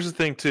 here's the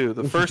thing too.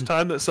 The first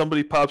time that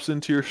somebody pops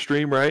into your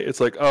stream, right? It's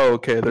like, oh,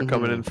 okay, they're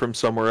coming in from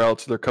somewhere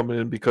else. They're coming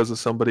in because of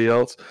somebody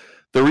else.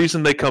 The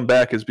reason they come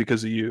back is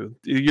because of you.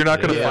 You're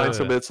not going to find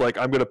somebody that's like,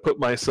 I'm going to put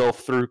myself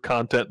through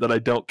content that I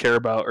don't care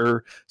about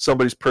or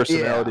somebody's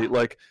personality.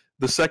 Like,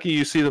 the second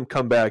you see them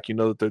come back, you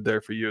know that they're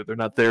there for you. They're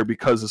not there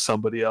because of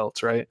somebody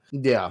else, right?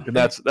 Yeah. And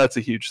that's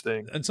a huge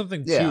thing. And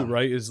something too,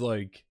 right, is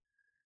like,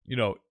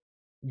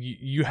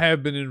 you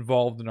have been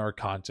involved in our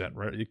content,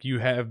 right? Like, you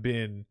have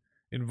been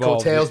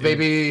involved. Coattails,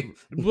 baby.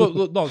 Well,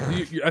 no,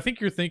 I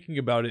think you're thinking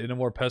about it in a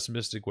more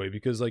pessimistic way,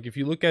 because like if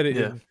you look at it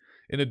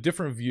in a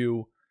different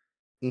view,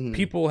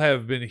 people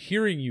have been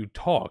hearing you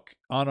talk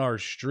on our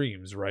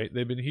streams, right?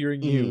 They've been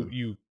hearing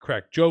you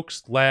crack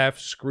jokes, laugh,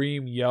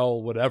 scream,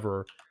 yell,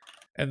 whatever.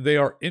 And they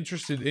are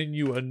interested in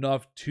you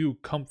enough to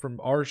come from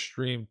our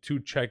stream to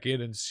check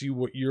in and see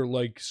what you're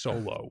like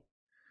solo.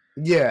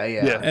 Yeah.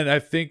 And I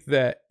think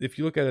that if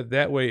you look at it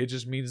that way, it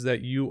just means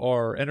that you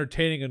are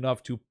entertaining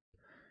enough to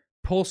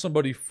pull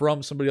somebody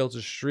from somebody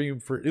else's stream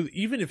for,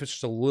 even if it's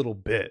just a little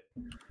bit,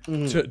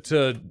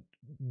 to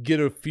get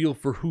a feel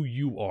for who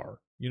you are.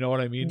 You know what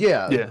I mean?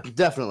 Yeah.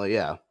 Definitely.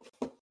 Yeah.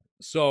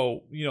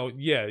 So,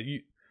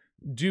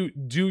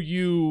 do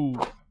you?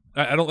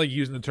 I don't like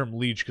using the term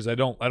leech because I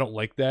don't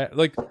like that.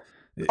 Like,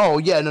 oh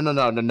yeah,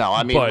 no.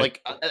 I mean,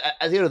 like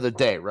at the end of the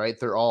day, right?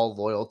 They're all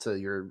loyal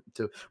to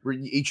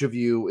each of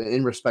you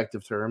in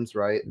respective terms,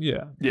 right?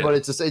 Yeah. But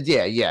it's just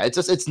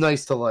it's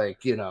nice to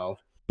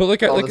But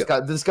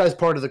this guy's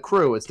part of the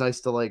crew. It's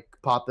nice to like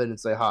pop in and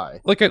say hi.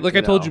 Like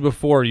I told you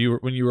before,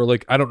 when you were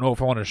like, I don't know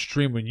if I want to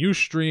stream when you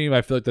stream.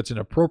 I feel like that's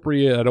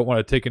inappropriate. I don't want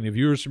to take any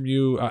viewers from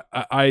you.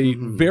 I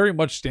very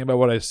much stand by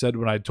what I said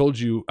when I told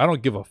you I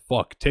don't give a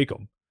fuck. Take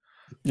them.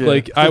 Yeah.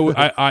 Like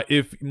I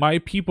if my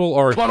people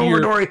are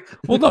here,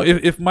 well, no,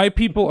 if my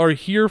people are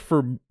here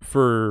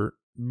for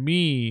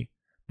me,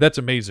 that's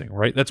amazing,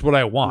 right? That's what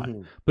I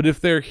want. But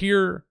if they're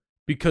here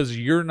because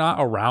you're not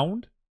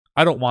around,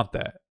 I don't want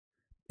that.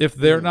 If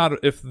they're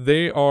not, if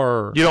they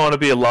are, you don't want to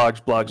be a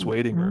blogs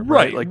waiting room,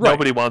 right? Like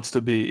nobody wants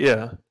to be,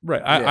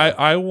 right.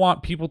 I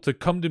want people to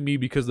come to me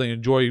because they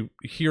enjoy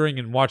hearing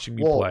and watching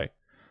me play.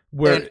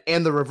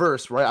 And the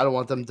reverse, right? I don't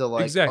want them to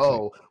like,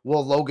 oh,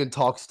 well, Logan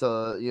talks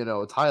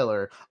to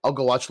Tyler. I'll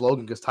go watch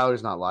Logan because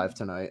Tyler's not live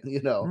tonight.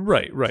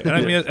 Right. And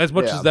I mean, as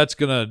much as that's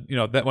gonna,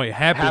 that might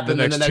happen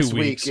in the next 2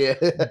 weeks.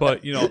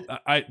 But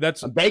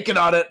I'm banking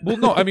on it. Well,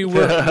 no, I mean,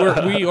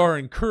 we are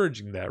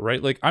encouraging that,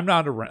 right? Like, I'm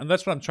not around, and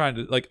that's what I'm trying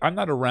to like. I'm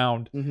not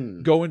around.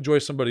 Go enjoy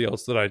somebody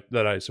else that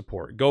I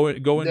support. Go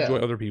enjoy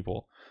other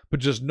people. But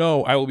just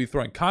know I will be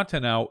throwing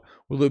content out.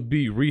 Will it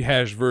be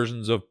rehashed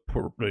versions of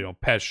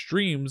past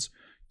streams?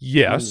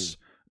 Yes.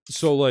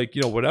 So like,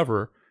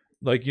 whatever,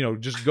 like,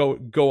 just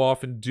go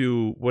off and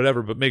do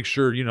whatever, but make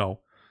sure, you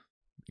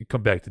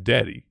come back to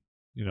daddy,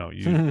 you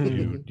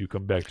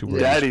come back to where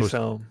daddy's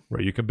home,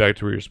 right? You come back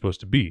to where you're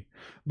supposed to be.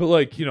 But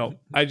like,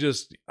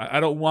 I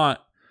don't want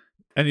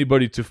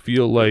anybody to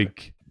feel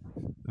like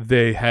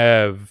they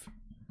have,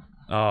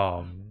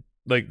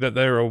 like that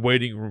they're a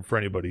waiting room for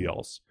anybody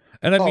else.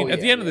 And I mean, at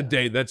the end of the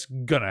day, that's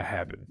gonna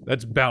happen.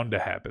 That's bound to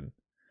happen.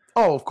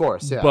 Oh, of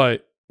course. Yeah.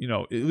 But,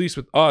 at least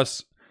with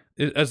us,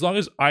 as long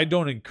as I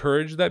don't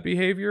encourage that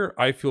behavior,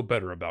 I feel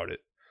better about it.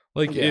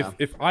 Like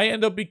if I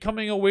end up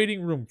becoming a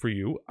waiting room for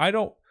you,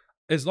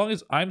 as long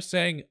as I'm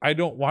saying I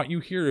don't want you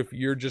here, if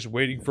you're just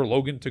waiting for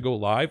Logan to go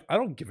live, I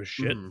don't give a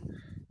shit.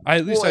 I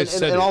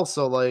said and it.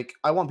 Also, like,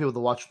 I want people to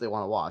watch what they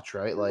want to watch,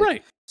 right? Like,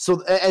 right.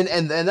 So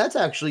and that's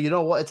actually,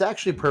 it's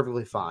actually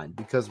perfectly fine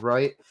because,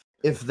 right,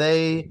 if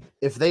they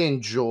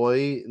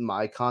enjoy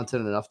my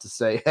content enough to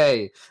say,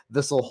 hey,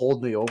 this will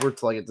hold me over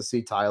till I get to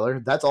see Tyler,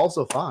 that's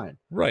also fine.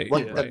 Right.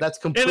 Like that's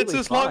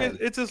completely fine.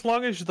 It's as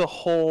long as the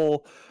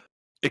whole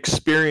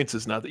experience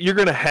is not that you're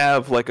gonna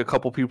have like a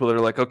couple people that are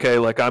like, okay,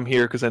 like I'm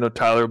here because I know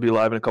Tyler will be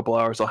live in a couple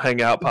hours. I'll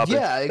hang out, pop in.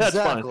 That's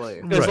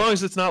exactly. Fine. As long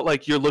as it's not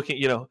like you're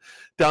looking,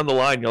 down the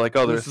line, you're like,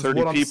 oh, there's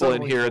 30 people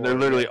in here and they're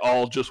literally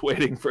all just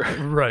waiting for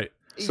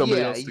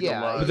somebody else to go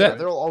live.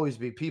 There'll always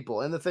be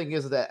people, and the thing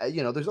is that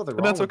there's nothing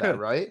wrong with that,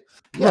 right?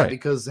 Yeah,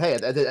 because hey,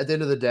 at the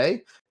end of the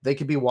day, they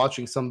could be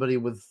watching somebody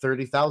with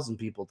 30,000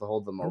 people to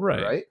hold them over,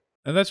 right?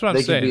 And that's what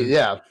I'm saying.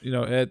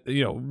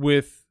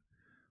 With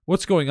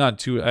what's going on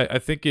too, I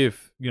think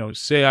if we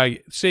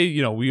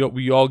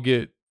all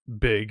get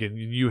big and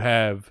you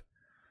have,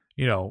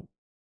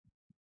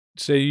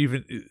 say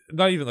even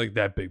not even like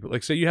that big, but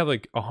like say you have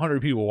like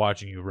 100 people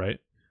watching you, right?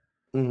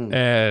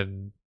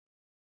 And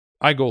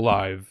I go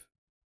live.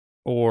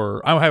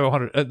 or I have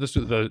 100. Let's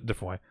do it the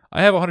different way.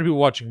 I have 100 people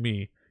watching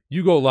me.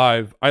 You go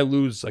live, I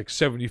lose like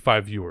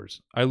 75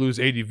 viewers. I lose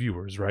 80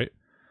 viewers, right?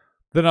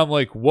 Then I'm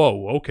like,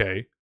 whoa,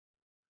 okay.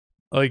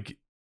 Like,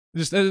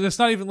 it's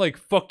not even like,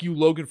 fuck you,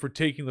 Logan, for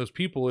taking those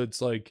people.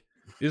 It's like,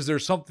 is there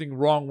something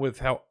wrong with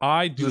how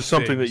I do There's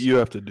something that you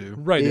have to do.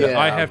 Right, that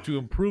I have to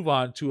improve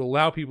on to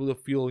allow people to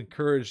feel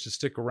encouraged to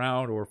stick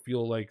around or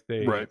feel like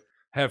they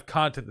have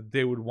content that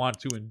they would want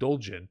to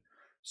indulge in.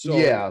 So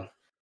yeah.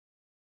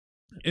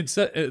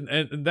 Instead,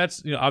 and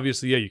that's, you know,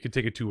 obviously, yeah, you can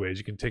take it two ways.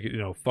 You can take it, you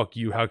know, fuck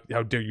you, how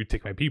dare you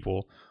take my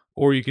people,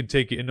 or you can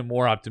take it in a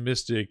more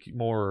optimistic,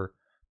 more,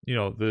 you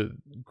know, the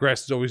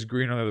grass is always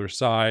green on the other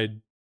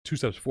side, 2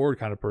 steps forward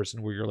kind of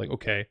person, where you're like,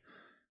 okay,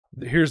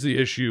 here's the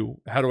issue,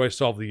 how do I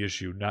solve the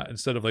issue? Not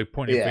instead of like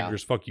pointing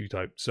fingers, fuck you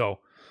type. So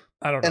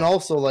I don't know. And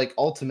also, like,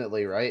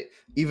 ultimately, right,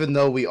 even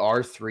though we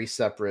are 3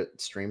 separate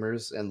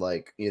streamers, and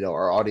like, you know,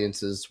 our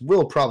audiences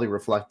will probably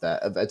reflect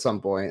that at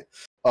some point,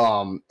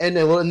 and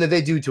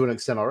they do to an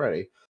extent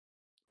already.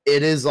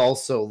 It is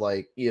also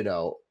like, you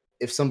know,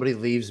 if somebody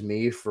leaves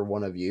me for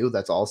one of you,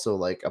 that's also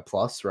like a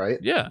plus, right?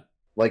 Yeah.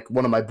 Like,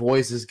 one of my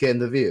boys is getting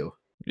the view.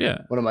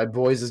 Yeah. One of my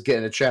boys is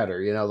getting a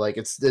chatter, you know, like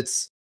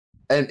it's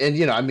and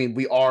you know, I mean,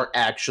 we are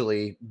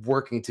actually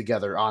working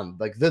together on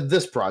like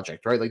this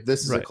project, right? Like,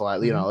 this is a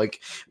collab, you know,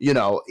 like, you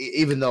know,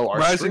 even though our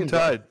rising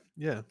tide,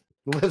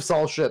 lifts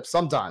all ships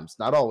sometimes,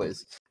 not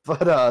always,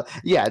 but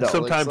yeah, no,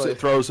 sometimes like, it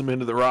throws them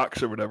into the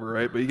rocks or whatever,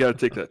 right? But you got to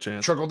take that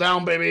chance. Trickle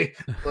down, baby.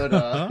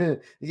 But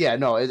yeah,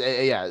 no,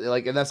 yeah,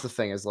 like, and that's the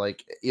thing is,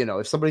 like, you know,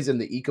 if somebody's in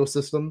the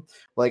ecosystem,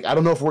 like, I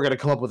don't know if we're gonna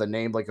come up with a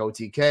name like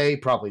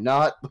OTK, probably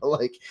not, but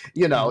like,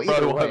 you know,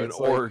 either way, have an it's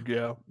org,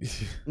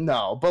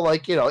 no, but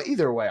like, you know,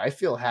 either way, I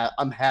feel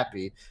I'm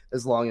happy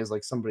as long as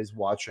like somebody's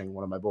watching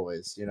one of my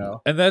boys, you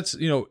know. And that's,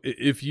 you know,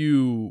 if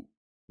you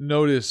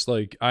notice,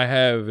 like, I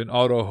have an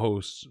auto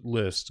host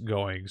list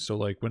going, so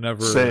like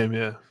whenever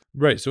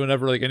right, so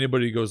whenever like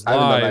anybody goes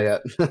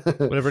live,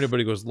 whenever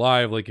anybody goes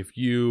live, like if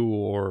you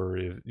or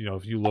if, you know,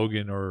 if you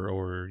Logan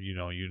or you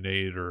know, you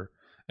Nate or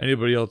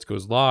anybody else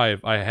goes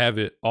live, I have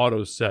it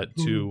auto set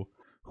to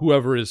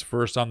whoever is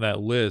first on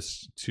that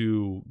list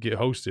to get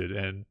hosted.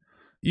 And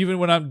even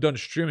when I'm done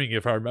streaming,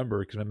 if I remember,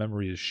 because my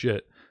memory is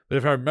shit, but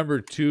if I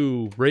remember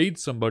to raid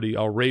somebody,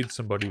 I'll raid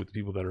somebody with the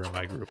people that are in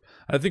my group.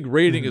 I think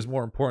raiding is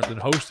more important than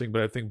hosting,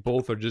 but I think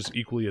both are just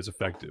equally as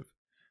effective.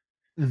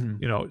 You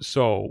know,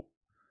 so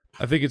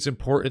I think it's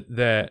important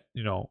that,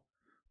 you know,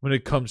 when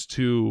it comes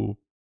to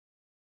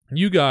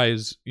you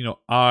guys, you know,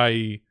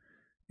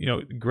 you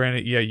know,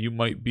 granted, yeah, you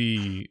might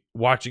be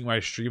watching my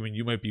stream and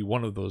you might be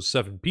one of those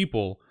 7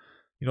 people.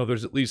 You know,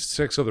 there's at least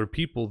 6 other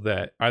people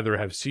that either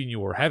have seen you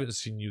or haven't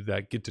seen you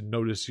that get to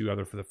notice you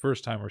either for the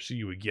first time or see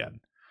you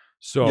again.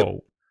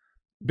 So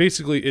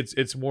basically,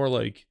 it's more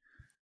like,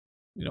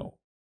 you know,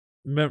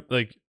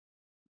 like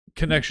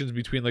connections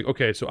between, like,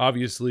 okay, so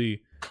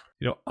obviously,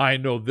 you know, I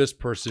know this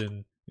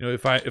person. You know,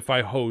 if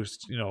I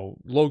host, you know,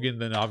 Logan,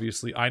 then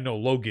obviously I know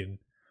Logan.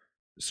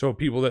 So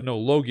people that know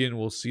Logan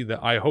will see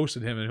that I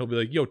hosted him, and he'll be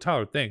like, "Yo,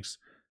 Tyler, thanks,"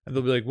 and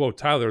they'll be like, "Whoa,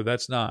 Tyler,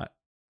 that's not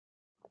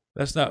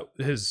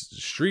his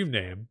stream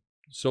name."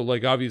 So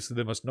like, obviously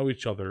they must know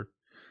each other,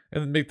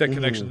 and then make that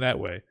connection that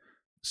way.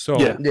 So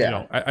you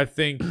know, I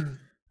think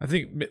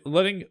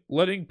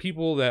letting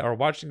people that are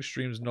watching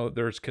streams know that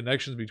there's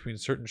connections between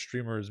certain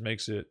streamers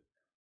makes it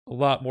a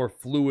lot more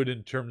fluid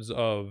in terms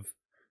of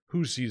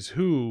who sees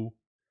who,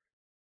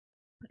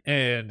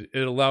 and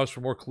it allows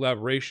for more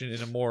collaboration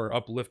in a more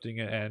uplifting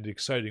and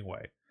exciting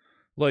way.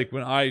 Like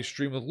when I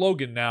stream with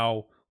Logan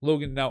now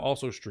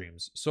also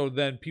streams. So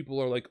then people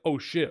are like, oh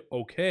shit,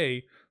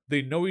 okay,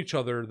 they know each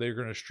other, they're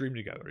going to stream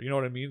together. You know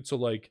what I mean? So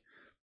like,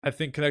 I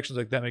think connections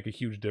like that make a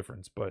huge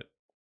difference. But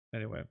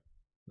anyway,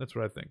 that's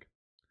what I think.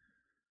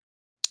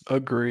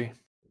 Agree.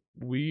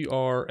 We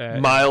are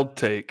at mild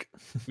take.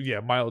 Yeah,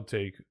 mild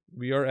take.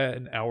 We are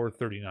at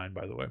 1:39,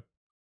 by the way.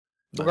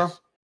 Nice. Okay.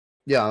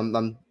 Yeah,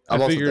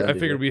 I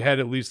figured we had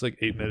at least like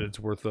 8 minutes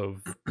worth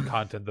of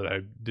content that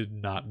I did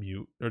not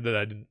mute or that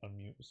I didn't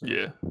unmute. So.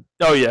 Yeah.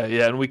 Oh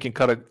yeah, and we can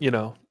cut a, you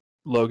know,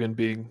 Logan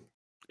being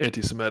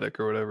anti-Semitic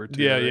or whatever.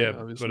 Too, yeah, right? yeah,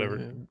 obviously, whatever.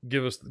 Yeah.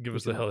 Give us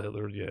the hell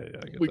Hitler. Yeah,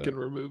 I get we that. can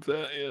remove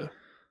that. Yeah.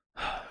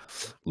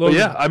 But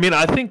yeah, I mean,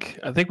 I think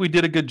we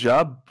did a good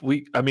job.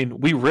 We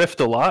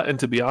riffed a lot, and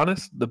to be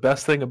honest, the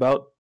best thing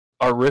about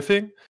our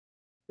riffing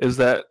is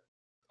that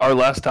our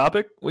last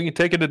topic we can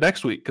take into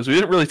next week because we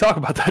didn't really talk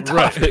about that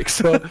topic. Right.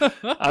 So,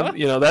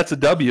 you know, that's a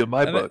W in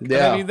my book.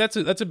 Yeah, I mean that's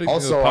a big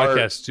also thing of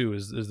the podcast too.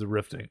 Is the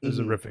riffing,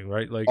 the riffing,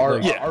 right? Like our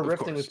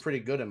riffing was pretty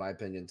good in my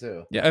opinion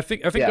too. Yeah, I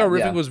think our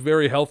riffing was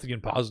very healthy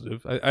and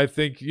positive. I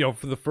think, you know,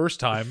 for the first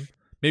time,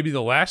 maybe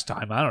the last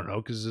time, I don't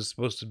know, because it's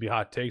supposed to be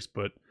hot takes,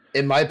 but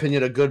in my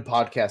opinion, a good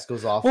podcast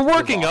goes off. We're goes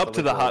working off up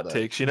to the hot day.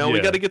 takes. You know, we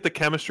Yeah. got to get the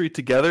chemistry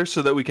together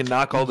so that we can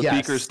knock all the Yes,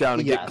 beakers down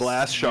and yes. get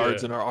glass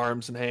shards Yeah. in our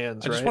arms and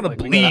hands. I just right? want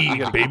to Like, we gotta- bleed, we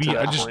gotta get baby. to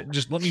that I point.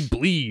 just let me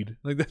bleed.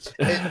 Like that's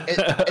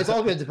It's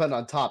all going to depend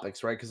on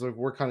topics, right? Because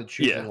we're kind of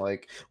choosing Yeah.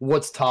 like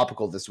what's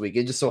topical this week.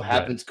 It just so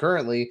happens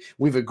currently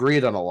we've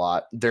agreed on a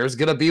lot. There's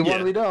going to be one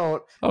Yeah. we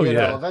don't. Oh, you know,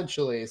 yeah.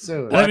 eventually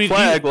soon. Well, I Black mean,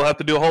 Flag. We'll have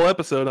to do a whole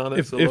episode on it.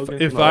 If- so if-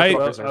 Logan if can I-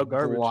 talk Motherfuckers about are how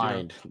garbage, you know.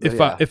 blind.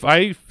 if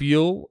I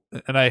feel,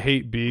 and I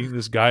hate being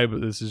this guy,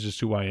 but this is just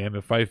who I am.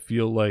 If I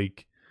feel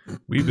like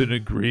we've been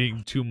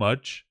agreeing too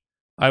much,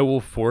 I will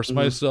force Mhm.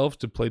 myself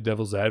to play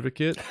devil's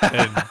advocate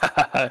and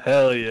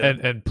Hell yeah.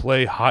 and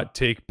play hot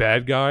take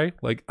bad guy.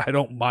 Like I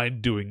don't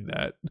mind doing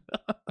that.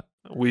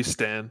 We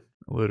stand.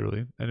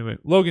 Literally. Anyway,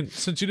 Logan,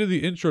 since you did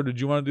the intro, did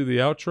you want to do the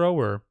outro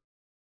or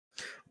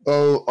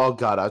Oh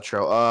god,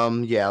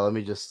 outro. Yeah, let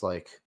me just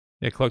like.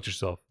 yeah, collect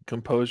yourself.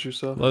 Compose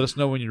yourself. Let us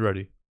know when you're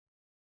ready.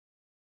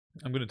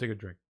 I'm gonna take a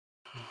drink.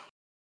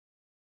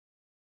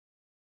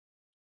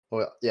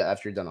 Oh yeah,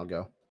 after you're done, I'll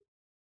go.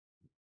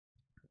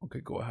 Okay,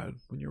 go ahead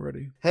when you're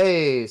ready.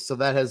 Hey, so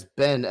that has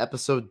been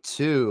episode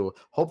 2.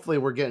 Hopefully,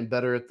 we're getting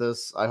better at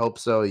this. I hope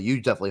so.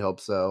 You definitely hope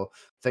so.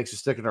 Thanks for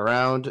sticking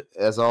around.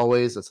 As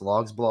always, it's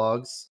Logs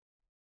Blogs.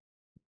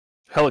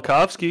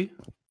 Helikovsky.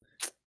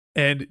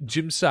 And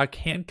Jim Sock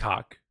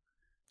Hancock.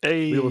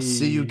 Hey. We will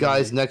see you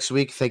guys next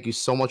week. Thank you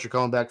so much for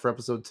coming back for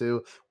episode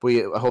 2.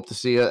 I hope to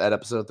see you at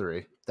episode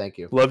 3. Thank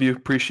you. Love you.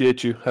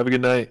 Appreciate you. Have a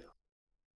good night.